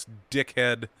about this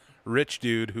dickhead rich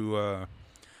dude who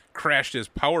crashed his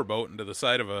powerboat into the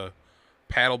side of a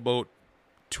paddle boat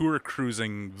tour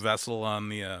cruising vessel on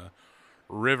the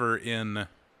river in,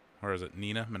 where is it,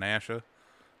 Menasha?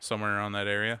 Somewhere around that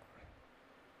area.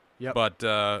 Yep.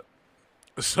 But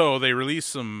so they released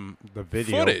some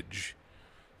footage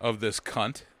of this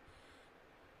cunt.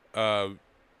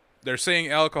 They're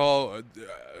saying alcohol.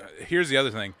 Here's the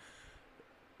other thing.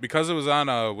 Because it was on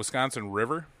a Wisconsin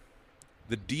river,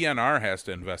 the DNR has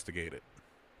to investigate it.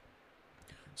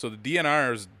 So the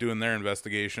DNR is doing their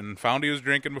investigation, found he was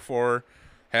drinking before,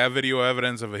 have video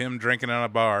evidence of him drinking on a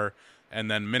bar, and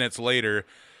then minutes later,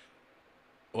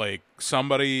 like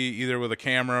somebody either with a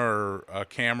camera or a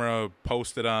camera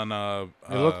posted on it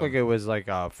looked like it was like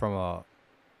from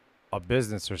a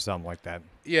business or something like that.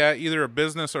 Yeah, either a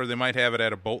business or they might have it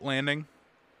at a boat landing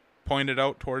pointed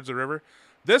out towards the river.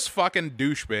 This fucking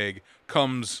douchebag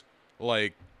comes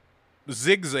like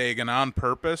zigzagging on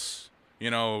purpose,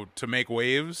 to make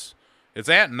waves. It's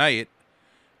at night,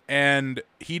 and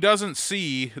he doesn't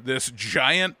see this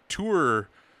giant tour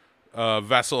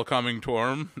vessel coming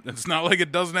toward him. It's not like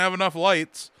it doesn't have enough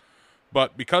lights,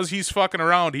 but because he's fucking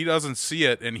around, he doesn't see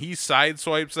it, and he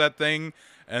sideswipes that thing,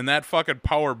 and that fucking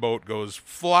powerboat goes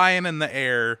flying in the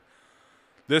air.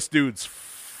 This dude's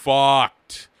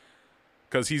fucked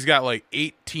because he's got like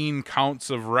 18 counts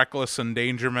of reckless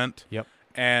endangerment. Yep.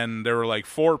 And there were like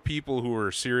 4 people who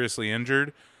were seriously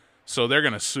injured. So they're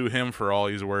going to sue him for all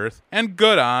he's worth. And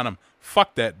good on him.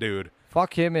 Fuck that dude.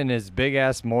 Fuck him and his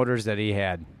big-ass motors that he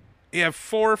had. Yeah,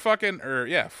 4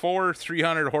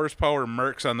 300 horsepower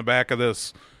Mercs on the back of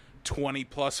this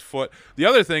 20-plus foot. The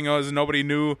other thing was nobody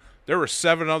knew there were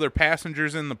 7 other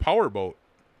passengers in the powerboat.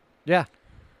 Yeah.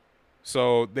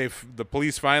 So the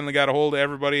police finally got a hold of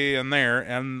everybody in there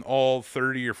and all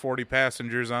 30 or 40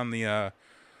 passengers on the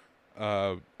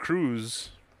cruise.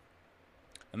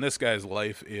 And this guy's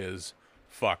life is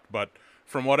fucked. But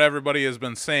from what everybody has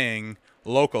been saying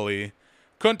locally,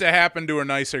 couldn't have happened to a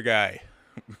nicer guy.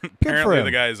 Apparently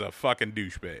the guy's a fucking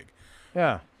douchebag.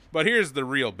 Yeah. But here's the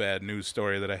real bad news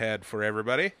story that I had for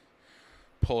everybody.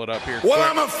 Pull it up here. Well,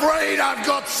 I'm afraid I've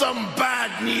got some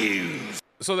bad news.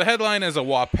 So the headline is a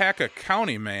Wapaka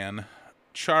County man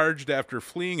charged after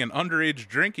fleeing an underage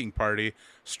drinking party,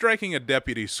 striking a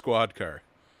deputy's squad car.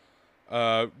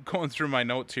 Going through my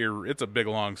notes here, it's a big,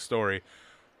 long story.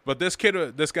 But this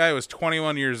guy was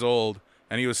 21 years old,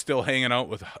 and he was still hanging out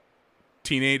with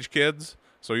teenage kids.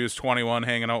 So he was 21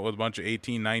 hanging out with a bunch of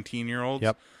 18, 19-year-olds.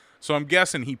 Yep. So I'm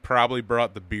guessing he probably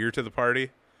brought the beer to the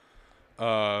party.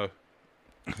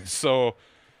 So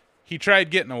he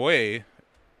tried getting away.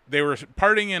 They were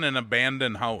partying in an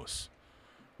abandoned house,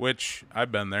 which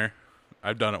I've been there.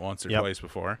 I've done it once or twice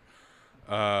before.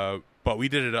 But we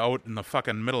did it out in the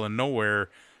fucking middle of nowhere,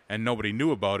 and nobody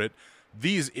knew about it.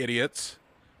 These idiots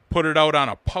put it out on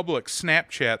a public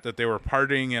Snapchat that they were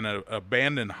partying in an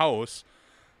abandoned house.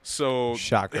 So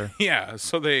shocker. Yeah,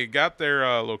 so they got their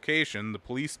location, the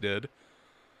police did,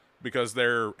 because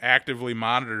they're actively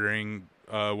monitoring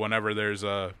whenever there's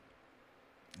a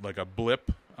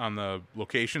blip on the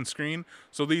location screen.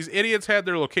 So these idiots had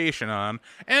their location on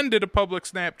and did a public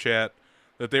Snapchat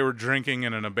that they were drinking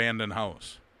in an abandoned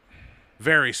house.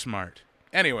 Very smart.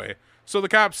 Anyway, so the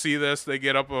cops see this. They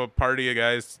get up a party of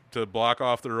guys to block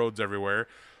off the roads everywhere.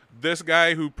 This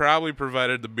guy who probably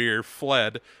provided the beer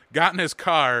fled, got in his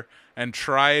car, and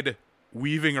tried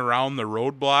weaving around the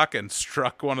roadblock and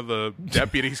struck one of the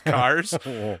deputies' cars.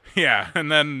 Yeah,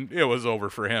 and then it was over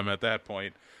for him at that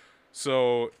point.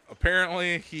 So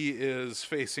apparently he is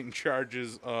facing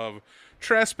charges of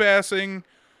trespassing.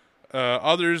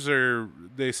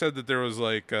 They said that there was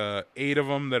like 8 of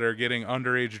them that are getting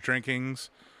underage drinkings.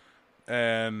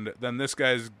 And then this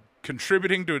guy's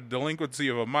contributing to a delinquency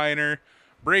of a minor,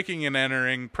 breaking and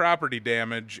entering, property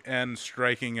damage, and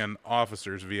striking an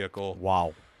officer's vehicle.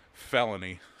 Wow.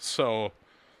 Felony. So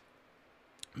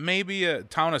maybe a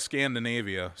town of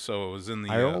Scandinavia. So it was in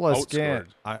the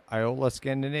Iola,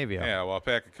 Scandinavia. Yeah, well,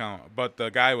 Paca County. But the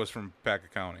guy was from Paca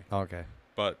County. Okay.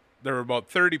 But there were about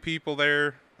 30 people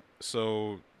there.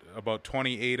 So about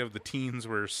 28 of the teens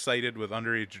were cited with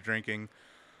underage drinking.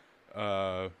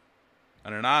 An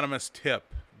anonymous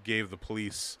tip gave the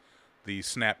police the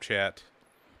Snapchat.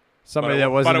 Somebody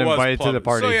that wasn't invited to the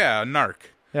party. So yeah, a narc.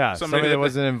 Yeah, somebody that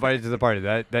wasn't invited to the party.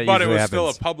 That but usually it was happens. still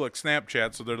a public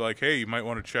Snapchat, so they're like, hey, you might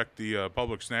want to check the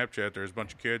public Snapchat. There's a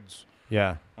bunch of kids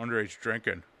underage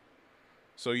drinking.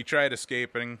 So he tried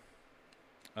escaping.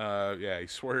 He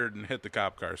swerved and hit the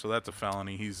cop car, so that's a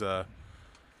felony. He's not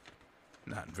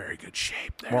in very good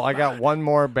shape there. Well, I got one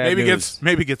more bad news.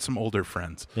 Maybe get some older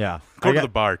friends. Yeah. Go to the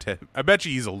bar, Ted. I bet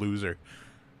you he's a loser.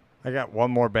 I got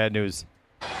one more bad news.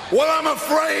 Well, I'm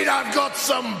afraid I've got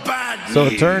some bad news. So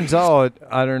it turns out,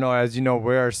 I don't know, as you know,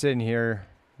 we are sitting here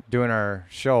doing our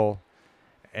show,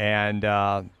 and,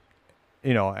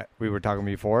 we were talking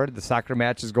before. The soccer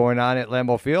match is going on at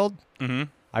Lambeau Field. Mm-hmm.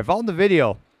 I found the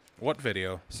video. What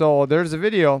video? So there's a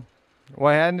video.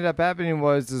 What ended up happening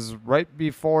was right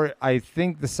before I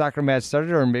think the soccer match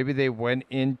started, or maybe they went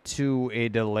into a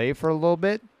delay for a little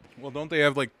bit. Well, don't they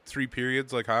have like 3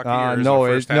 periods like hockey? No.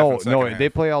 They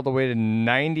play all the way to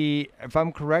 90. If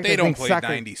I'm correct, they I don't think play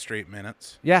 90 straight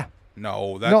minutes. Yeah.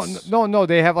 No, that's no.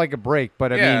 They have like a break,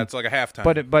 but I mean, it's like a halftime.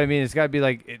 But I mean, it's got to be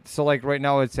like so. Like right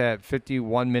now, it's at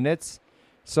 51 minutes.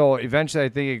 So eventually, I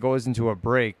think it goes into a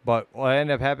break. But what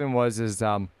ended up happening is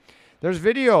there's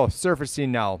video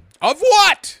surfacing now of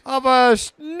what? Of a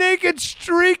naked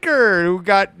streaker who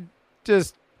got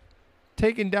just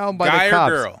taken down by guy the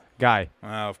cops. Guy or girl? Guy.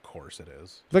 Of course it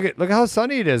is. Look how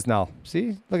sunny it is now.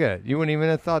 See? Look at it. You wouldn't even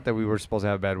have thought that we were supposed to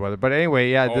have bad weather. But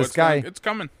anyway, this guy. It's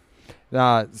coming.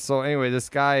 So anyway, this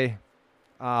guy.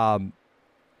 Does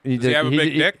he have a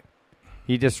big dick?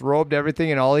 He disrobed everything,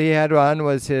 and all he had on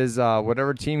was his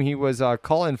whatever team he was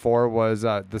calling for was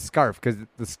the scarf, because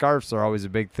the scarves are always a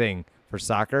big thing for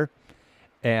soccer.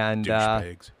 And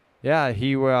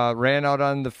he ran out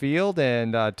on the field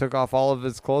and took off all of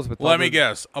his clothes. Let me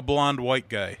guess, a blonde white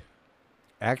guy.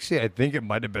 Actually, I think it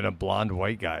might have been a blonde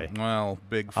white guy. Well,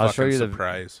 big fucking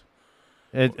surprise.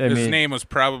 His name was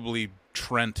probably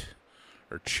Trent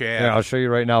or Chad. Yeah, I'll show you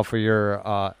right now for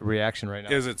your reaction right now.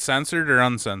 Is it censored or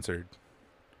uncensored?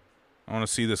 I want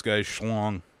to see this guy's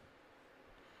schlong.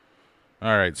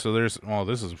 All right, so this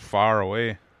is far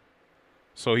away.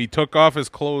 So he took off his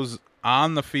clothes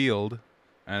on the field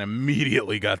and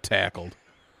immediately got tackled.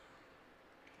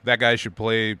 That guy should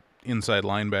play inside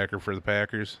linebacker for the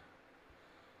Packers.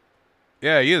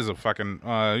 Yeah, he is a fucking...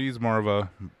 he's more of a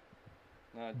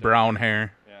brown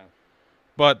hair. Yeah.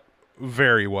 But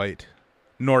very white.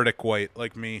 Nordic white,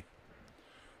 like me.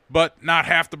 But not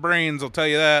half the brains, I'll tell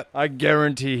you that. I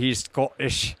guarantee he's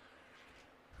Scottish.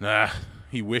 Nah,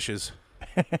 he wishes.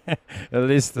 At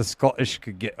least the Scottish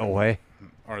could get away.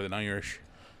 Or the Irish.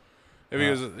 If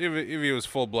he was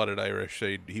full-blooded Irish,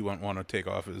 he wouldn't want to take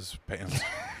off his pants.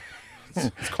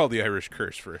 It's called the Irish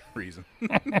curse for a reason.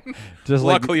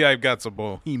 Luckily, I've got some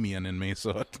bohemian in me,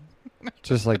 so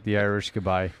just like the Irish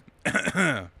goodbye.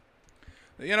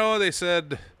 They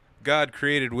said God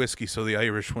created whiskey so the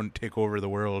Irish wouldn't take over the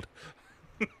world.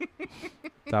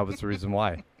 That was the reason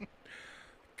why.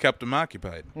 Kept them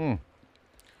occupied.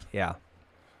 Yeah.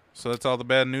 So that's all the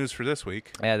bad news for this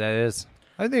week. Yeah, that is.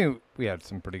 I think we had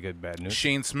some pretty good bad news.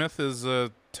 Shane Smith is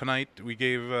tonight. We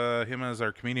gave him as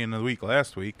our comedian of the week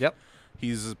last week. Yep.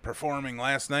 He's performing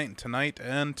last night and tonight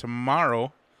and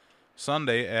tomorrow,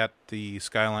 Sunday, at the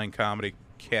Skyline Comedy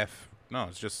Cafe. No,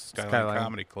 it's just Skyline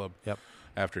Comedy Club. Yep.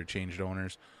 After it changed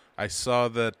owners. I saw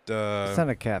that... it's not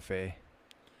a cafe.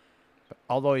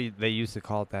 Although they used to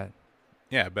call it that.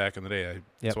 Yeah, back in the day.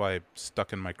 That's why I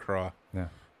stuck in my craw. Yeah.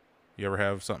 You ever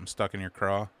have something stuck in your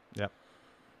craw? Yep.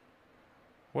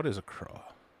 What is a craw?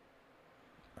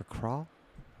 A craw?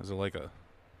 Is it like a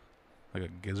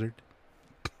gizzard?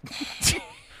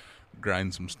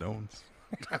 Grind some stones.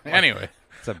 Anyway.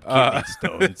 Some kidney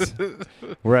stones.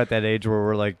 We're at that age where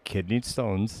we're like, kidney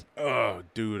stones. Oh,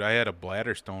 dude, I had a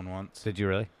bladder stone once. Did you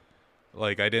really?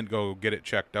 Like, I didn't go get it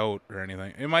checked out or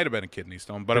anything. It might have been a kidney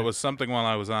stone, but it was something while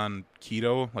I was on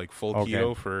keto, like full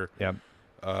keto for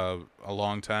a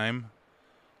long time.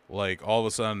 like all of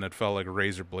a sudden it felt like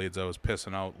razor blades. I was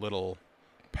pissing out little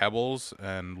pebbles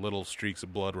and little streaks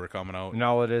of blood were coming out. And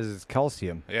all it is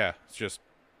calcium. Yeah, it's just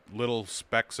little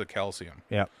specks of calcium.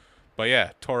 Yeah. But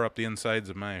yeah, tore up the insides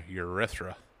of my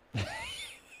urethra.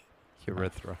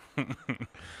 Urethra.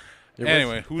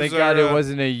 Anyway, thank God it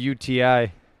wasn't a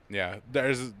UTI. Yeah,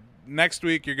 there's next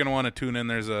week you're gonna want to tune in.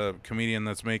 There's a comedian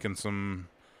that's making some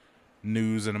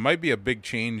news, and it might be a big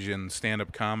change in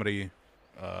stand-up comedy,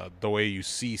 the way you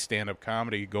see stand-up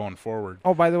comedy going forward.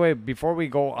 Oh, by the way, before we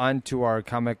go on to our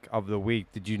comic of the week,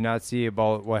 did you not see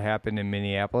about what happened in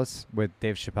Minneapolis with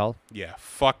Dave Chappelle? Yeah,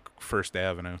 fuck First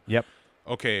Avenue. Yep.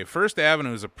 Okay, First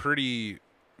Avenue is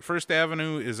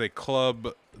a club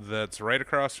that's right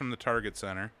across from the Target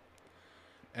Center,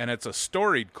 and it's a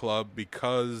storied club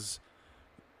because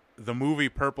the movie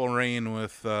Purple Rain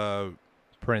with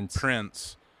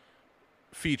Prince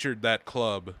featured that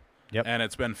club, and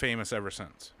it's been famous ever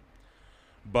since.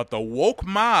 But the woke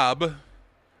mob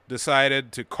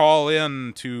decided to call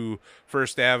in to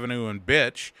First Avenue and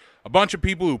bitch. A bunch of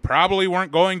people who probably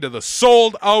weren't going to the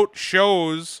sold-out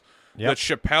shows that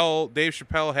Dave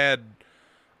Chappelle had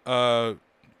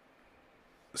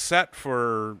set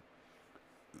for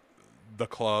the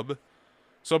club.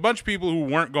 So a bunch of people who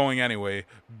weren't going anyway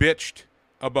bitched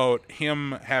about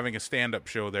him having a stand-up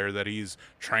show there, that he's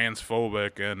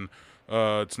transphobic and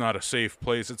it's not a safe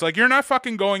place. It's like, you're not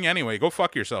fucking going anyway. Go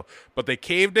fuck yourself. But they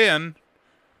caved in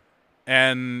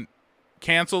and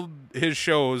canceled his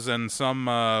shows, and some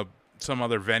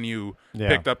other venue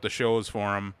picked up the shows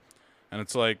for him. And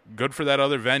it's like, good for that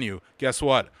other venue. Guess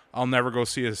what? I'll never go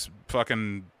see his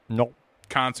fucking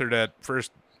concert at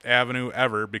First Avenue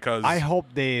ever, because I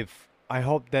hope they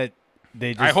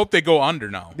go under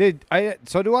now.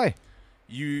 So do I.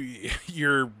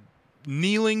 You're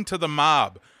kneeling to the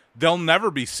mob. They'll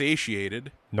never be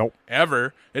satiated. Nope.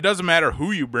 Ever. It doesn't matter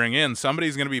who you bring in.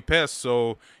 Somebody's going to be pissed.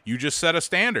 So you just set a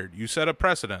standard. You set a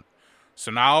precedent.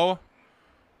 So now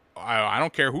I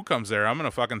don't care who comes there. I'm going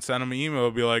to fucking send them an email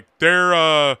and be like, they're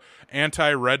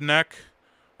anti-redneck.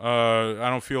 I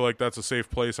don't feel like that's a safe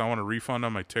place. I want a refund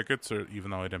on my tickets,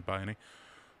 even though I didn't buy any.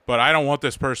 But I don't want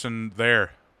this person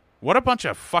there. What a bunch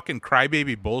of fucking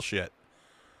crybaby bullshit.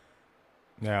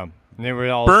 Yeah. And they were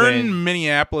all burn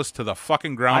Minneapolis to the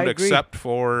fucking ground, except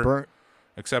for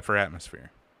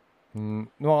Atmosphere.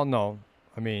 Well, no.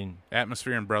 I mean,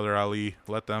 Atmosphere and Brother Ali,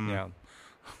 let them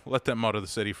out of the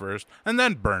city first, and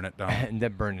then burn it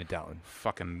down.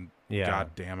 Fucking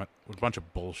god damn it. A bunch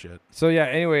of bullshit. So yeah,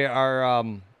 anyway,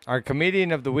 our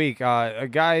comedian of the week, a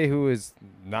guy who is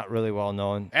not really well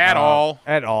known at all.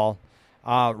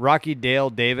 Rocky Dale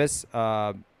Davis.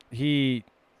 He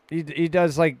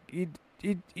does like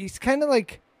he's kind of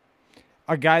like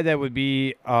a guy that would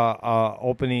be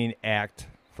opening act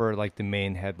for like the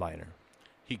main headliner.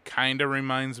 He kind of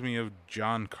reminds me of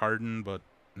John Carden, but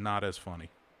not as funny.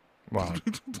 Well,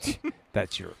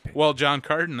 that's your opinion. Well, John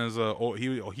Carden is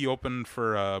he opened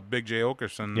for Big J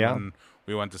Okerson, and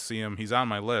we went to see him. He's on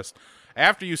my list.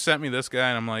 After you sent me this guy,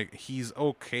 and I'm like, he's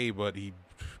okay, but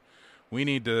we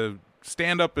need to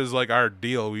stand up is like our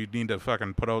deal. We need to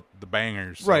fucking put out the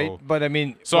bangers. So. Right, but I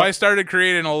mean... So I started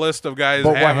creating a list of guys.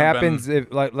 But what happens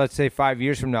if, like, let's say 5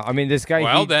 years from now? I mean, this guy...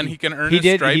 Well, then he can earn his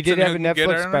stripes. He did have a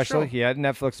Netflix special. He had a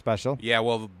Netflix special. Yeah,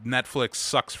 well, Netflix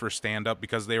sucks for stand-up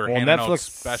because they were handing out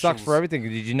specials. Netflix sucks for everything.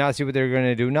 Did you not see what they were going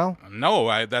to do now?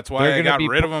 No, that's why I got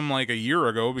rid of them like a year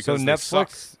ago, because so they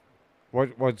Netflix suck.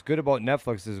 What's good about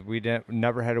Netflix is we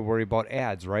never had to worry about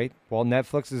ads, right? Well,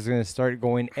 Netflix is going to start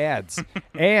going ads,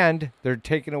 and they're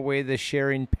taking away the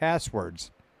sharing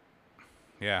passwords.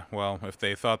 Yeah, well, if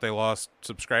they thought they lost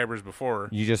subscribers before,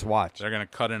 you just watch. They're going to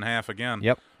cut in half again.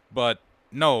 Yep. But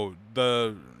no,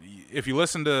 if you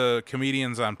listen to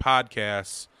comedians on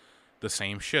podcasts, the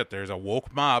same shit. There's a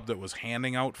woke mob that was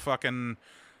handing out fucking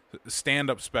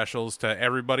stand-up specials to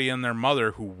everybody and their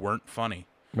mother who weren't funny.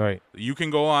 Right. You can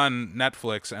go on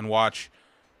Netflix and watch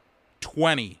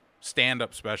 20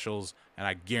 stand-up specials, and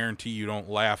I guarantee you don't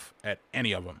laugh at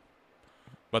any of them.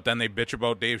 But then they bitch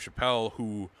about Dave Chappelle,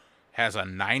 who has a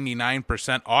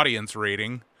 99% audience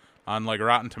rating on like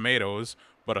Rotten Tomatoes,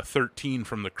 but a 13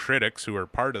 from the critics, who are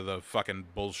part of the fucking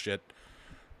bullshit,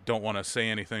 don't want to say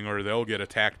anything or they'll get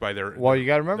attacked by their Well, you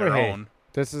got to remember, own.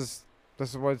 This is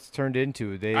what it's turned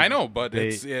into. I know, but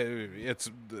it's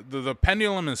the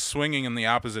pendulum is swinging in the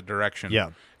opposite direction. Yeah.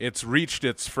 It's reached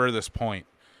its furthest point.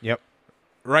 Yep.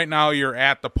 Right now, you're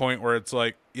at the point where it's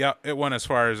like, yeah, it went as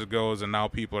far as it goes, and now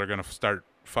people are going to start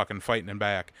fucking fighting it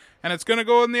back. And it's going to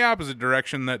go in the opposite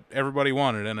direction that everybody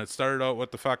wanted. And it started out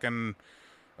with the fucking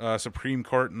Supreme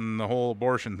Court and the whole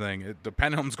abortion thing. The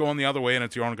pendulum's going the other way, and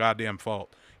it's your own goddamn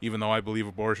fault. Even though I believe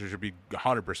abortion should be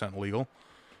 100% legal,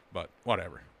 but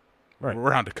whatever. Right.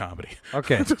 We're on to comedy.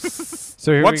 Okay.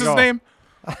 So here what's his name?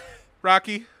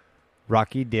 Rocky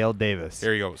Dale Davis.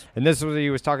 Here he goes. And this was he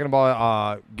was talking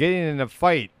about getting in a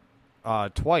fight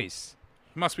twice.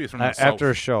 Must be from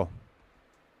after a show.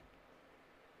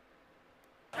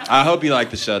 I hope you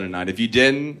liked the show tonight. If you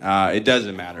didn't, it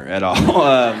doesn't matter at all.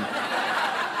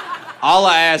 All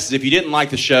I ask is if you didn't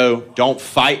like the show, don't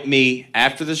fight me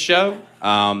after the show.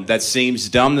 That seems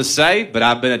dumb to say, but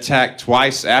I've been attacked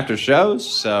twice after shows,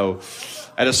 so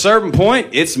at a certain point,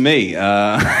 it's me.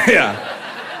 Yeah.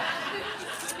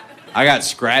 I got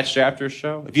scratched after a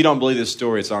show. If you don't believe this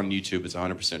story, it's on YouTube. It's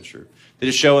 100% true. Did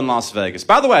a show in Las Vegas.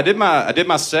 By the way, I did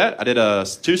my set. I did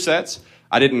 2 sets.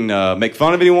 I didn't make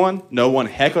fun of anyone. No one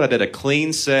heckled. I did a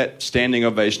clean set, standing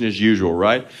ovation as usual,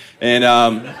 right? And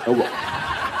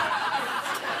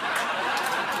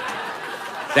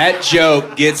that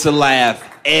joke gets a laugh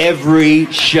every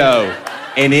show,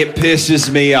 and it pisses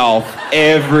me off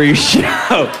every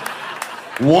show.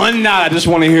 One night, I just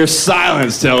want to hear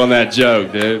silence telling that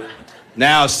joke, dude.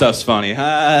 Now stuff's funny.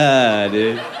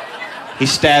 Dude. He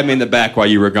stabbed me in the back while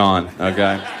you were gone,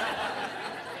 okay?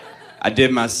 I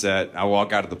did my set. I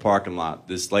walk out of the parking lot.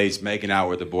 This lady's making out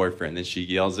with her boyfriend. Then she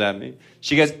yells at me.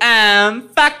 She goes,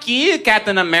 fuck you,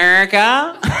 Captain America.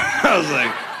 I was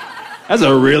like, that's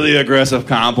a really aggressive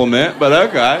compliment, but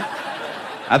okay.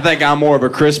 I think I'm more of a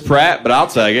Chris Pratt, but I'll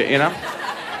take it, you know?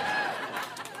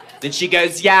 Then she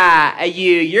goes, yeah,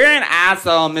 you're an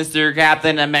asshole, Mr.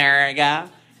 Captain America.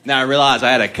 Now I realized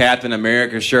I had a Captain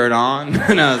America shirt on,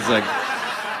 and I was like,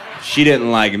 she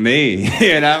didn't like me,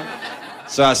 you know?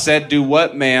 So I said, do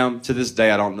what, ma'am? To this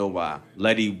day, I don't know why.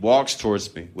 Lady walks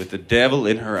towards me with the devil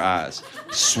in her eyes,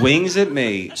 swings at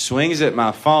me, swings at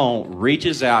my phone,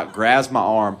 reaches out, grabs my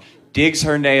arm, digs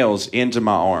her nails into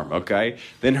my arm, okay?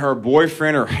 Then her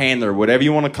boyfriend or handler, whatever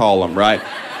you want to call him, right?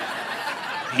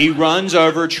 He runs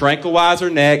over, tranquilizes her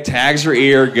neck, tags her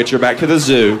ear, gets her back to the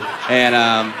zoo,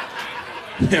 and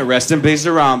rest in peace to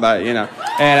Ramba, you know.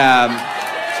 And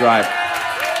that's right.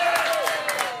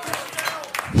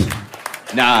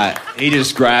 Nah, he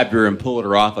just grabbed her and pulled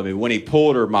her off of me. When he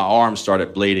pulled her, my arm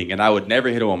started bleeding, and I would never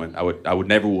hit a woman. I would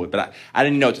never would. But I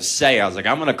didn't know what to say. I was like,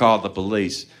 I'm going to call the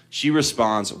police. She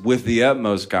responds with the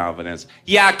utmost confidence.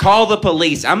 Yeah, call the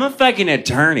police. I'm a fucking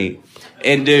attorney.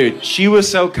 And dude, she was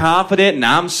so confident and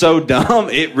I'm so dumb,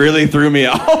 it really threw me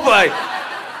off. Like,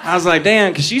 I was like,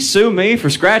 damn, could she sue me for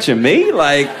scratching me?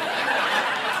 Like,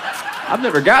 I've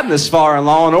never gotten this far in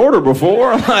Law and Order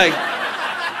before. Like,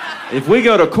 if we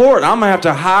go to court, I'm gonna have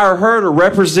to hire her to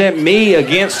represent me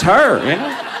against her, you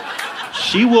know?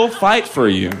 She will fight for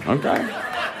you, okay?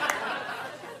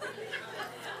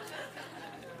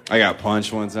 I got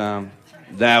punched one time.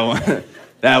 That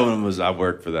one was, I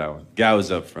worked for that one. Guy was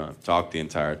up front, talked the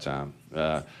entire time.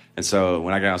 And so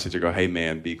when I got on stage, I go, hey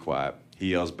man, be quiet.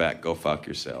 He yells back, go fuck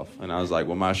yourself. And I was like,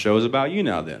 well, my show is about you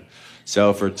now then.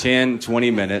 So for 10,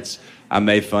 20 minutes, I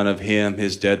made fun of him,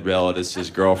 his dead relatives, his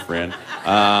girlfriend.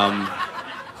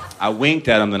 I winked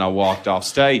at him, then I walked off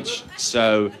stage.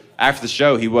 So after the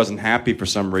show, he wasn't happy for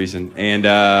some reason. And,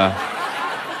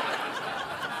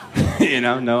 you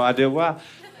know, no idea why.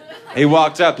 He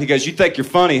walked up, he goes, you think you're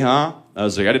funny, huh? I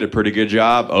was like, I did a pretty good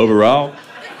job overall.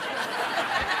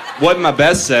 Wasn't my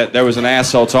best set. There was an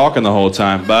asshole talking the whole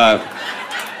time, but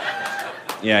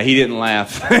yeah, he didn't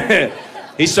laugh.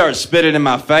 He started spitting in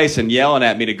my face and yelling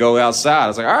at me to go outside. I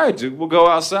was like, all right, dude, we'll go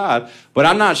outside. But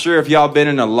I'm not sure if y'all been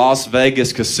in a Las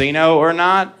Vegas casino or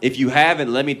not. If you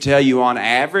haven't, let me tell you, on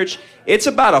average, it's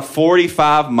about a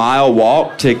 45-mile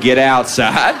walk to get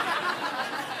outside.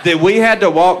 That we had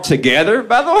to walk together,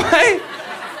 by the way.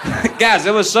 Guys,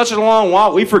 it was such a long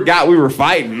walk, we forgot we were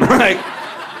fighting. Like,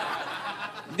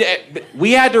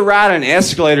 we had to ride an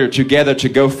escalator together to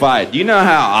go fight. Do you know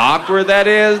how awkward that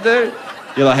is, dude?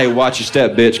 You're like, hey, watch your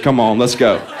step, bitch. Come on, let's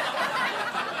go.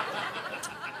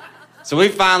 So we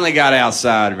finally got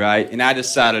outside, right? And I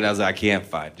decided, I was like, I can't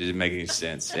fight. It didn't make any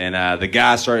sense. And the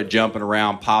guy started jumping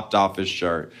around, popped off his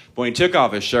shirt. When he took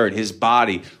off his shirt, his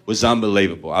body was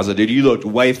unbelievable. I was like, dude, you looked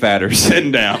way fatter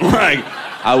sitting down. Like,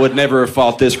 I would never have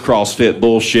fought this CrossFit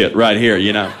bullshit right here,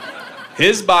 you know?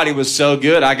 His body was so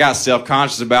good, I got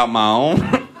self-conscious about my own.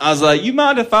 I was like, you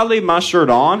mind if I leave my shirt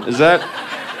on? Is that...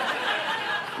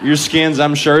 Your skins,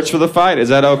 I'm shirts for the fight. Is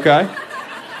that okay?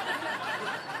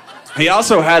 He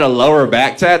also had a lower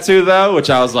back tattoo, though,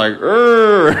 which I was like,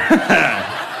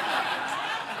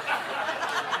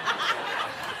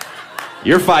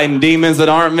 You're fighting demons that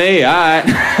aren't me, all right.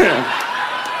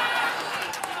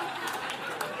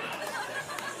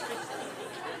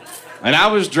 And I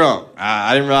was drunk.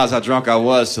 I didn't realize how drunk I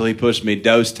was till he pushed me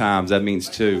dose times. That means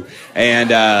 2.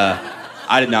 And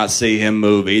I did not see him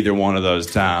move either one of those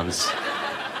times.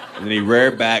 And then he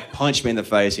reared back, punched me in the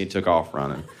face, and he took off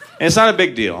running. And it's not a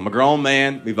big deal. I'm a grown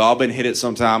man. We've all been hit at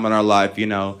some time in our life, you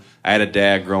know. I had a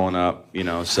dad growing up, you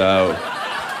know, so...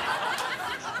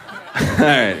 all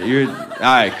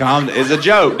right, calm. It's a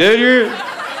joke, dude.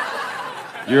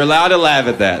 You're allowed to laugh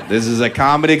at that. This is a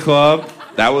comedy club.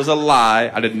 That was a lie.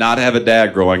 I did not have a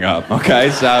dad growing up,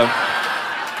 okay? So,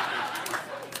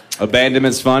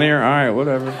 abandonment's funnier? All right,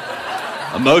 whatever.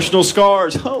 Emotional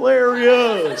scars,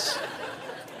 hilarious.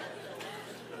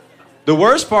 The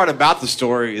worst part about the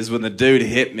story is when the dude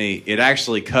hit me, it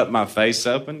actually cut my face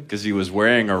open because he was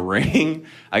wearing a ring.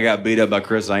 I got beat up by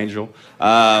Chris Angel.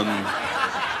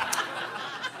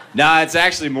 Nah, it's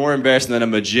actually more embarrassing than a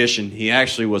magician. He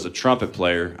actually was a trumpet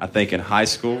player, I think, in high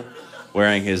school,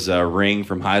 wearing his ring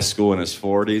from high school in his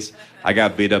 40s. I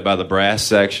got beat up by the brass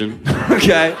section,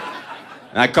 okay?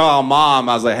 And I called Mom.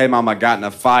 I was like, hey, Mom, I got in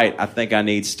a fight. I think I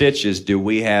need stitches. Do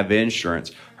we have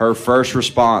insurance? Her first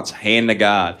response, hand to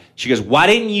God. She goes, why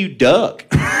didn't you duck?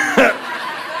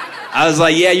 I was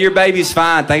like, yeah, your baby's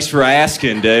fine. Thanks for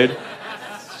asking, dude.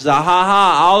 She's like,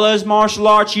 all those martial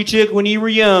arts you took when you were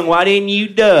young, why didn't you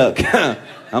duck?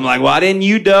 I'm like, why didn't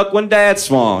you duck when Dad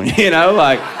swung? You know,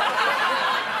 like...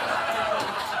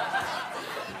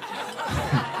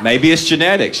 Maybe it's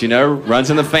genetics, you know,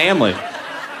 runs in the family.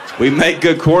 We make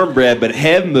good cornbread, but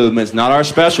head movement's not our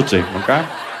specialty, okay?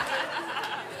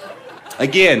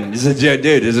 Again, it's a joke,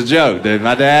 dude. It's a joke, dude.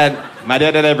 My dad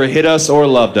never hit us or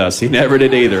loved us. He never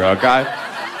did either, okay?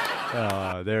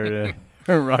 There it is.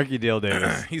 Rocky Dale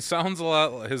Davis. He sounds a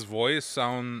lot. His voice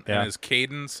and his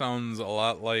cadence sounds a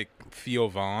lot like Theo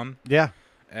Vaughn. Yeah.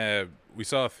 We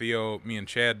saw Theo. Me and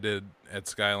Chad did at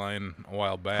Skyline a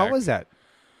while back. How was that?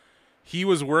 He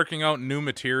was working out new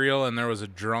material, and there was a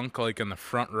drunk like in the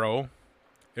front row.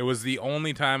 It was the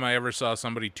only time I ever saw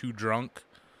somebody too drunk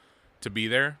to be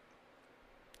there.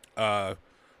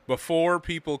 Before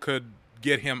people could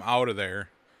get him out of there,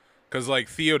 because like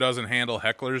Theo doesn't handle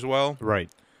hecklers well, right?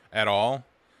 At all.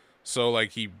 So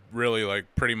like he really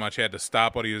like pretty much had to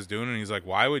stop what he was doing, and he's like,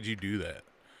 why would you do that?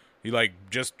 He like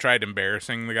just tried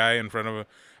embarrassing the guy in front of him,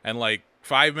 and like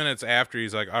 5 minutes after,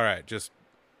 he's like, all right, just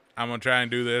I'm gonna try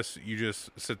and do this, you just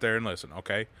sit there and listen,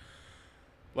 okay?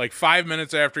 Like 5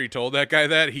 minutes after he told that guy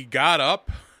that, he got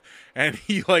up and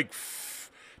he like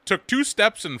took 2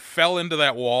 steps and fell into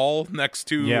that wall next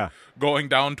to going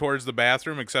down towards the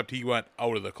bathroom, except he went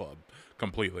out of the club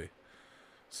completely.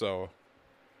 So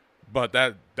but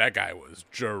that guy was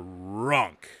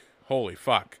drunk. Holy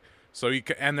fuck. So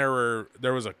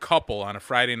there was a couple on a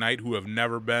Friday night who have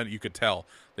never been, you could tell,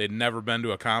 they'd never been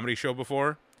to a comedy show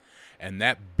before, and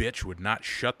that bitch would not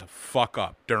shut the fuck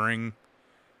up during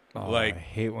I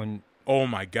hate when oh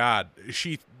my god.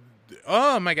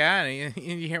 Oh my god,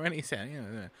 you hear what he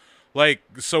said? Like,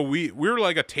 so we were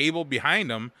like a table behind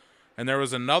him, and there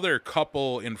was another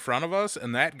couple in front of us,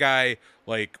 and that guy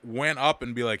like went up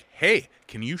and be like, hey,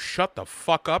 can you shut the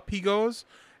fuck up, he goes.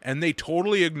 And they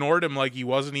totally ignored him like he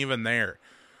wasn't even there.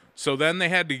 So then they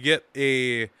had to get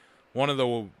one of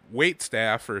the wait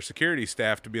staff or security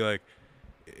staff to be like,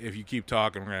 if you keep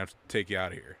talking, we're going to have to take you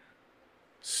out of here.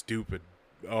 Stupid.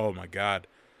 Oh, my God.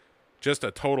 Just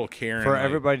a total Karen. For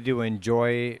everybody to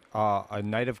enjoy a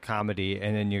night of comedy,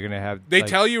 and then you're going to have... They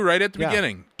tell you right at the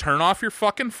beginning, turn off your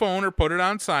fucking phone or put it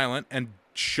on silent and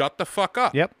shut the fuck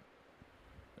up. Yep.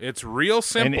 It's real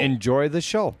simple. And enjoy the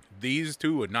show. These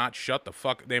two would not shut the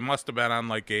fuck. They must have been on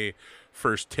like a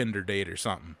first Tinder date or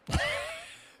something.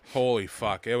 Holy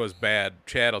fuck. It was bad.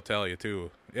 Chad will tell you too.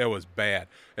 It was bad.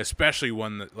 Especially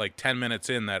when like 10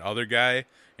 minutes in, that other guy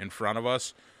in front of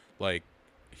us, like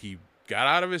he got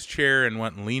out of his chair and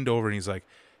went and leaned over and he's like,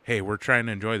 hey, we're trying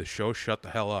to enjoy the show. Shut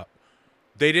the hell up.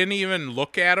 They didn't even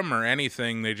look at him or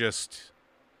anything. They just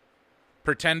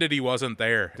pretended he wasn't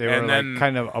there. They were then, like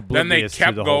kind of oblivious. Then they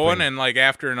kept to the whole going, thing. and like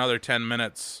after another 10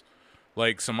 minutes,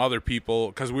 like some other people,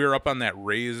 because we were up on that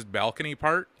raised balcony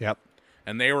part. Yep.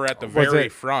 And they were at the very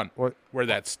front where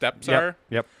that steps are.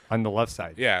 Yep. On the left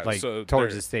side. Yeah. Like so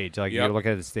towards the stage. Like you're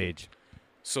looking at the stage.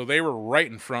 So they were right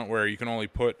in front where you can only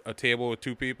put a table with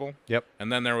 2 people. Yep.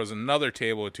 And then there was another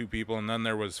table with 2 people, and then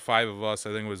there was 5 of us.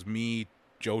 I think it was me,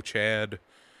 Joe, Chad,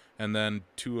 and then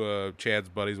 2 of Chad's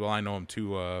buddies. Well, I know him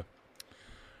too. I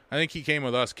think he came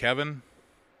with us, Kevin.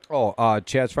 Oh,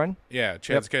 Chad's friend? Yeah,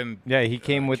 Chad's Kevin. Yeah, he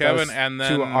came with Kevin, us and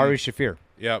then to Ari Shafir.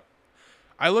 Yep.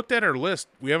 I looked at our list.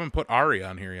 We haven't put Ari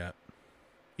on here yet,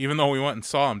 even though we went and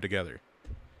saw him together.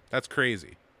 That's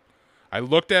crazy. I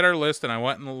looked at our list and I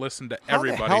went and listened to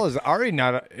everybody. How the hell is Ari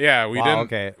not? Yeah, we didn't.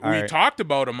 Okay, we talked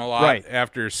about him a lot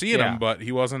after seeing Yeah. him, but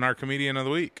he wasn't our comedian of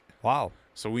the week. Wow.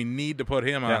 So we need to put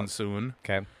him on soon.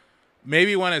 Okay.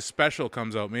 Maybe when his special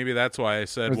comes out. Maybe that's why I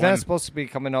said. Was that supposed to be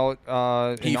coming out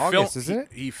in August? Isn't it?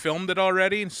 He filmed it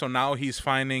already, so now he's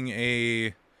finding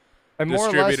a. And more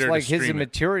or less, like his stream it.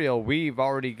 material, we've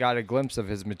already got a glimpse of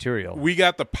his material. We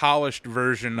got the polished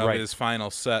version of his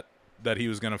final set that he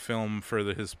was going to film for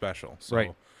his special. So,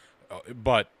 right.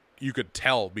 But you could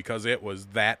tell because it was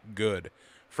that good.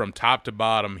 From top to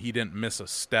bottom, he didn't miss a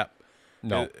step.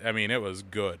 No. I mean, it was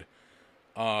good.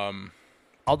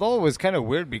 Although it was kind of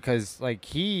weird because, like,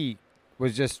 he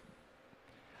was just...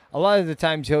 A lot of the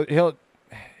times,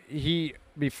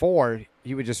 before,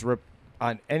 he would just rip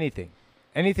on anything.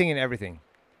 Anything and everything.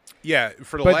 Yeah,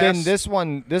 for the but last... then this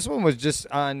one was just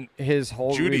on his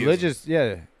whole Judaism. religious...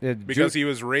 Yeah. Because he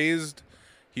was raised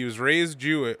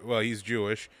Jewish. Well, he's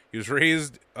Jewish. He was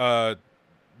raised to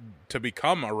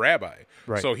become a rabbi.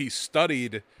 Right. So he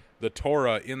studied the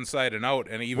Torah inside and out,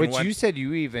 and even you said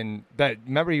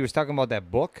remember he was talking about that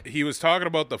book? He was talking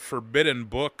about the forbidden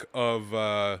book of,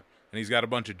 and he's got a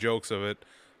bunch of jokes of it.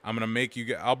 I'm going to make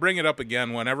you... I'll bring it up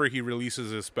again. Whenever he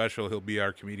releases his special, he'll be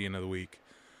our comedian of the week.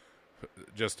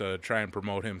 Just to try and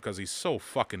promote him because he's so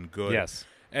fucking good. Yes.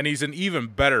 And he's an even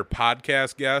better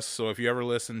podcast guest. So if you ever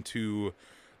listen to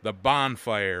The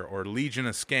Bonfire or Legion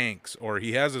of Skanks, or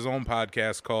he has his own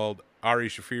podcast called Ari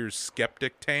Shaffir's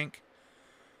Skeptic Tank,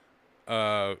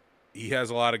 he has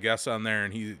a lot of guests on there,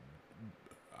 and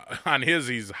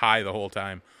he's high the whole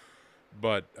time.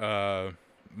 But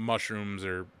mushrooms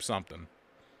or something.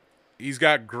 He's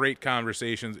got great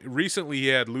conversations. Recently, he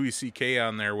had Louis C.K.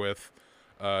 on there with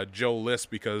Joe List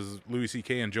because Louis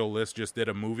C.K. and Joe List just did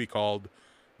a movie called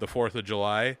The 4th of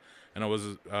July, and it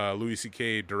was Louis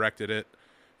C.K. directed it,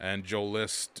 and Joe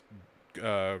List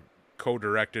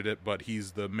co-directed it, but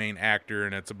he's the main actor,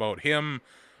 and it's about him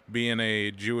being a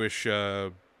Jewish,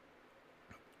 he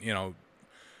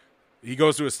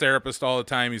goes to his therapist all the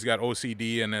time. He's got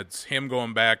OCD, and it's him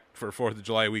going back for 4th of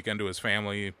July weekend to his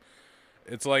family.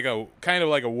 It's like kind of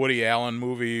like a Woody Allen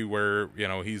movie where,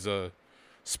 he's a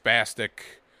spastic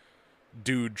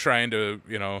dude trying to,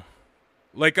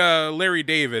 like Larry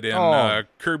David in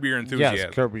Curb Your Enthusiasm.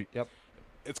 Yes, Kirby, yep.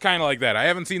 It's kind of like that. I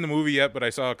haven't seen the movie yet, but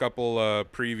I saw a couple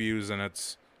previews, and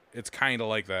it's kind of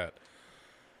like that.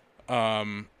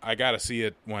 I got to see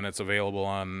it when it's available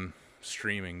on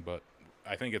streaming, but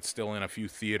I think it's still in a few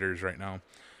theaters right now.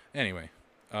 Anyway,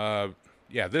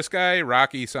 this guy,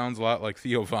 Rocky, sounds a lot like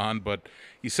Theo Von, but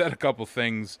he said a couple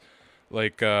things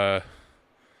like, what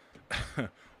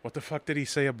the fuck did he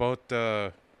say about,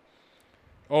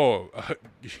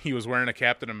 he was wearing a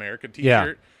Captain America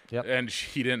t-shirt, Yep. and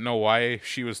he didn't know why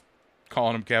she was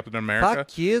calling him Captain America.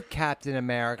 Fuck you, Captain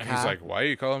America. And he's like, why are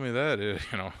you calling me that?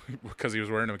 Because he was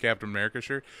wearing a Captain America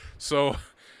shirt. So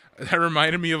that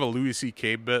reminded me of a Louis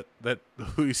C.K. bit that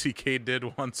Louis C.K.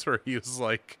 did once where he was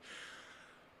like,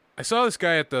 I saw this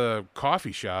guy at the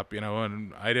coffee shop,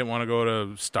 and I didn't want to go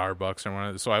to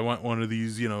Starbucks so I went one of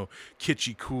these,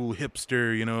 kitschy, cool,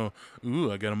 hipster,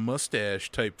 I got a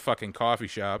mustache type fucking coffee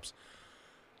shops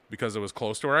because it was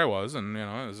close to where I was, and,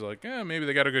 I was like, maybe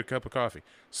they got a good cup of coffee.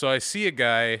 So I see a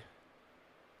guy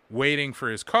waiting for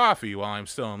his coffee while I'm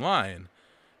still in line,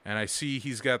 and I see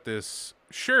he's got this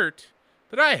shirt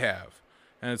that I have,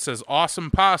 and it says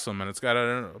Awesome Possum, and it's got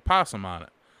a possum on it.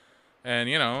 And,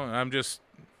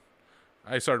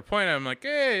 I started pointing at him like,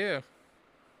 hey,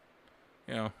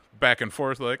 yeah. Back and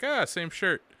forth like, same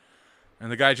shirt.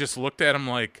 And the guy just looked at him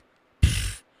like,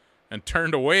 pfft, and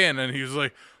turned away, and then he was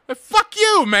like, fuck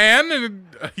you, man. And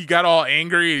he got all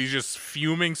angry. He's just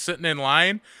fuming, sitting in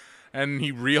line. And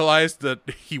he realized that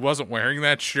he wasn't wearing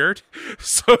that shirt.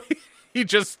 So he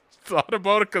just thought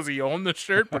about it because he owned the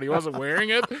shirt, but he wasn't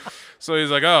wearing it. So he's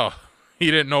like, he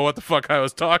didn't know what the fuck I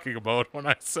was talking about when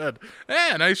I said,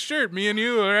 nice shirt, me and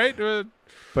you, all right?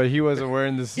 But he wasn't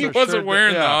wearing this He wasn't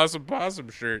wearing the Awesome Possum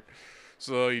shirt.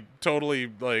 So he totally,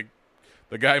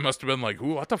 the guy must have been like,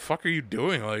 ooh, what the fuck are you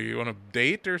doing? Like, you want to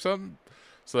date or something?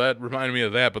 So that reminded me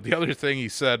of that. But the other thing he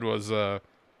said was that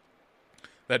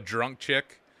drunk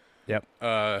chick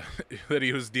that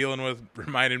he was dealing with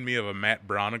reminded me of a Matt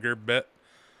Browninger bit.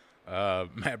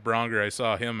 Matt Browninger, I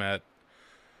saw him at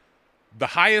the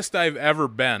highest I've ever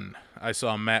been. I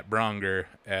saw Matt Browninger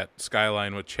at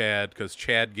Skyline with Chad because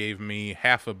Chad gave me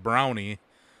half a brownie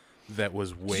that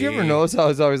was way... Did you ever notice I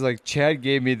was always like, Chad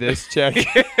gave me this, Chad?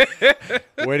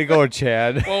 Way to go,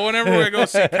 Chad. Well, whenever I go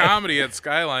see comedy at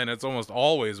Skyline, it's almost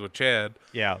always with Chad.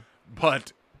 Yeah.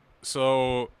 But,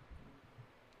 so,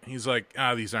 he's like,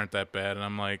 these aren't that bad. And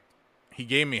I'm like, he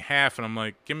gave me half, and I'm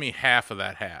like, give me half of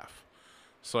that half.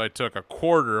 So I took a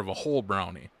quarter of a whole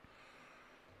brownie.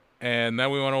 And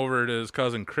then we went over to his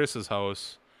cousin Chris's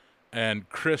house, and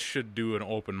Chris should do an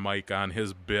open mic on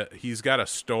his bit. He's got a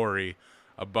story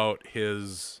about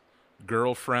his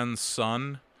girlfriend's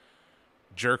son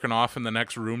jerking off in the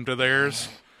next room to theirs,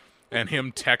 and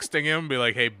him texting him, be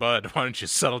like, hey, bud, why don't you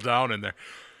settle down in there?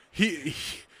 He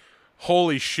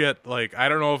holy shit, like, I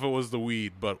don't know if it was the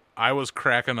weed, but I was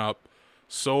cracking up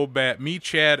so bad. Me,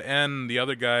 Chad, and the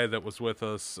other guy that was with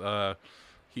us,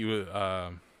 he was,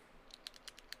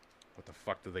 what the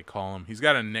fuck do they call him? He's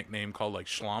got a nickname called, like,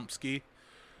 Schlompsky,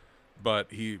 but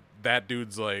that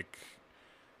dude's, like,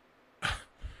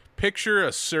 picture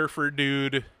a surfer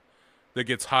dude that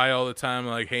gets high all the time,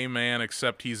 like, hey, man,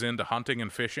 except he's into hunting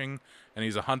and fishing, and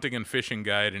he's a hunting and fishing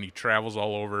guide, and he travels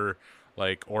all over,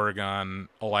 like, Oregon,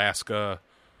 Alaska,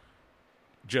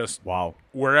 just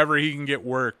wherever he can get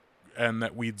work, and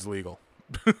that weed's legal.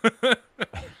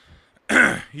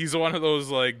 He's one of those,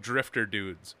 like, drifter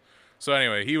dudes. So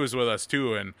anyway, he was with us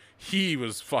too, and he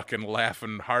was fucking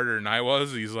laughing harder than I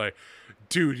was. He's like,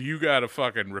 dude, you gotta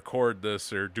fucking record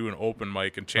this or do an open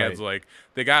mic. And Chad's like,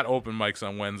 they got open mics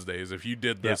on Wednesdays. If you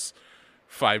did this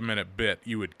 5-minute bit,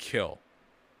 you would kill.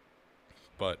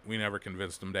 But we never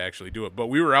convinced him to actually do it. But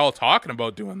we were all talking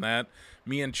about doing that.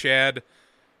 Me and Chad.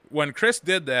 When Chris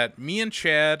did that, me and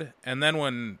Chad, and then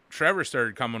when Trevor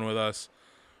started coming with us,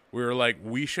 we were like,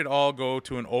 we should all go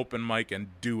to an open mic and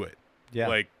do it. Yeah.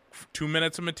 Like, 2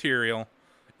 minutes of material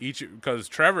each, because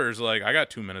Trevor's like, I got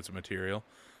 2 minutes of material.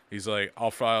 He's like,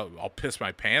 I'll piss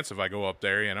my pants if I go up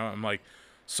there, you know. I'm like,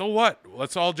 so what?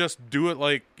 Let's all just do it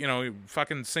like, you know,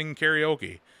 fucking sing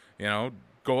karaoke, you know.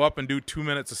 Go up and do 2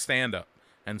 minutes of stand-up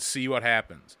and see what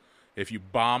happens. If you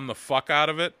bomb the fuck out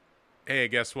of it, hey,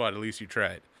 guess what? At least you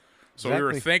tried. So we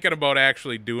were thinking about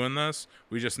actually doing this.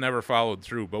 We just never followed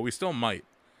through, but we still might.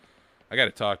 I got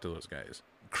to talk to those guys.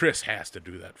 Chris has to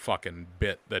do that fucking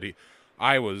bit that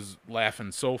I was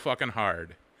laughing so fucking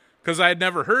hard because I had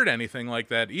never heard anything like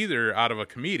that either out of a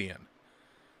comedian.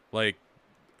 Like,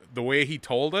 the way he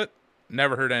told it,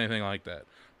 never heard anything like that.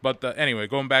 But anyway,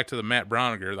 going back to the Matt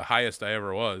Browninger, the highest I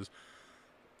ever was,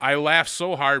 I laughed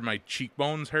so hard my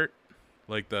cheekbones hurt,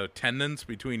 like the tendons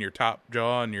between your top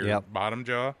jaw and your bottom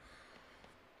jaw.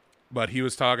 But he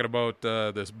was talking about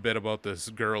this bit about this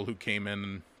girl who came in,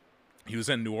 and he was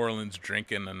in New Orleans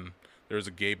drinking, and there was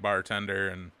a gay bartender,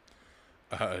 and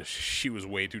she was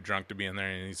way too drunk to be in there.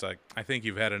 And he's like, I think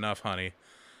you've had enough, honey.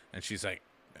 And she's like,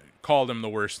 called him the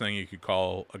worst thing you could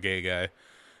call a gay guy.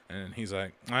 And he's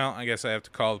like, well, I guess I have to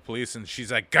call the police. And she's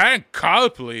like, go ahead and call the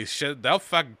police. Shit, they'll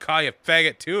fucking call you a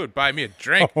faggot, too, and buy me a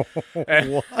drink.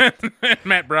 And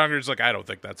Matt Browninger's like, I don't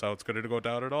think that's how it's going to go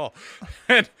down at all.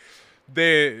 And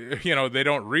they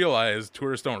don't realize,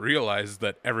 tourists don't realize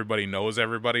that everybody knows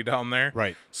everybody down there.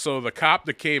 Right. So the cop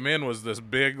that came in was this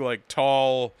big, like,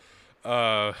 tall,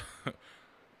 what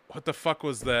the fuck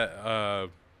was that?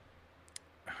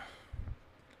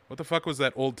 What the fuck was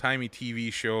that old-timey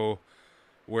TV show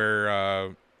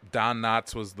where Don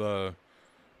Knotts was the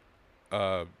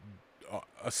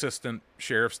assistant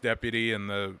sheriff's deputy and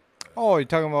the... Oh, you're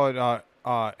talking about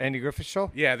Andy Griffith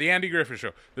Show? Yeah, the Andy Griffith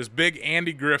Show. This big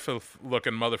Andy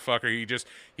Griffith-looking motherfucker.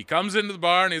 He comes into the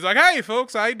bar and he's like, hey,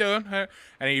 folks, how you doing?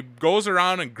 And he goes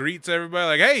around and greets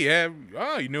everybody like, hey, yeah,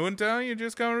 oh, you new in town? You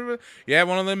just coming? Yeah,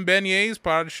 one of them beignets,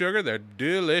 powdered sugar. They're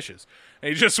delicious. And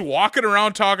he's just walking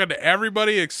around talking to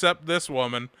everybody except this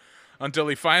woman until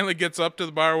he finally gets up to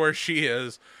the bar where she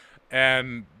is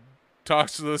and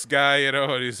talks to this guy, you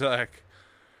know, and he's like,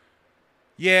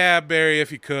 yeah, Barry,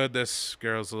 if you could, this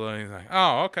girl's alone. He's like,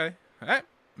 oh, okay. Hey,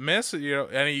 miss, you know,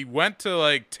 and he went to,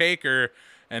 like, take her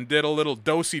and did a little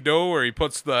do-si-do where he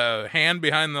puts the hand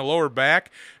behind the lower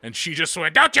back, and she just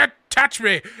went, don't you touch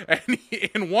me! And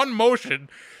in one motion,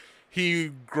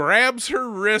 he grabs her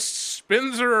wrist,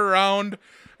 spins her around,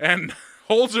 and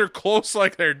holds her close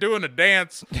like they're doing a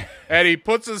dance, and he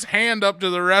puts his hand up to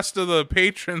the rest of the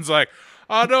patrons like,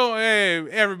 oh, no, hey,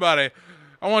 everybody,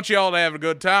 I want you all to have a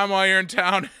good time while you're in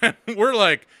town. And we're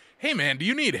like, hey, man, do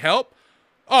you need help?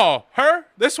 Oh, her?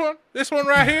 This one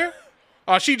right here?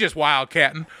 Oh, she just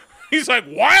wildcatting. He's like,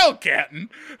 wildcatting?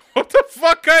 What the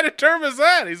fuck kind of term is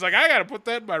that? He's like, I got to put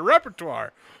that in my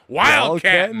repertoire.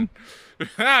 Wildcatting?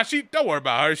 Don't worry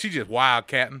about her. She's just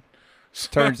wildcatting.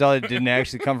 Turns out it didn't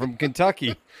actually come from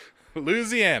Kentucky.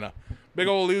 Louisiana. Big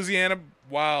old Louisiana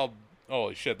wild.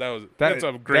 Holy shit, that's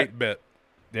a great bit.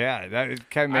 Yeah, that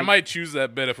kind of. I might choose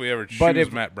that bit if we ever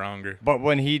choose Matt Browninger. But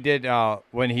when he did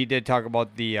talk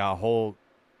about the whole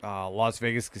Las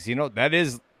Vegas casino, that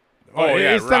is Oh,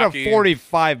 yeah, it's Rocky. not a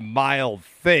 45-mile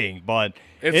thing, but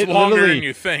it's longer than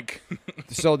you think.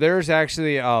 So there's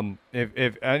actually,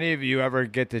 if any of you ever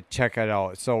get to check it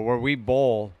out, so where we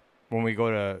bowl when we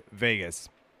go to Vegas,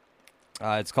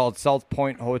 it's called South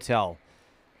Point Hotel.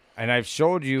 And I've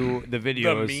showed you the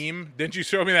videos. The meme? Didn't you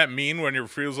show me that meme when your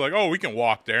feels like, oh, we can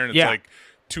walk there, and it's like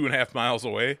 2.5 miles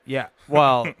away? Yeah.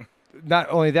 Well, not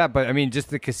only that, but I mean, just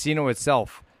the casino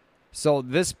itself. So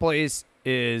this place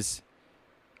is,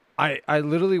 I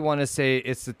literally want to say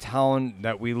it's the town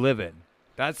that we live in.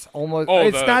 That's almost,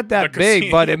 it's not that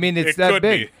big, but I mean, it's that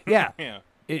big. Yeah. Yeah.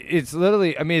 It's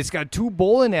literally, I mean, it's got 2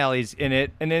 bowling alleys in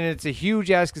it, and then it's a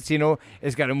huge-ass casino.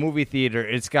 It's got a movie theater.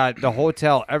 It's got the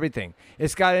hotel, everything.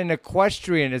 It's got an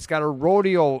equestrian. It's got a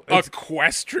rodeo.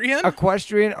 Equestrian?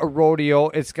 Equestrian, a rodeo.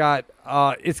 It's got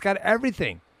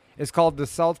everything. It's called the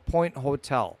South Point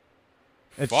Hotel.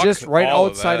 It's just right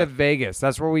outside of Vegas.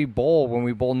 That's where we bowl when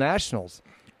we bowl nationals.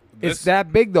 It's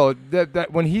that big, though.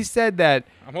 That when he said that,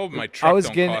 I'm hoping my truck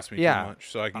don't cost me too much,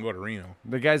 so I can go to Reno.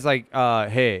 The guy's like,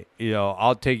 hey,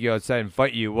 I'll take you outside and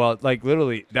fight you. Well, like,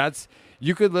 literally,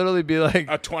 you could literally be like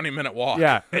a 20-minute walk.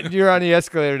 Yeah, and you're on the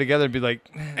escalator together and be like,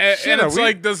 and it's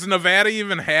like, does Nevada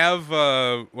even have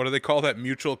what do they call that?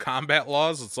 Mutual combat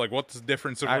laws? It's like, what's the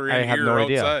difference if we're in here or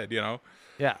outside?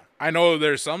 Yeah. I know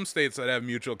there's some states that have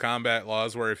mutual combat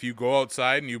laws where if you go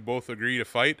outside and you both agree to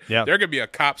fight, there could be a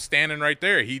cop standing right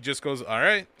there. He just goes, all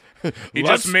right.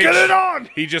 Let's get it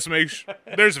on. He just makes.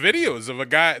 There's videos of a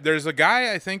guy. There's a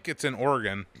guy, I think it's in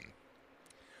Oregon.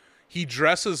 He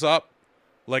dresses up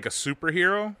like a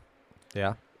superhero.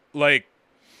 Yeah. Like,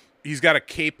 he's got a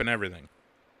cape and everything.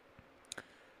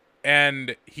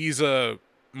 And he's a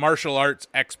martial arts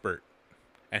expert.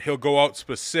 And he'll go out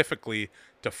specifically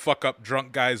to fuck up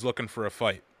drunk guys looking for a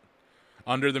fight.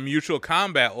 Under the mutual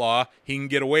combat law, he can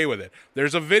get away with it.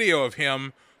 There's a video of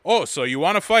him. Oh, so you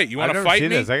want to fight? You want to fight me?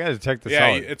 This. I got to check this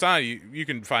out. Yeah, it's on. You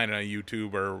can find it on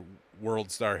YouTube or World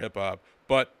Star Hip Hop.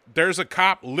 But there's a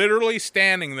cop literally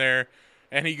standing there,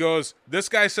 and he goes, "This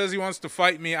guy says he wants to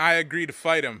fight me. I agree to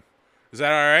fight him. Is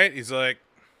that all right?" He's like,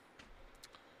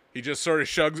 he just sort of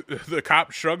shrugs. The cop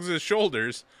shrugs his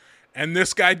shoulders, and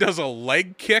this guy does a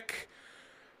leg kick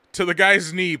to the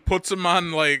guy's knee, puts him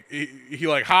on, like, he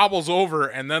like hobbles over,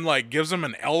 and then like gives him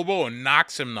an elbow and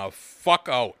knocks him the fuck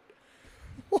out.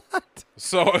 What?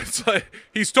 So it's like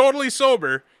he's totally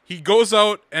sober. He goes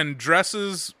out and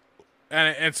dresses,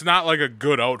 and it's not like a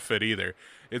good outfit either.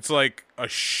 It's like a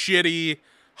shitty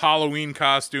Halloween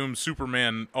costume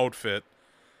Superman outfit.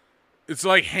 It's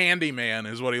like Handyman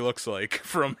is what he looks like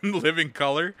from Living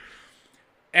Color.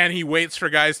 And he waits for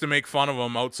guys to make fun of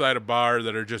him outside a bar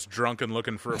that are just drunk and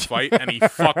looking for a fight, and he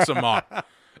fucks them up.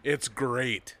 It's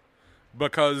great.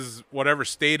 Because whatever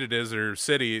state it is or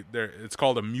city, it's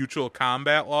called a mutual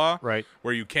combat law. Right.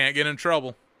 Where you can't get in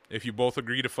trouble if you both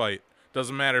agree to fight.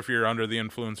 Doesn't matter if you're under the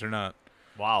influence or not.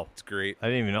 Wow. It's great. I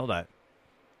didn't even know that.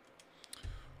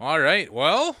 All right.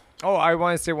 Well. Oh, I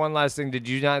want to say one last thing. Did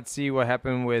you not see what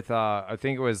happened with, I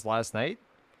think it was last night?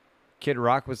 Kid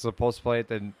Rock was supposed to play at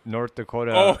the North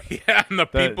Dakota. Oh, yeah, and the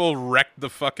people wrecked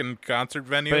the fucking concert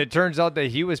venue. But it turns out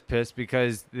that he was pissed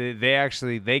because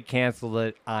they canceled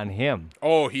it on him.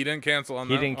 Oh, he didn't cancel on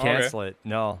He didn't cancel it,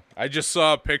 no. I just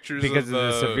saw pictures because of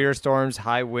the severe storms,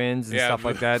 high winds, and stuff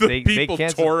like that. They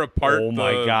canceled, tore apart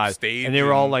the stage. And they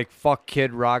were all like, fuck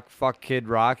Kid Rock, fuck Kid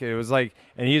Rock. It was like,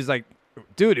 and he was like,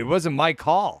 dude, it wasn't my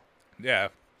call. Yeah.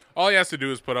 All he has to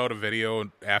do is put out a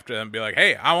video after that and be like,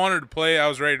 hey, I wanted to play. I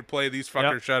was ready to play. These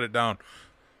fuckers shut it down.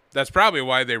 That's probably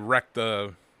why they wrecked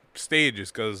the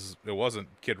stages, because it wasn't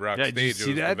Kid Rock's stage. Did you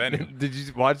see that? The venue. Did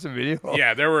you watch the video?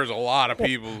 Yeah, there was a lot of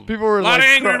people. People were a lot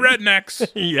like of angry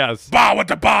rednecks. Yes. Bah with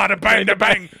the bah, the bang, the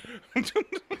bang.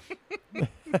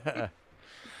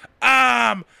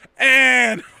 I'm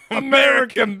an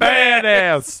American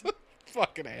badass.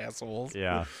 Fucking assholes.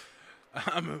 Yeah.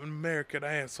 I'm an American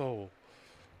asshole.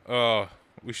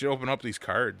 We should open up these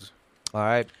cards. All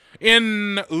right.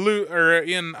 In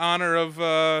honor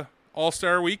of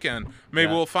All-Star Weekend.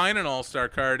 Maybe we'll find an All-Star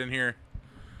card in here.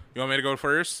 You want me to go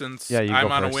first since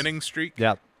I'm on a winning streak?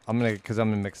 Yeah. I'm gonna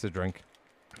mix the drink.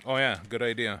 Oh yeah, good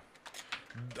idea.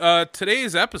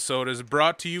 Today's episode is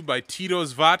brought to you by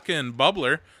Tito's Vodka and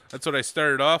Bubbler. That's what I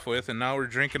started off with, and now we're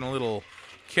drinking a little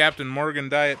Captain Morgan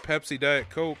Diet Pepsi Diet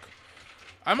Coke.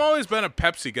 I've always been a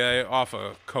Pepsi guy off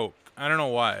of Coke. I don't know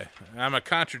why. I'm a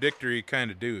contradictory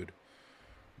kind of dude.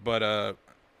 But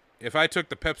if I took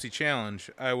the Pepsi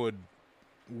challenge, I would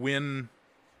win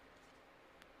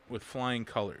with flying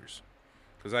colors,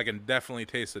 because I can definitely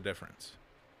taste the difference.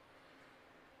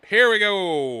 Here we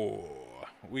go.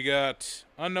 We got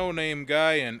Unknown Name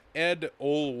Guy and Ed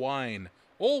Ol' Wine.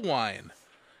 Old wine.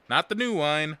 Not the new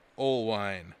wine, old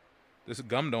wine. This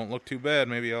gum don't look too bad.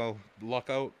 Maybe I'll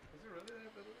luck out. Is it really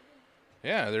that bad?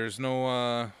 Yeah, there's no...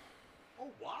 Oh,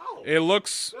 wow. It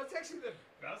looks... That's actually the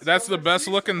best. That's the best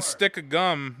looking stick of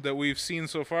gum that we've seen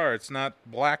so far. It's not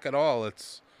black at all.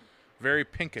 It's very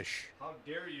pinkish. How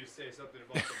dare you say something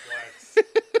about the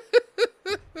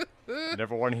blacks?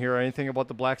 Never want to hear anything about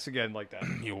the blacks again like that.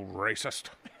 You racist.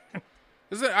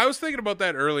 I was thinking about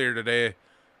that earlier today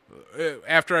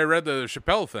after I read the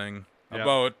Chappelle thing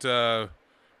about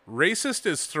racist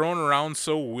is thrown around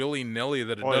so willy-nilly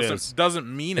that it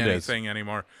doesn't mean anything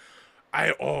anymore.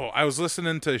 I was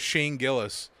listening to Shane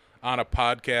Gillis on a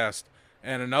podcast,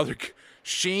 and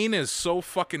Shane is so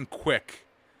fucking quick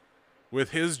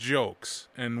with his jokes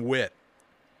and wit.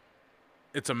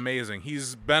 It's amazing.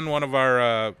 He's been one of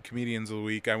our comedians of the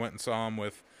week. I went and saw him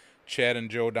with Chad and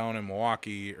Joe down in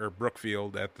Milwaukee or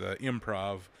Brookfield at the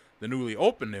Improv, the newly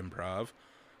opened Improv.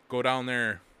 Go down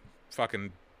there,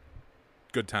 fucking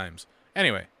good times.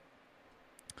 Anyway,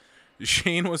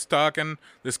 Shane was talking.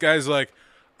 This guy's like,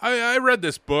 I read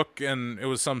this book, and it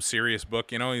was some serious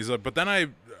book, you know. He's like, but then I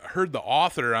heard the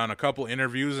author on a couple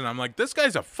interviews, and I'm like, this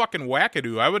guy's a fucking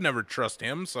wackadoo. I would never trust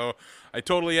him, so I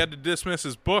totally had to dismiss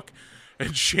his book.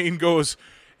 And Shane goes,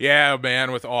 yeah,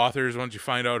 man, with authors, once you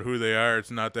find out who they are, it's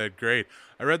not that great.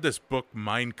 I read this book,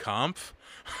 Mein Kampf.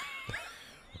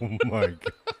 Oh, my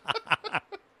God.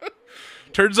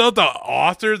 Turns out the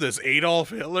author, this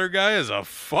Adolf Hitler guy, is a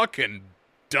fucking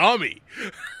dummy.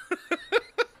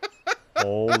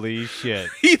 Holy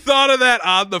shit. He thought of that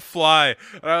on the fly.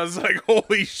 And I was like,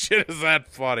 holy shit, is that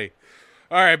funny.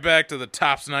 All right, back to the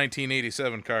Topps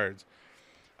 1987 cards.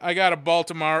 I got a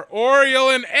Baltimore Oriole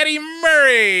and Eddie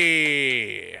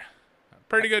Murray.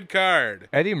 Pretty good card.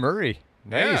 Eddie Murray.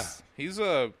 Nice. Yeah, he's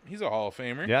a Hall of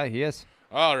Famer. Yeah, he is.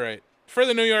 All right. For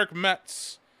the New York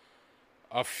Mets,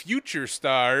 a future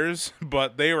stars,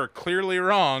 but they were clearly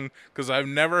wrong because I've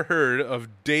never heard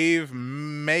of Dave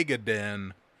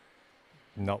Magadan.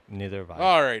 Nope, neither have I.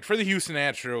 All right. For the Houston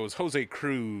Astros, Jose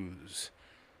Cruz.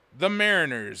 The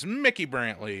Mariners, Mickey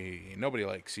Brantley. Nobody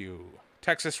likes you.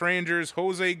 Texas Rangers,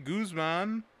 Jose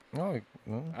Guzman. Oh,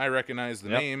 well. I recognize the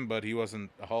name, but he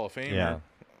wasn't a Hall of Famer. Yeah.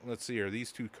 Let's see. Are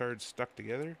these two cards stuck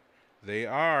together? They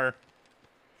are.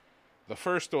 The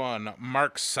first one,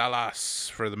 Mark Salas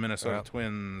for the Minnesota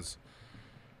Twins.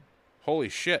 Holy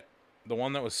shit. The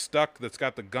one that was stuck that's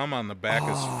got the gum on the back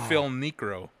is Phil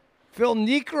Niekro. Phil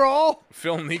Niekro?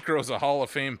 Phil Niekro's a Hall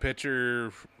of Fame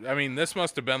pitcher. I mean, this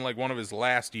must have been like one of his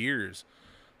last years.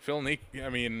 Phil Niekro, I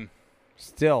mean.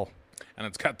 Still. And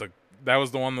it's got that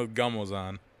was the one the gum was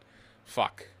on.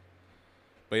 Fuck.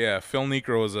 But yeah, Phil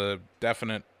Niekro is a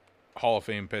definite Hall of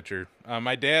Fame pitcher.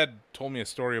 My dad told me a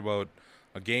story about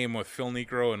a game with Phil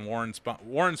Niekro and Warren Spahn.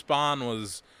 Warren Spahn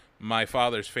was my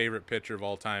father's favorite pitcher of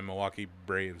all time, Milwaukee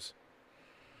Braves.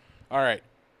 All right.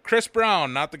 Chris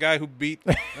Brown, not the guy who beat...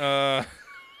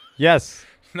 yes.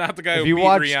 Not the guy who beat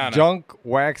Rihanna. If you watch Junk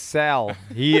Wax Sal,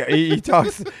 he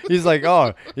talks... He's like,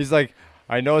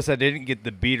 I noticed I didn't get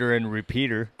the beater and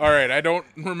repeater. All right, I don't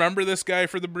remember this guy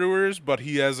for the Brewers, but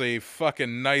he has a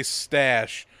fucking nice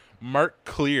stash. Mark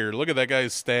Clear. Look at that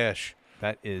guy's stash.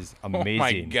 That is amazing. Oh,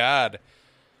 my God.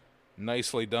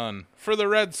 Nicely done. For the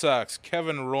Red Sox,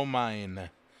 Kevin Romine.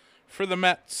 For the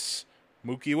Mets,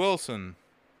 Mookie Wilson.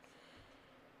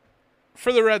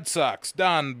 For the Red Sox,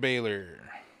 Don Baylor.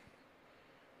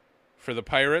 For the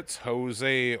Pirates,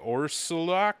 Jose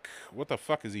Orsulak. What the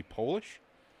fuck, is he Polish?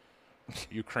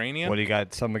 Ukrainian? What, do you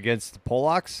got some against the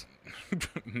Polacks?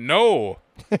 No.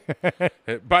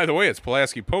 By the way, it's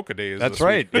Pulaski Polka Days. That's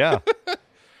right, yeah.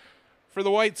 For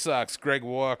the White Sox, Greg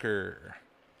Walker.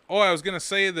 Oh, I was going to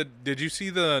say that, did you see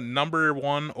the number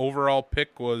 1 overall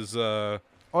pick was... oh,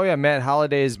 yeah, Matt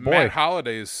Holliday's boy. Matt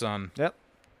Holliday's son. Yep.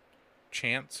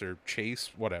 Chance or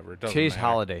Chase, whatever. It doesn't Chase matter.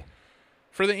 Holiday.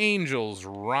 For the Angels,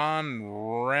 Ron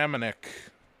Ramonick.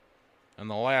 And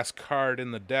the last card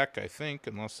in the deck, I think,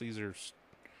 unless these are...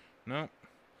 No.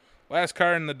 Last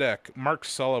card in the deck, Mark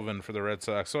Sullivan for the Red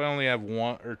Sox. So I only have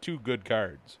 1 or 2 good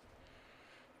cards.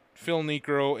 Phil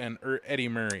Niekro and Eddie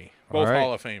Murray. Both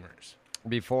Hall of Famers.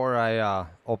 Before I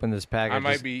open this pack... I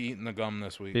might be eating the gum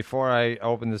this week. Before I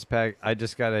open this pack, I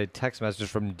just got a text message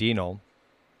from Dino.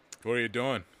 What are you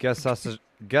doing? Guess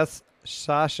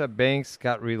Sasha Banks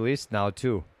got released now,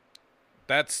 too.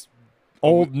 That's...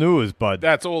 Old news, bud.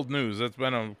 That's old news. That's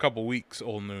been a couple weeks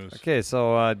old news. Okay,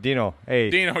 so Dino,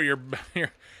 hey. Dino, you're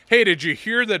hey, did you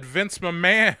hear that Vince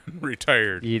McMahon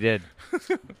retired? He did.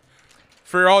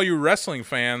 For all you wrestling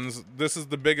fans, this is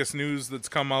the biggest news that's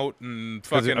come out and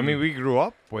fucking... I mean, we grew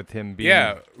up with him being...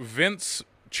 Yeah, Vince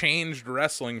changed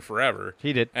wrestling forever.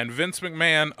 He did. And Vince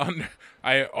McMahon,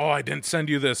 I didn't send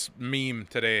you this meme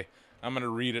today. I'm going to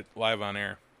read it live on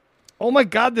air. Oh, my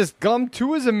God, this gum,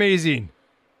 too, is amazing.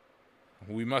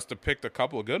 We must have picked a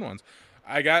couple of good ones.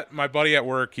 I got my buddy at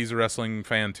work. He's a wrestling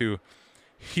fan, too.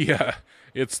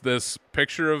 It's this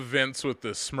picture of Vince with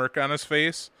this smirk on his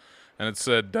face. And it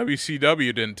said,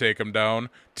 WCW didn't take him down.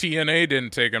 TNA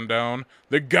didn't take him down.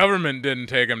 The government didn't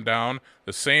take him down.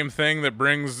 The same thing that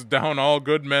brings down all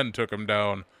good men took him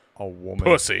down. A woman.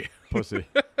 Pussy.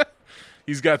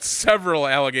 He's got several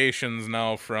allegations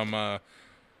now from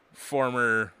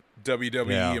former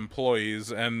WWE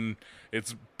employees, and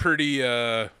it's pretty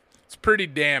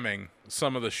damning,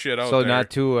 some of the shit out there. So not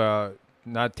to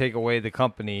not take away the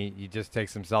company, he just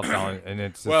takes himself down, and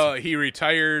it's he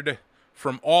retired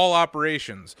from all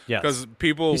operations. Yes. Because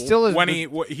people, he still is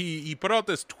he put out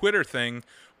this Twitter thing,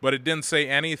 but it didn't say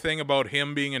anything about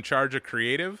him being in charge of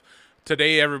creative.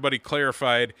 Today, everybody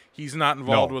clarified he's not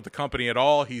involved with the company at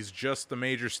all. He's just the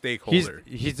major stakeholder.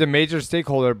 He's a major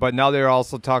stakeholder, but now they're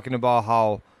also talking about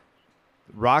how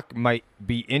Rock might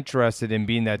be interested in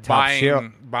being that top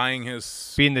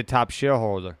being the top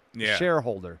shareholder. Yeah.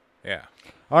 Shareholder. Yeah.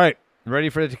 All right, ready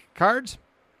for the cards?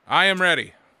 I am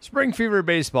ready. Spring Fever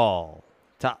Baseball.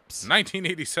 Tops.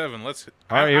 1987.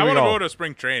 I want to go to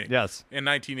spring training. Yes. In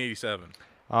 1987.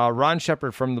 Ron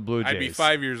Shepard from the Blue Jays. I'd be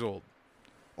 5 years old.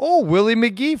 Oh, Willie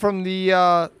McGee from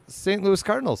the St. Louis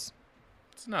Cardinals.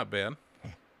 It's not bad.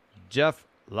 Jeff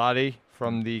Lottie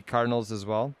from the Cardinals as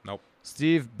well. Nope.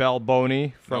 Steve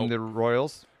Balboni from the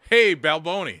Royals. Hey,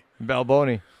 Balboni.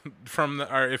 From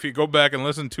if you go back and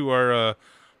listen to our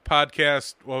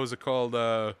podcast, what was it called?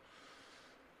 It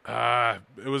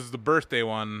was the birthday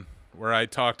one where I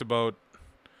talked about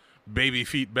baby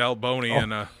feet Balboni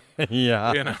in a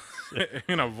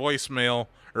voicemail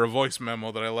or a voice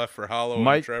memo that I left for Hollow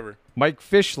and Trevor. Mike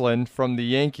Fishland from the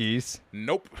Yankees.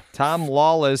 Nope. Tom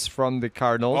Lawless from the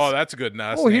Cardinals. Oh, that's a good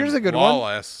name. Oh, here's a good one.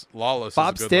 Lawless.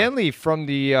 Bob is a good Stanley one. from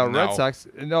the Red Sox.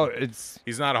 No,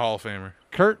 he's not a Hall of Famer.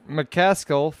 Kurt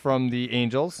McCaskill from the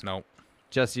Angels. Nope.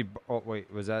 Jesse. Oh wait,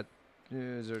 was that?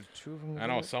 Is there two of them? I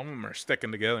know some of them are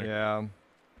sticking together. Yeah.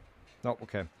 No.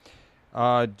 Okay.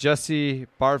 Jesse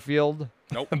Barfield.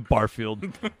 Nope.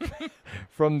 Barfield.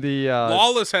 From the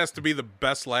Lawless has to be the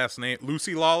best last name.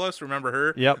 Lucy Lawless, remember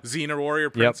her? Yep. Xena Warrior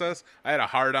Princess. Yep. I had a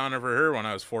hard on for her when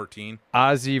I was 14.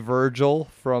 Ozzie Virgil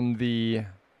from the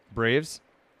Braves.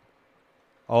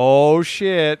 Oh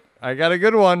shit! I got a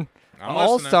good one.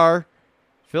 All-Star,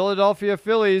 Philadelphia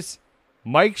Phillies.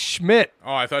 Mike Schmidt.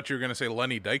 Oh, I thought you were going to say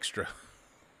Lenny Dykstra.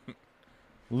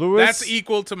 Lewis. That's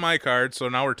equal to my card, so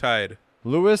now we're tied.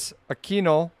 Louis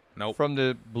Aquino. Nope. From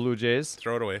the Blue Jays.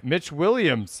 Throw it away. Mitch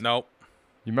Williams. Nope.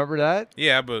 You remember that?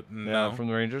 Yeah, but no. Yeah, from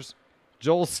the Rangers.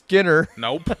 Joel Skinner.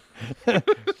 Nope.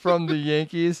 From the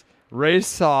Yankees. Ray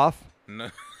Soff. No.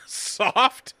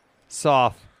 Soft?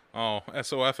 Soff. Oh,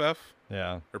 S-O-F-F?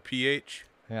 Yeah. Or P-H?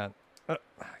 Yeah. I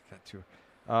got two.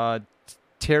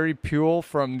 Terry Puel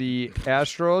from the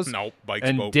Astros. Nope. Bike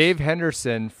and spokes. Dave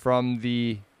Henderson from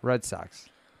the Red Sox.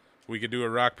 We could do a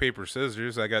rock, paper,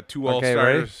 scissors. I got two All-Stars.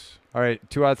 Ready? All right,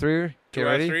 2 out of 3. Two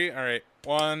out of 3. All right.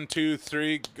 1, 2,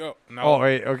 3, go. No. Oh,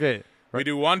 wait. Okay. We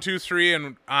do 1, 2, 3,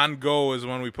 and on go is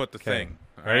when we put the thing.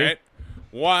 All Ready? right.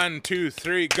 1, 2,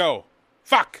 3, go.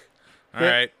 Fuck. All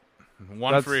right.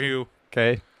 One for you.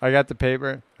 Okay. I got the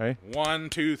paper. Right. 1,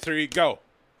 2, 3, go.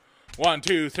 1,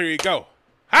 2, 3, go.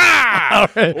 Ha!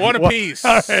 Right. One apiece.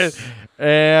 All right.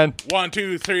 And 1,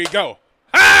 2, 3, go.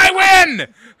 I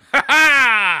win! Ha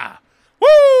ha! Woo!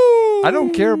 I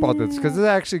don't care about this because it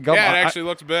actually got. Yeah, it actually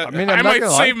looks bad. I mean, I might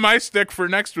gonna save lie. my stick for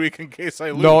next week in case I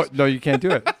lose. No, you can't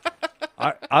do it.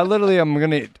 I literally I'm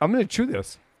gonna chew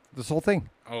this whole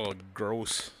thing. Oh,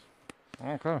 gross.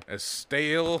 Okay. As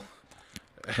stale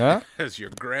Huh? as your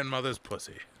grandmother's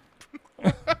pussy.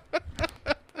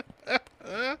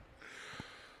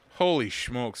 Holy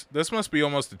smokes. This must be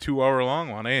almost a 2-hour long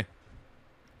one, eh?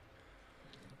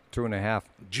 2.5.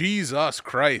 Jesus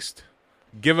Christ.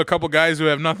 Give a couple guys who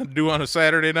have nothing to do on a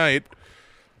Saturday night,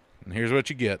 and here's what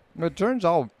you get. It turns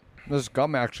out this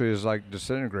gum actually is like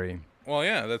disintegrating. Well,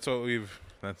 yeah, that's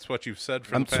what you've said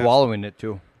for I'm the past. swallowing it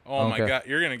too. Oh my God,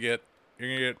 you're gonna get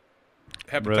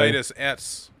hepatitis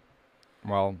S.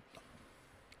 Well,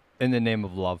 in the name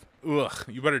of love. Ugh,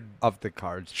 you better of the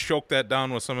cards. Choke that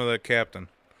down with some of that Captain.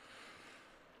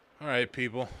 All right,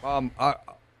 people.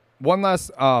 One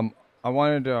last I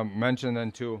wanted to mention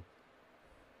then too.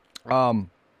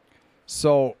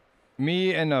 So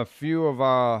me and a few of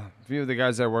the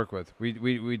guys I work with,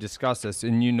 we discussed this,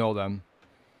 and you know them.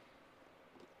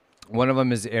 One of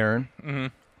them is Aaron. Mm-hmm.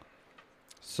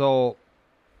 So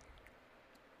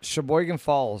Sheboygan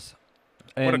Falls.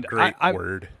 And what a great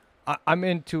word. I'm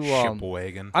into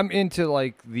Shipwagon. I'm into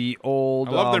like the old.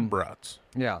 I love their brats.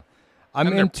 Yeah,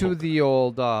 I'm into the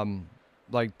old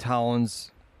like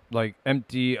towns, like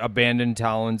empty, abandoned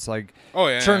towns, like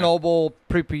Chernobyl,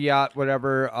 Pripyat,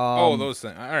 whatever. Those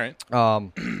things. All right.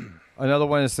 Another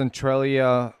one is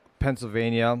Centralia,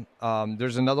 Pennsylvania.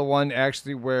 There's another one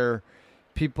actually where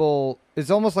people.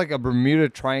 It's almost like a Bermuda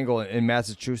Triangle in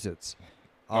Massachusetts.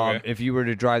 If you were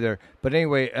to drive there. But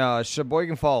anyway,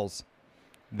 Sheboygan Falls,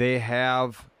 they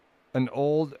have an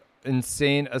old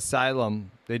insane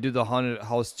asylum. They do the haunted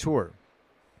house tour.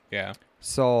 Yeah.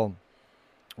 So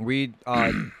we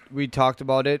talked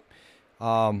about it,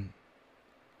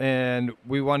 and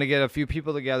we want to get a few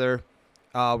people together.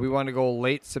 We want to go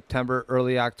late September,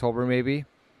 early October, maybe.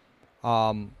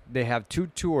 They have 2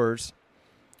 tours.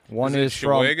 One is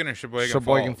Sheboygan from or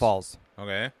Sheboygan Falls.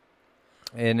 Okay.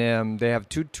 And they have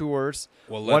 2 tours.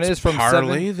 Well, one is from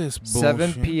 7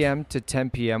 7 p.m. to 10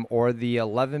 p.m. or the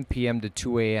 11 p.m. to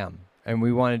 2 a.m. And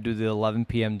we want to do the 11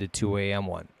 p.m. to 2 a.m.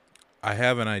 one. I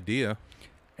have an idea.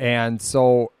 And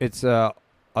so it's a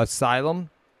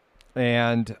asylum,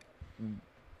 and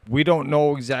we don't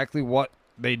know exactly what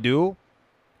they do.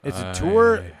 It's a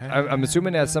tour. I'm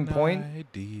assuming at some point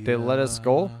they let us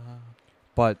go,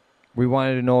 but we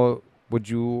wanted to know. Would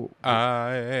you? I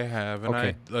have an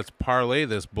idea. Let's parlay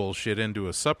this bullshit into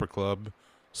a supper club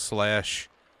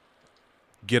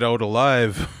 / get out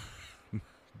alive.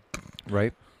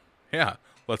 Right. Yeah.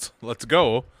 Let's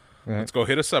go. Right. Let's go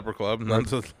hit a supper club, and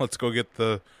let's go get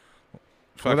the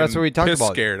fucking that's what we talked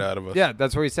about. Scared out of us. Yeah,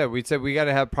 that's what we said. We said we got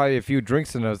to have probably a few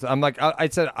drinks in us. I'm like, I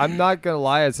said, I'm not gonna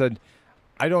lie. I said,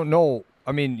 I don't know.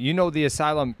 I mean, the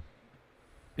asylum.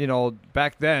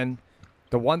 Back then.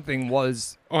 The one thing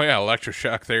was... Oh, yeah,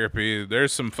 electroshock therapy.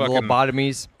 There's some fucking...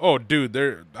 lobotomies. Oh,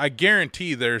 dude, I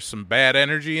guarantee there's some bad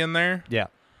energy in there. Yeah.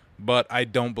 But I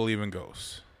don't believe in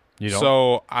ghosts. You don't?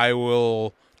 So I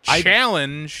will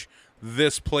challenge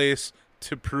this place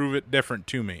to prove it different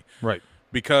to me. Right.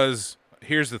 Because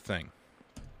here's the thing.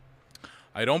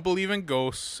 I don't believe in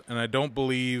ghosts, and I don't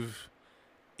believe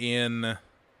in...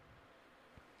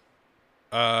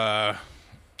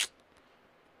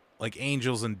 like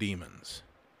angels and demons,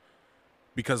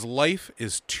 because life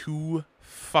is too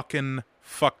fucking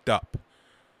fucked up.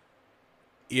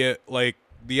 Like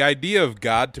the idea of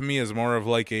God to me is more of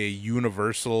like a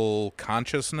universal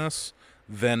consciousness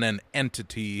than an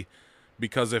entity,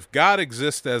 because if God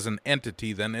exists as an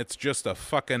entity, then it's just a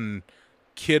fucking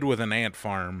kid with an ant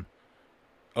farm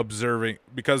observing,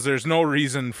 because there's no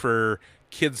reason for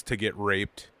kids to get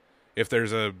raped if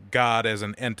there's a God as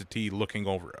an entity looking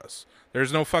over us.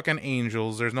 There's no fucking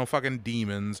angels. There's no fucking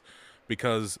demons,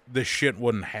 because this shit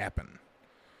wouldn't happen.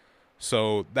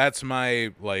 So that's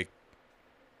my,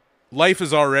 life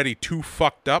is already too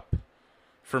fucked up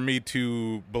for me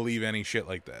to believe any shit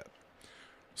like that.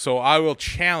 So I will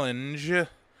challenge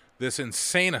this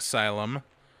insane asylum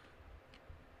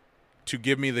to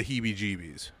give me the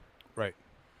heebie-jeebies. Right.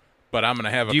 But I'm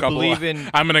gonna have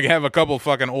I'm gonna have a couple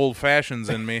fucking old fashions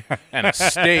in me and a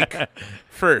steak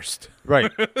first.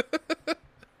 Right.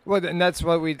 Well, and that's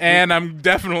what And I'm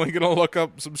definitely gonna look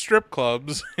up some strip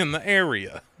clubs in the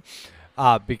area.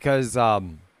 Because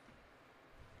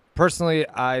personally,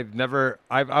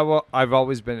 I've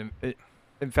always been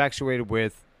infatuated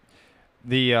with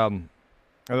the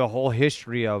whole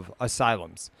history of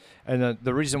asylums, and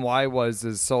the reason why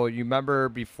is so you remember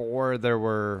before there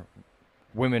were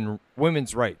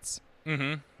women's rights.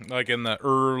 Mm-hmm. Like in the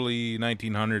early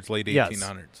 1900s, late 1800s.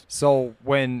 Yes. So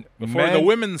before the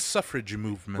women's suffrage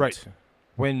movement, right?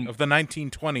 Of the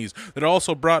 1920s, that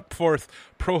also brought forth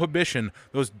prohibition.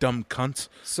 Those dumb cunts.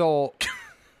 So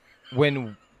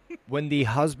when the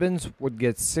husbands would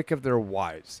get sick of their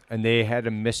wives and they had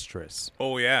a mistress.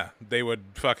 Oh, yeah. They would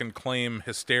fucking claim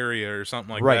hysteria or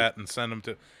something like right. that and send them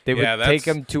to... They would take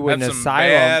them to an asylum. That's some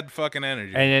bad fucking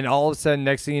energy. And then all of a sudden,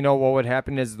 next thing you know, what would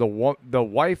happen is the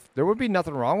wife, there would be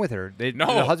nothing wrong with her. The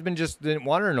husband just didn't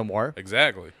want her no more.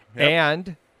 Exactly. Yep.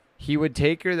 And he would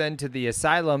take her then to the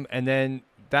asylum, and then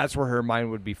that's where her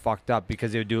mind would be fucked up,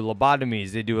 because they would do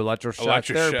lobotomies, they do electroshock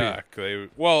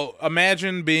therapy. Well,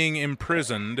 imagine being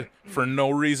imprisoned for no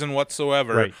reason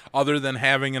whatsoever, right. other than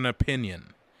having an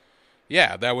opinion.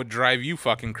 Yeah, that would drive you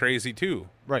fucking crazy too.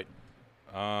 Right.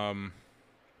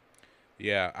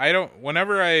 Yeah, I don't.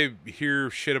 Whenever I hear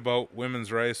shit about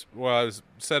women's rights, well, I've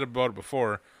said about it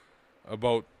before,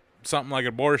 about something like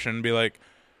abortion, be like,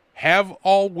 have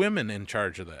all women in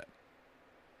charge of that.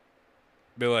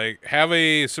 Be like, have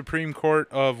a Supreme Court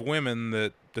of women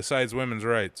that decides women's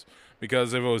rights.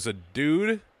 Because if it was a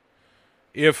dude,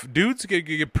 if dudes could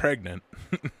get pregnant,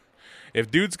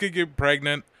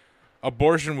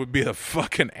 abortion would be a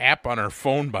fucking app on our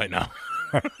phone by now.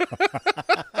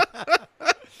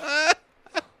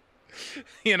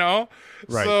 You know?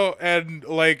 Right. So, and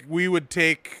like, we would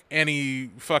take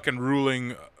any fucking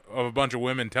ruling of a bunch of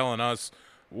women telling us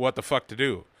what the fuck to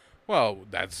do. Well,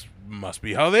 that's must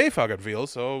be how they fucking feel,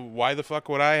 so why the fuck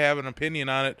would I have an opinion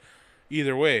on it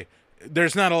either way?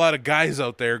 There's not a lot of guys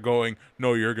out there going,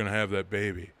 no, you're going to have that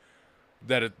baby.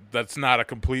 That's not a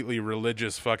completely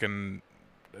religious fucking,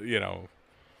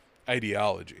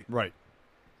 ideology. Right.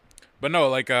 But no,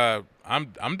 like,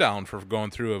 I'm down for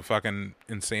going through a fucking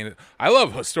insane. I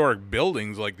love historic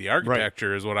buildings, like the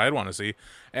architecture is what I'd want to see,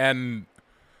 and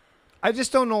I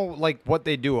just don't know like what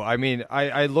they do. I mean,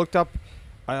 I looked up.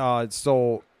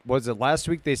 So was it last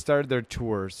week they started their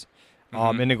tours,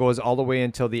 and it goes all the way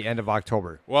until the end of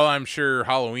October. Well, I'm sure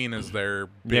Halloween is their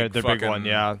big big one.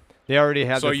 Yeah, they already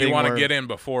had. So the thing you want to where get in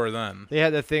before then? They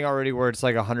had the thing already where it's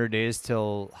like 100 days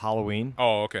till Halloween.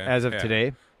 Oh, okay. As of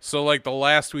today. So like the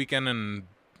last weekend in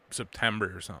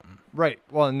September or something. Right.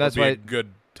 Well, and that's would be why a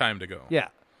good time to go. Yeah.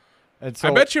 And so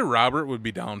I bet you Robert would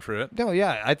be down for it. No,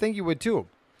 yeah, I think you would too.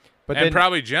 But and then,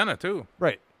 probably Jenna too.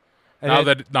 Right. And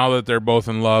now that they're both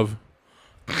in love.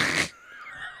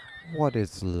 What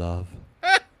is love?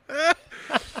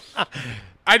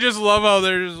 I just love how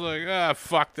they're just like,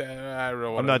 fuck that.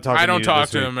 I'm not talking. I don't to talk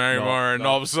to week. him anymore. No, and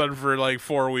all of a sudden, for like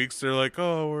 4 weeks, they're like,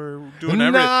 oh, we're doing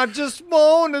everything. I just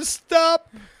wanna stop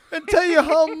and tell you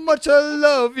how much I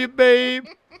love you, babe.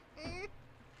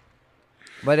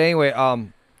 But anyway,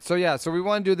 so we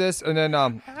want to do this, and then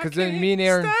because then me and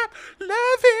Aaron, stop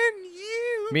loving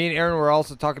you. Me and Aaron were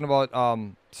also talking about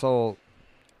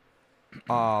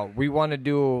we want to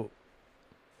do.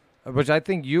 Which I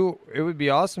think it would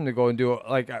be awesome to go and do.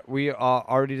 Like we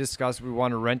already discussed, we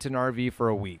want to rent an RV for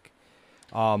a week.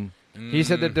 He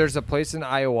said that there's a place in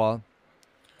Iowa.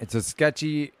 It's a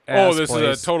sketchy ass this place.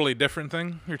 is a totally different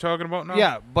thing you're talking about now?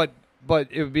 Yeah, but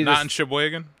it would be not in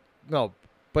Sheboygan? No,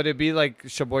 but it'd be like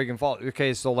Sheboygan Falls.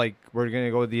 Okay, so like we're going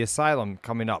to go to the asylum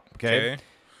coming up, okay?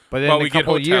 But then in a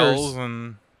couple of years,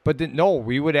 but then, no,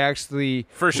 we would actually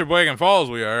for Sheboygan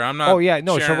Falls. We are. I'm not. sharing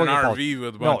Sheboygan an Falls. RV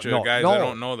with a bunch of guys I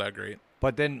don't know that great.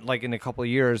 But then, like in a couple of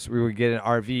years, we would get an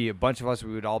RV. A bunch of us,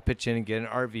 we would all pitch in and get an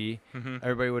RV. Mm-hmm.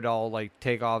 Everybody would all like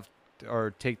take off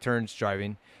or take turns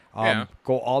driving.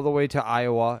 Go all the way to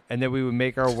Iowa, and then we would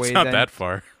make our way not that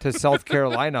far to South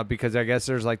Carolina because I guess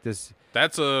there's like this.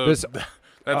 That's a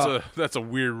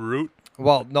weird route.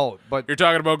 Well, no, but you're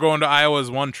talking about going to Iowa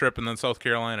as one trip and then South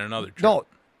Carolina another trip.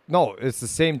 No, it's the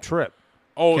same trip.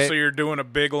 Oh, okay? So you're doing a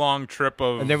big long trip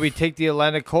of, and then we take the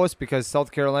Atlantic coast because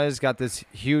South Carolina's got this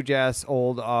huge ass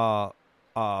old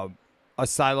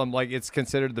asylum. Like it's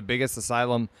considered the biggest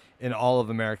asylum in all of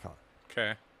America.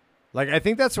 Okay. Like I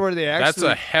think that's where they actually. That's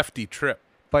a hefty trip.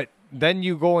 But then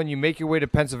you go and you make your way to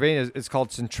Pennsylvania. It's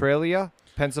called Centralia,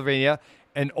 Pennsylvania,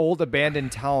 an old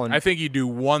abandoned town. I think you do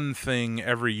one thing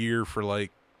every year for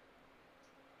like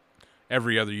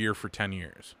every other year for 10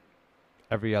 years.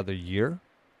 Every other year?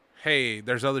 Hey,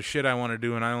 there's other shit I want to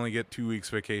do, and I only get 2 weeks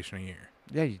vacation a year.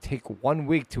 Yeah, you take 1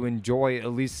 week to enjoy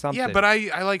at least something. Yeah, but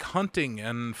I like hunting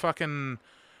and fucking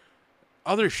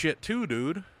other shit too,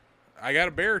 dude. I got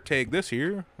a bear tag this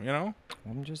year,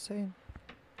 I'm just saying.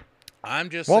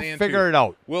 We'll figure it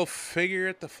out. We'll figure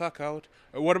it the fuck out.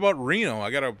 What about Reno? I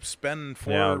got to spend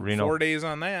 4 days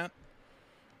on that.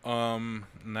 And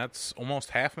that's almost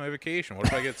half my vacation. What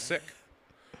if I get sick?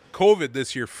 COVID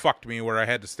this year fucked me where I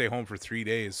had to stay home for 3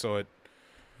 days. So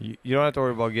you don't have to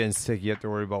worry about getting sick. You have to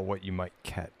worry about what you might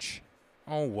catch.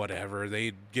 Oh, whatever.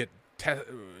 They get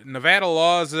Nevada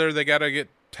laws there. They got to get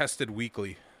tested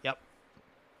weekly. Yep.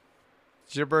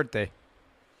 It's your birthday.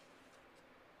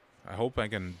 I hope I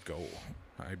can go.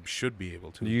 I should be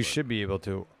able to. You should be able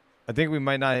to. I think we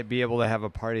might not be able to have a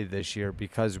party this year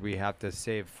because we have to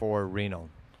save for Reno.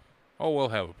 Oh, we'll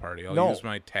have a party. I'll use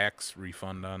my tax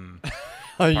refund on.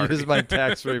 I'll use my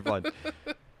tax refund.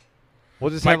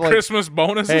 We'll just my have Christmas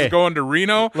bonus is going to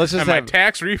Reno, my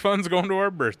tax refund's going to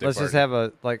our birthday. Let's just have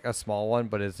a small one,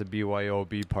 but it's a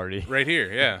BYOB party right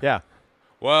here. Yeah. Yeah.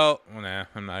 Well, nah,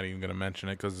 I'm not even going to mention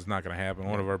it because it's not going to happen.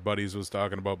 One of our buddies was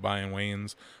talking about buying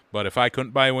Wayne's, but if I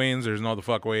couldn't buy Wayne's, there's no the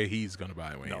fuck way he's going to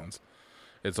buy Wayne's.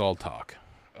 No. It's all talk.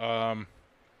 Like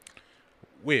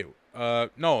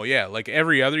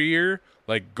every other year,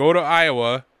 like go to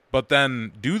Iowa, but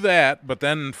then do that, but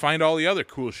then find all the other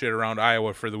cool shit around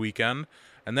Iowa for the weekend,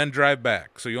 and then drive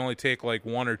back. So you only take like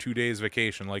 1 or 2 days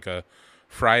vacation, like a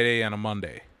Friday and a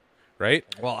Monday. Right?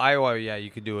 Well, Iowa, yeah, you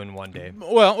could do in 1 day.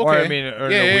 Well, okay. Or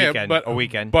a weekend. But, a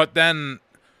weekend. But then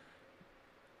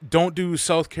don't do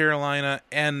South Carolina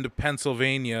and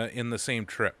Pennsylvania in the same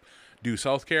trip. Do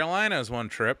South Carolina as one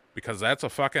trip, because that's a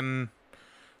fucking,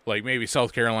 like, maybe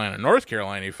South Carolina, North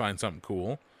Carolina, you find something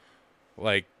cool.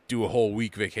 Like, do a whole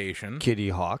week vacation. Kitty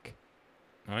Hawk.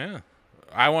 Oh, yeah.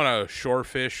 I want to shore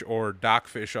fish or dock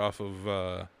fish off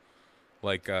of,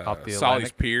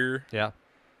 Solly's Pier. Yeah.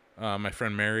 My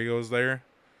friend Mary goes there.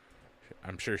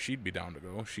 I'm sure she'd be down to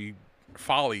go.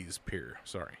 Folly's Pier,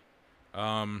 sorry.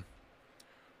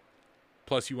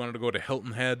 Plus, you wanted to go to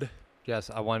Hilton Head.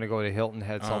 Yes, I want to go to Hilton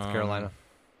Head, South Carolina.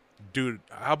 Dude,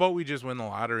 how about we just win the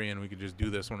lottery and we could just do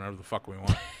this whenever the fuck we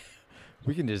want?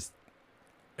 We can just...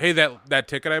 Hey, that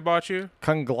ticket I bought you?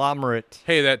 Conglomerate.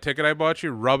 Hey, that ticket I bought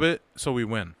you, rub it so we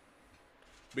win.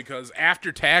 Because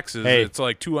after taxes, it's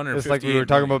like $250. It's like we were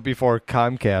talking about before,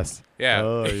 Comcast. Yeah.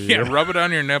 Oh, yeah, rub it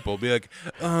on your nipple. Be like,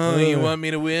 oh, you want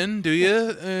me to win? Do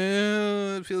you?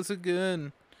 It feels so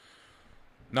good.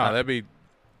 No, that'd be...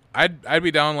 I'd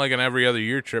be down like an every other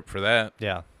year trip for that.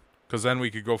 Yeah. Because then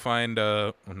we could go find,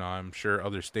 no, I'm sure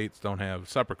other states don't have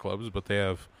supper clubs, but they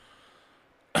have,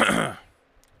 and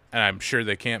I'm sure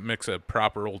they can't mix a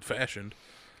proper old-fashioned.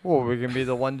 Well, we can be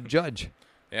the one to judge.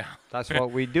 Yeah. That's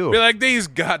what we do. Be like, these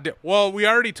goddamn... Well, we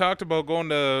already talked about going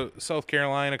to South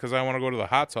Carolina because I want to go to the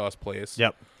hot sauce place.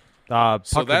 Yep.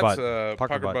 So that's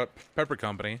Pucker Butt Pepper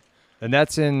Company. And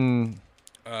that's in...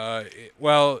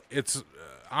 It's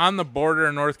on the border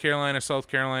of North Carolina, South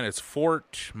Carolina. It's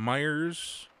Fort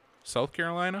Myers, South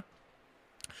Carolina.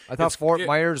 I thought Fort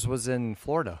Myers was in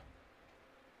Florida.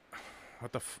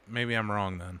 What the maybe I'm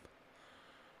wrong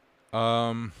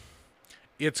then.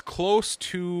 It's close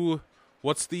to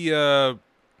what's the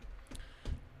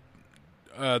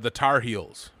Tar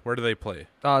Heels. Where do they play?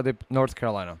 North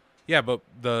Carolina. Yeah, but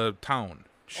the town.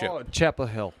 Oh, Chapel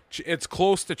Hill. It's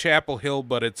close to Chapel Hill,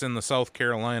 but it's in the South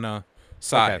Carolina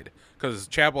side. Because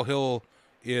Chapel Hill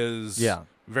is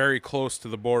very close to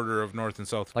the border of North and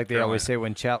South Like Carolina. they always say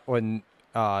when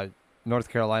North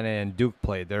Carolina and Duke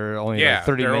played, they're only like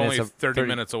 30 they're minutes. only 30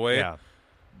 minutes away. Yeah.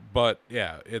 But,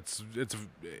 yeah, it's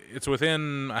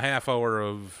within a half hour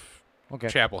of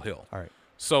Chapel Hill. All right.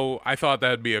 So I thought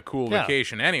that'd be a cool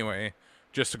vacation anyway,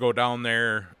 just to go down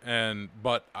there.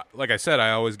 But like I said, I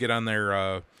always get on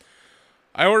their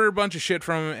I order a bunch of shit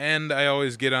from them, and I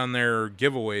always get on their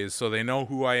giveaways, so they know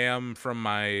who I am from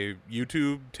my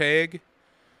YouTube tag.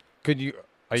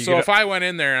 If I went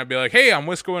in there and I'd be like, hey, I'm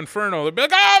Wisco Inferno, they'd be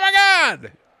like, oh my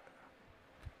God!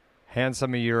 Hand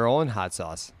some of your own hot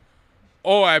sauce.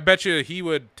 Oh, I bet you he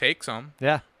would take some.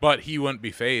 Yeah. But he wouldn't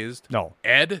be phased. No.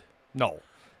 Ed? No.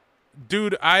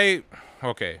 Dude,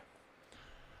 okay.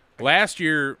 Last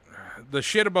year, the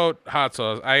shit about hot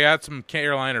sauce, I got some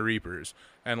Carolina Reapers.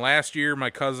 And last year, my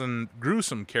cousin grew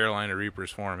some Carolina Reapers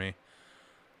for me.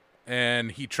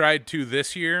 And he tried to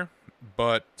this year,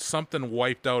 but something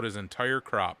wiped out his entire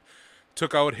crop.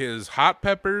 Took out his hot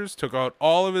peppers, took out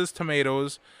all of his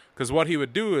tomatoes. Because what he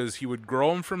would do is he would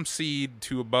grow them from seed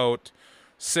to about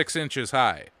 6 inches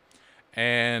high.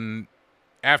 And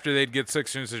after they'd get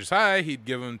 6 inches high, he'd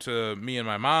give them to me and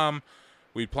my mom.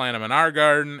 We'd plant them in our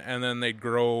garden, and then they'd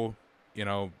grow,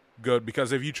 good.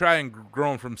 Because if you try and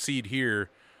grow them from seed here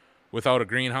without a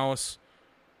greenhouse,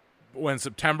 when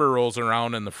September rolls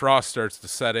around and the frost starts to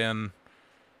set in,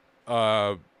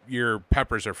 your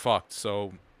peppers are fucked.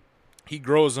 So he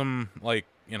grows them like,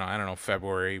 I don't know,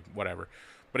 February, whatever.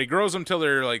 But he grows them till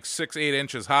they're like 6-8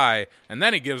 inches high, and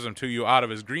then he gives them to you out of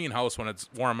his greenhouse when it's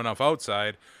warm enough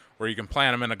outside, where you can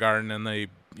plant them in a garden and they,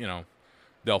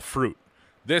 they'll fruit.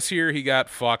 This year he got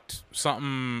fucked.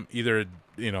 Something, either,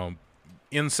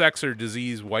 insects or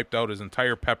disease wiped out his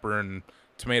entire pepper and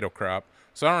tomato crop.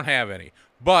 So I don't have any.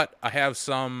 But I have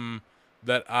some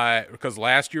that because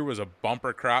last year was a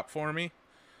bumper crop for me,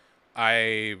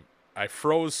 I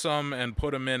froze some and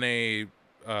put them in a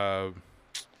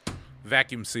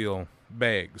vacuum seal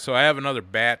bag. So I have another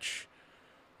batch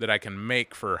that I can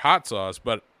make for hot sauce.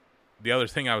 But the other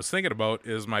thing I was thinking about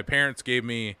is my parents gave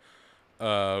me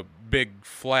a big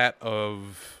flat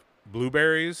of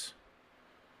blueberries.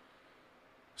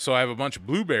 So I have a bunch of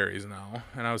blueberries now,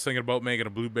 and I was thinking about making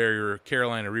a blueberry or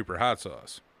Carolina Reaper hot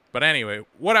sauce. But anyway,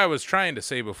 what I was trying to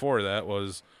say before that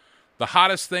was the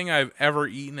hottest thing I've ever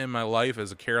eaten in my life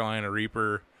is a Carolina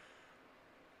Reaper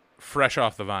fresh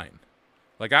off the vine.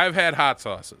 Like, I've had hot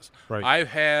sauces. Right. I've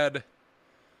had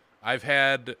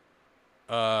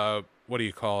what do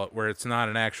you call it, where it's not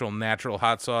an actual natural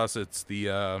hot sauce, it's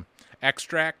the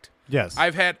extract. Yes.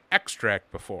 I've had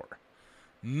extract before.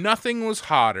 Nothing was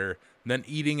hotter than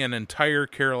eating an entire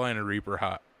Carolina Reaper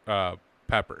hot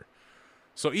pepper.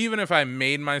 So even if I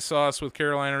made my sauce with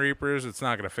Carolina Reapers, it's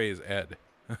not going to faze Ed.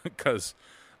 Because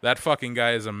That fucking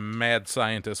guy is a mad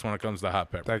scientist when it comes to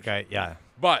hot peppers. That guy, yeah.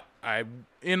 But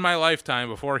in my lifetime,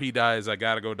 before he dies, I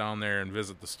got to go down there and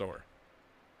visit the store.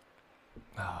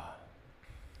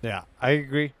 Yeah, I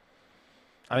agree.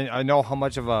 I know how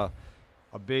much of a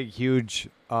big, huge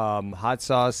hot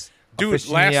sauce Dude,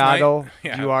 last night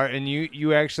you are, and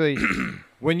you actually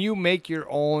when you make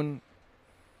your own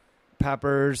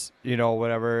peppers,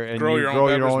 whatever, and grow you your grow own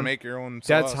your peppers own, and make your own sauce.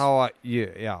 That's how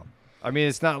yeah. I mean,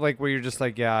 it's not like where you're just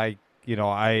like, I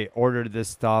ordered this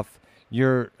stuff.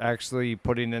 You're actually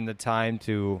putting in the time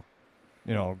to,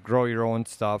 grow your own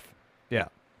stuff. Yeah,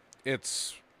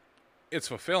 it's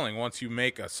fulfilling once you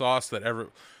make a sauce that ever.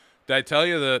 Did I tell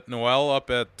you that Noel up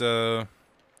at Good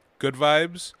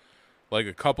Vibes, like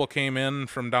a couple came in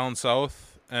from down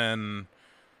south and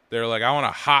they're like, I want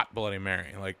a hot Bloody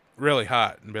Mary, like really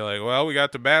hot, and be like, well, we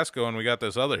got Tabasco and we got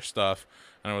this other stuff,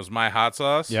 and it was my hot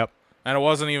sauce. Yep. And it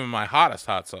wasn't even my hottest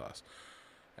hot sauce.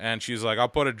 And she's like, I'll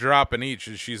put a drop in each.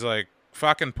 And she's like,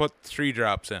 fucking put 3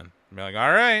 drops in. I'd be like,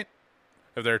 all right.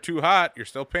 If they're too hot, you're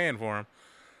still paying for them.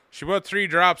 She put 3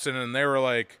 drops in, and they were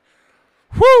like,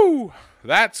 whoo,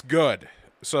 that's good.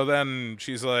 So then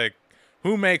she's like,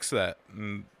 who makes that?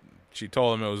 And she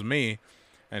told him it was me.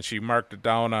 And she marked it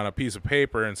down on a piece of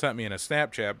paper and sent me in a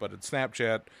Snapchat. But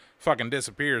Snapchat fucking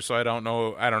disappears, so I don't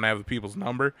have the people's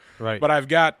number. Right. But I've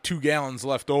got 2 gallons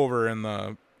left over in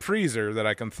the freezer that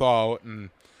I can thaw out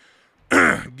and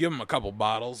give them a couple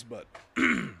bottles. But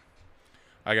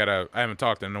I haven't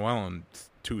talked to Noelle in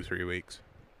 2-3 weeks.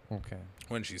 Okay.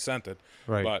 When she sent it.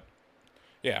 Right. But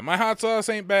yeah, my hot sauce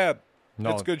ain't bad.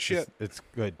 No, it's good shit. It's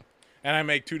good. And I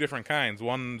make 2 different kinds.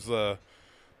 One's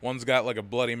got like a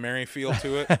Bloody Mary feel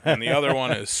to it, and the other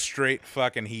one is straight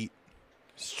fucking heat.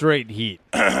 Straight heat.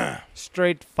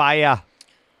 Straight fire.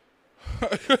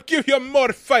 Give you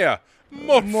more fire.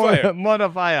 More fire. More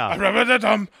fire.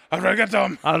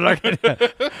 Arragatum.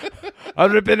 I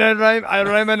rip and I rhyme. I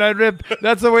rhyme and I rip.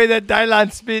 That's the way that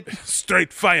Dylan spit.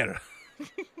 Straight fire.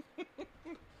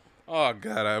 Oh,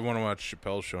 God. I want to watch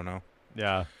Chappelle's show now.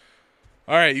 Yeah.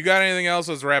 All right. You got anything else?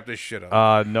 Let's wrap this shit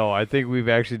up. No. I think we've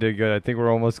actually did good. I think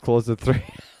we're almost close to 3 hours.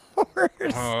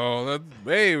 Oh,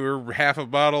 hey, we're half a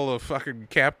bottle of fucking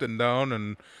Captain down.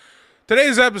 And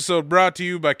today's episode brought to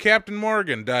you by Captain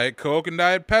Morgan, Diet Coke, and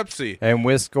Diet Pepsi. And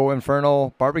Wisco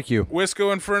Inferno Barbecue.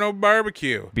 Wisco Inferno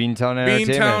Barbecue. Beantown Entertainment.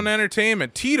 Beantown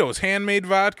Entertainment. Tito's Handmade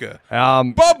Vodka.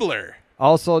 Bubbler.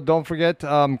 Also, don't forget,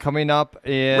 coming up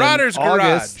in Rodder's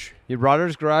August, Garage.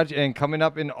 Rodder's Garage, and coming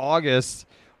up in August,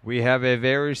 we have a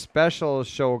very special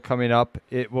show coming up.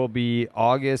 It will be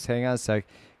August. Hang on a sec.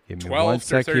 Give me 1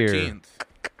 sec to 13th. Here.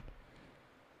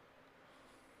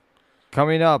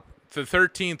 Coming up. The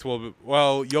 13th will be,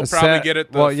 well, you'll probably get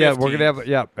it the 15th. Yeah, we're going to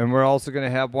have, and we're also going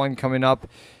to have one coming up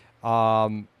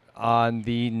on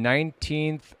the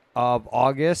 19th of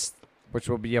August, which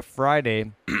will be a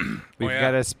Friday. We've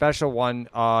got a special one.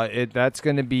 That's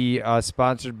going to be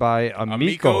sponsored by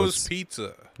Amico's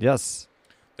Pizza. Yes.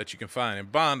 That you can find in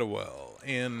Bondwell,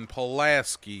 in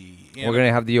Pulaski. We're going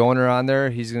to have the owner on there.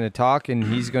 He's going to talk, and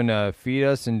he's going to feed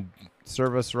us and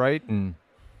serve us right, and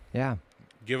yeah.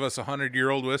 Give us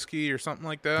 100-year-old whiskey or something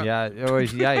like that. Yeah,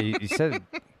 he said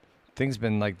things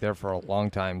been like there for a long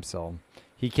time, so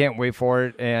he can't wait for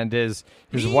it. And his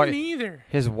wife, neither.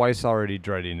 His wife's already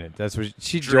dreading it. That's what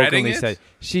she dreading jokingly said.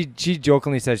 She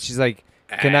jokingly said, she's like,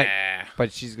 "Can I?"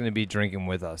 But she's gonna be drinking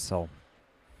with us, so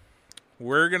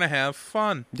we're gonna have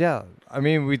fun. Yeah, I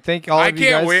mean, we think all. I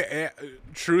can't wait.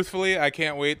 Truthfully, I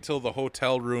can't wait till the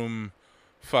hotel room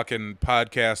fucking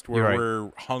podcast where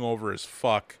we're hungover as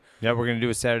fuck. Yeah, we're going to do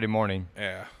a Saturday morning.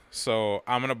 Yeah. So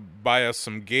I'm going to buy us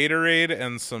some Gatorade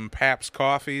and some Pabst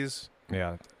coffees.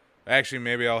 Yeah. Actually,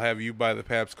 maybe I'll have you buy the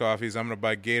Pabst coffees. I'm going to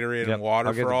buy Gatorade and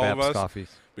water for all of us. Coffees.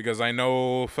 Because I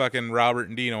know fucking Robert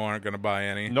and Dino aren't going to buy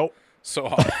any. Nope.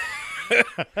 So,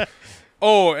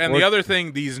 the other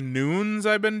thing, these noons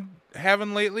I've been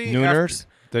having lately. Nooners?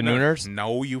 Nooners?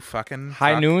 No, you fucking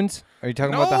High noons? Are you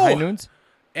talking about the high noons?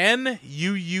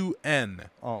 N-U-U-N.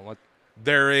 Oh, what?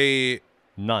 They're a...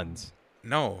 Nuns.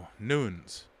 No,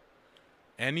 noons.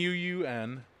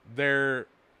 N-U-U-N. They're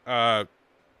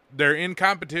in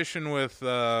competition with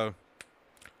what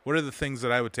are the things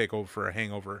that I would take over for a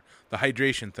hangover? The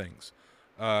hydration things.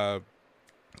 God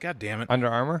damn it. Under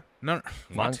Armour? No.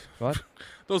 What?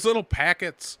 Those little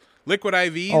packets. Liquid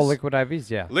IVs. Oh, Liquid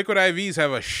IVs, yeah. Liquid IVs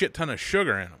have a shit ton of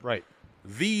sugar in them. Right.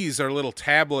 These are little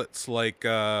tablets like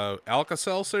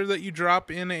Alka-Seltzer that you drop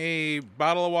in a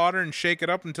bottle of water and shake it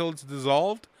up until it's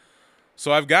dissolved.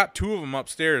 So I've got 2 of them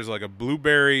upstairs, like a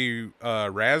blueberry,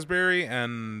 raspberry,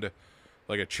 and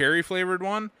like a cherry flavored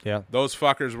one, yeah, those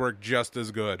fuckers work just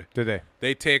as good. Do they?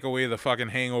 They take away the fucking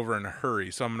hangover in a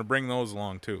hurry. So I'm gonna bring those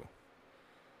along too.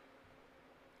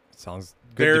 Sounds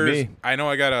good to me. I know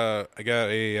I got a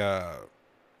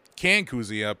can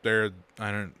koozie up there.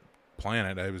 I didn't plan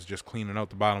it. I was just cleaning out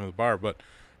the bottom of the bar. But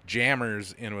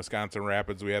Jammers in Wisconsin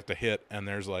Rapids we have to hit, and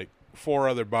there's like 4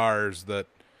 other bars that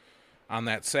on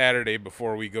that Saturday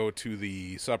before we go to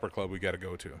the supper club we got to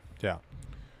go to. Yeah.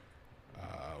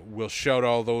 We'll shout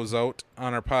all those out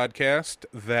on our podcast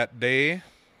that day.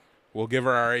 We'll give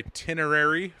her our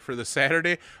itinerary for the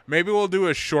Saturday. Maybe we'll do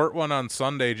a short one on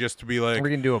Sunday just to be like... We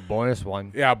can do a bonus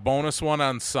one. Yeah, a bonus one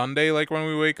on Sunday, like when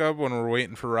we wake up, when we're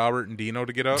waiting for Robert and Dino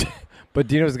to get up. But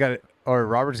Dino's got to... Or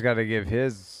Robert's got to give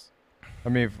his... I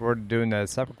mean, if we're doing that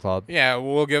supper club. Yeah,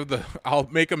 we'll give the... I'll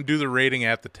make him do the rating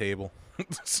at the table.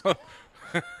 So...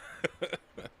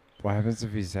 What happens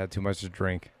if he's had too much to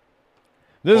drink?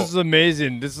 This is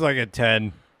amazing. This is like a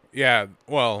 10. Yeah,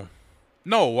 well,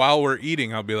 no, while we're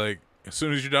eating, I'll be like, as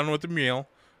soon as you're done with the meal,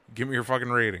 give me your fucking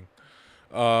rating.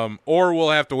 Or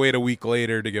we'll have to wait a week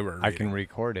later to give her a rating. I can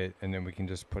record it, and then we can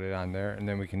just put it on there, and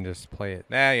then we can just play it.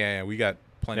 Yeah. We got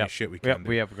plenty of shit we can do.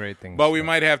 We have great things. But we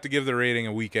might have to give the rating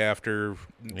a week after.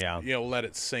 Yeah. Let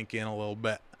it sink in a little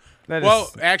bit.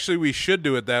 Actually, we should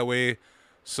do it that way.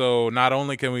 So not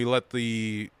only can we let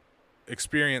the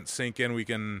experience sink in, we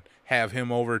can have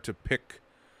him over to pick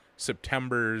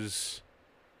September's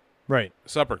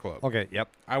supper club. Okay, yep.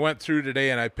 I went through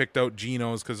today and I picked out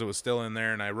Gino's because it was still in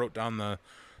there, and I wrote down the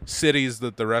cities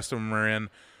that the rest of them are in.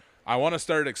 I want to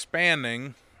start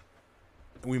expanding.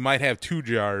 We might have 2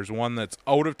 jars, one that's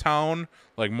out of town,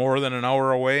 like more than an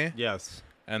hour away. Yes.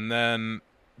 And then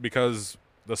because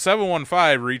the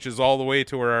 715 reaches all the way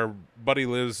to where our buddy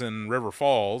lives in River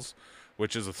Falls,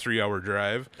 which is a 3-hour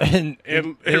drive. And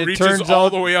it reaches all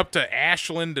the way up to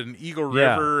Ashland and Eagle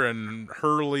River and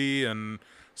Hurley, and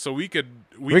so we could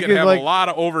have a lot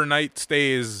of overnight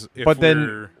stays.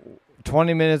 Then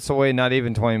 20 minutes away, not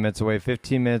even 20 minutes away,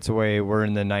 15 minutes away, we're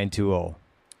in the 920.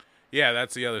 Yeah,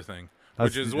 that's the other thing,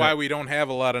 which is why we don't have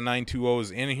a lot of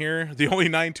 920s in here. The only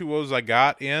 920s I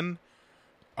got in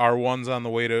are ones on the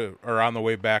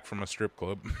way back from a strip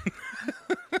club.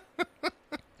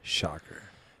 Shocker.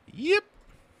 Yep.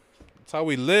 That's how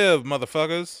we live,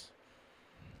 motherfuckers.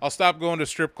 I'll stop going to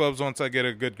strip clubs once I get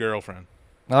a good girlfriend.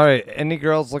 All right. Any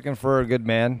girls looking for a good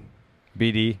man?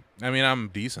 BD. I mean, I'm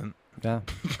decent. Yeah.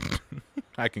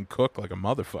 I can cook like a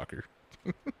motherfucker.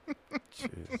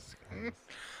 Jesus Christ.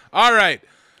 All right.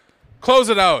 Close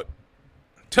it out.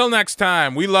 Till next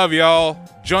time. We love y'all.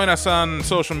 Join us on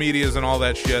social medias and all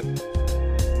that shit.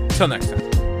 Till next time.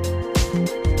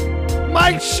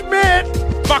 Mike Schmidt.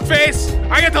 Fuckface.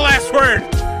 I get the last word.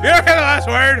 You don't get the last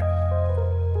word.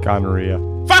 Gonorrhea.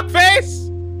 Fuckface.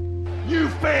 You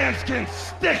fans can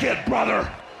stick it, brother.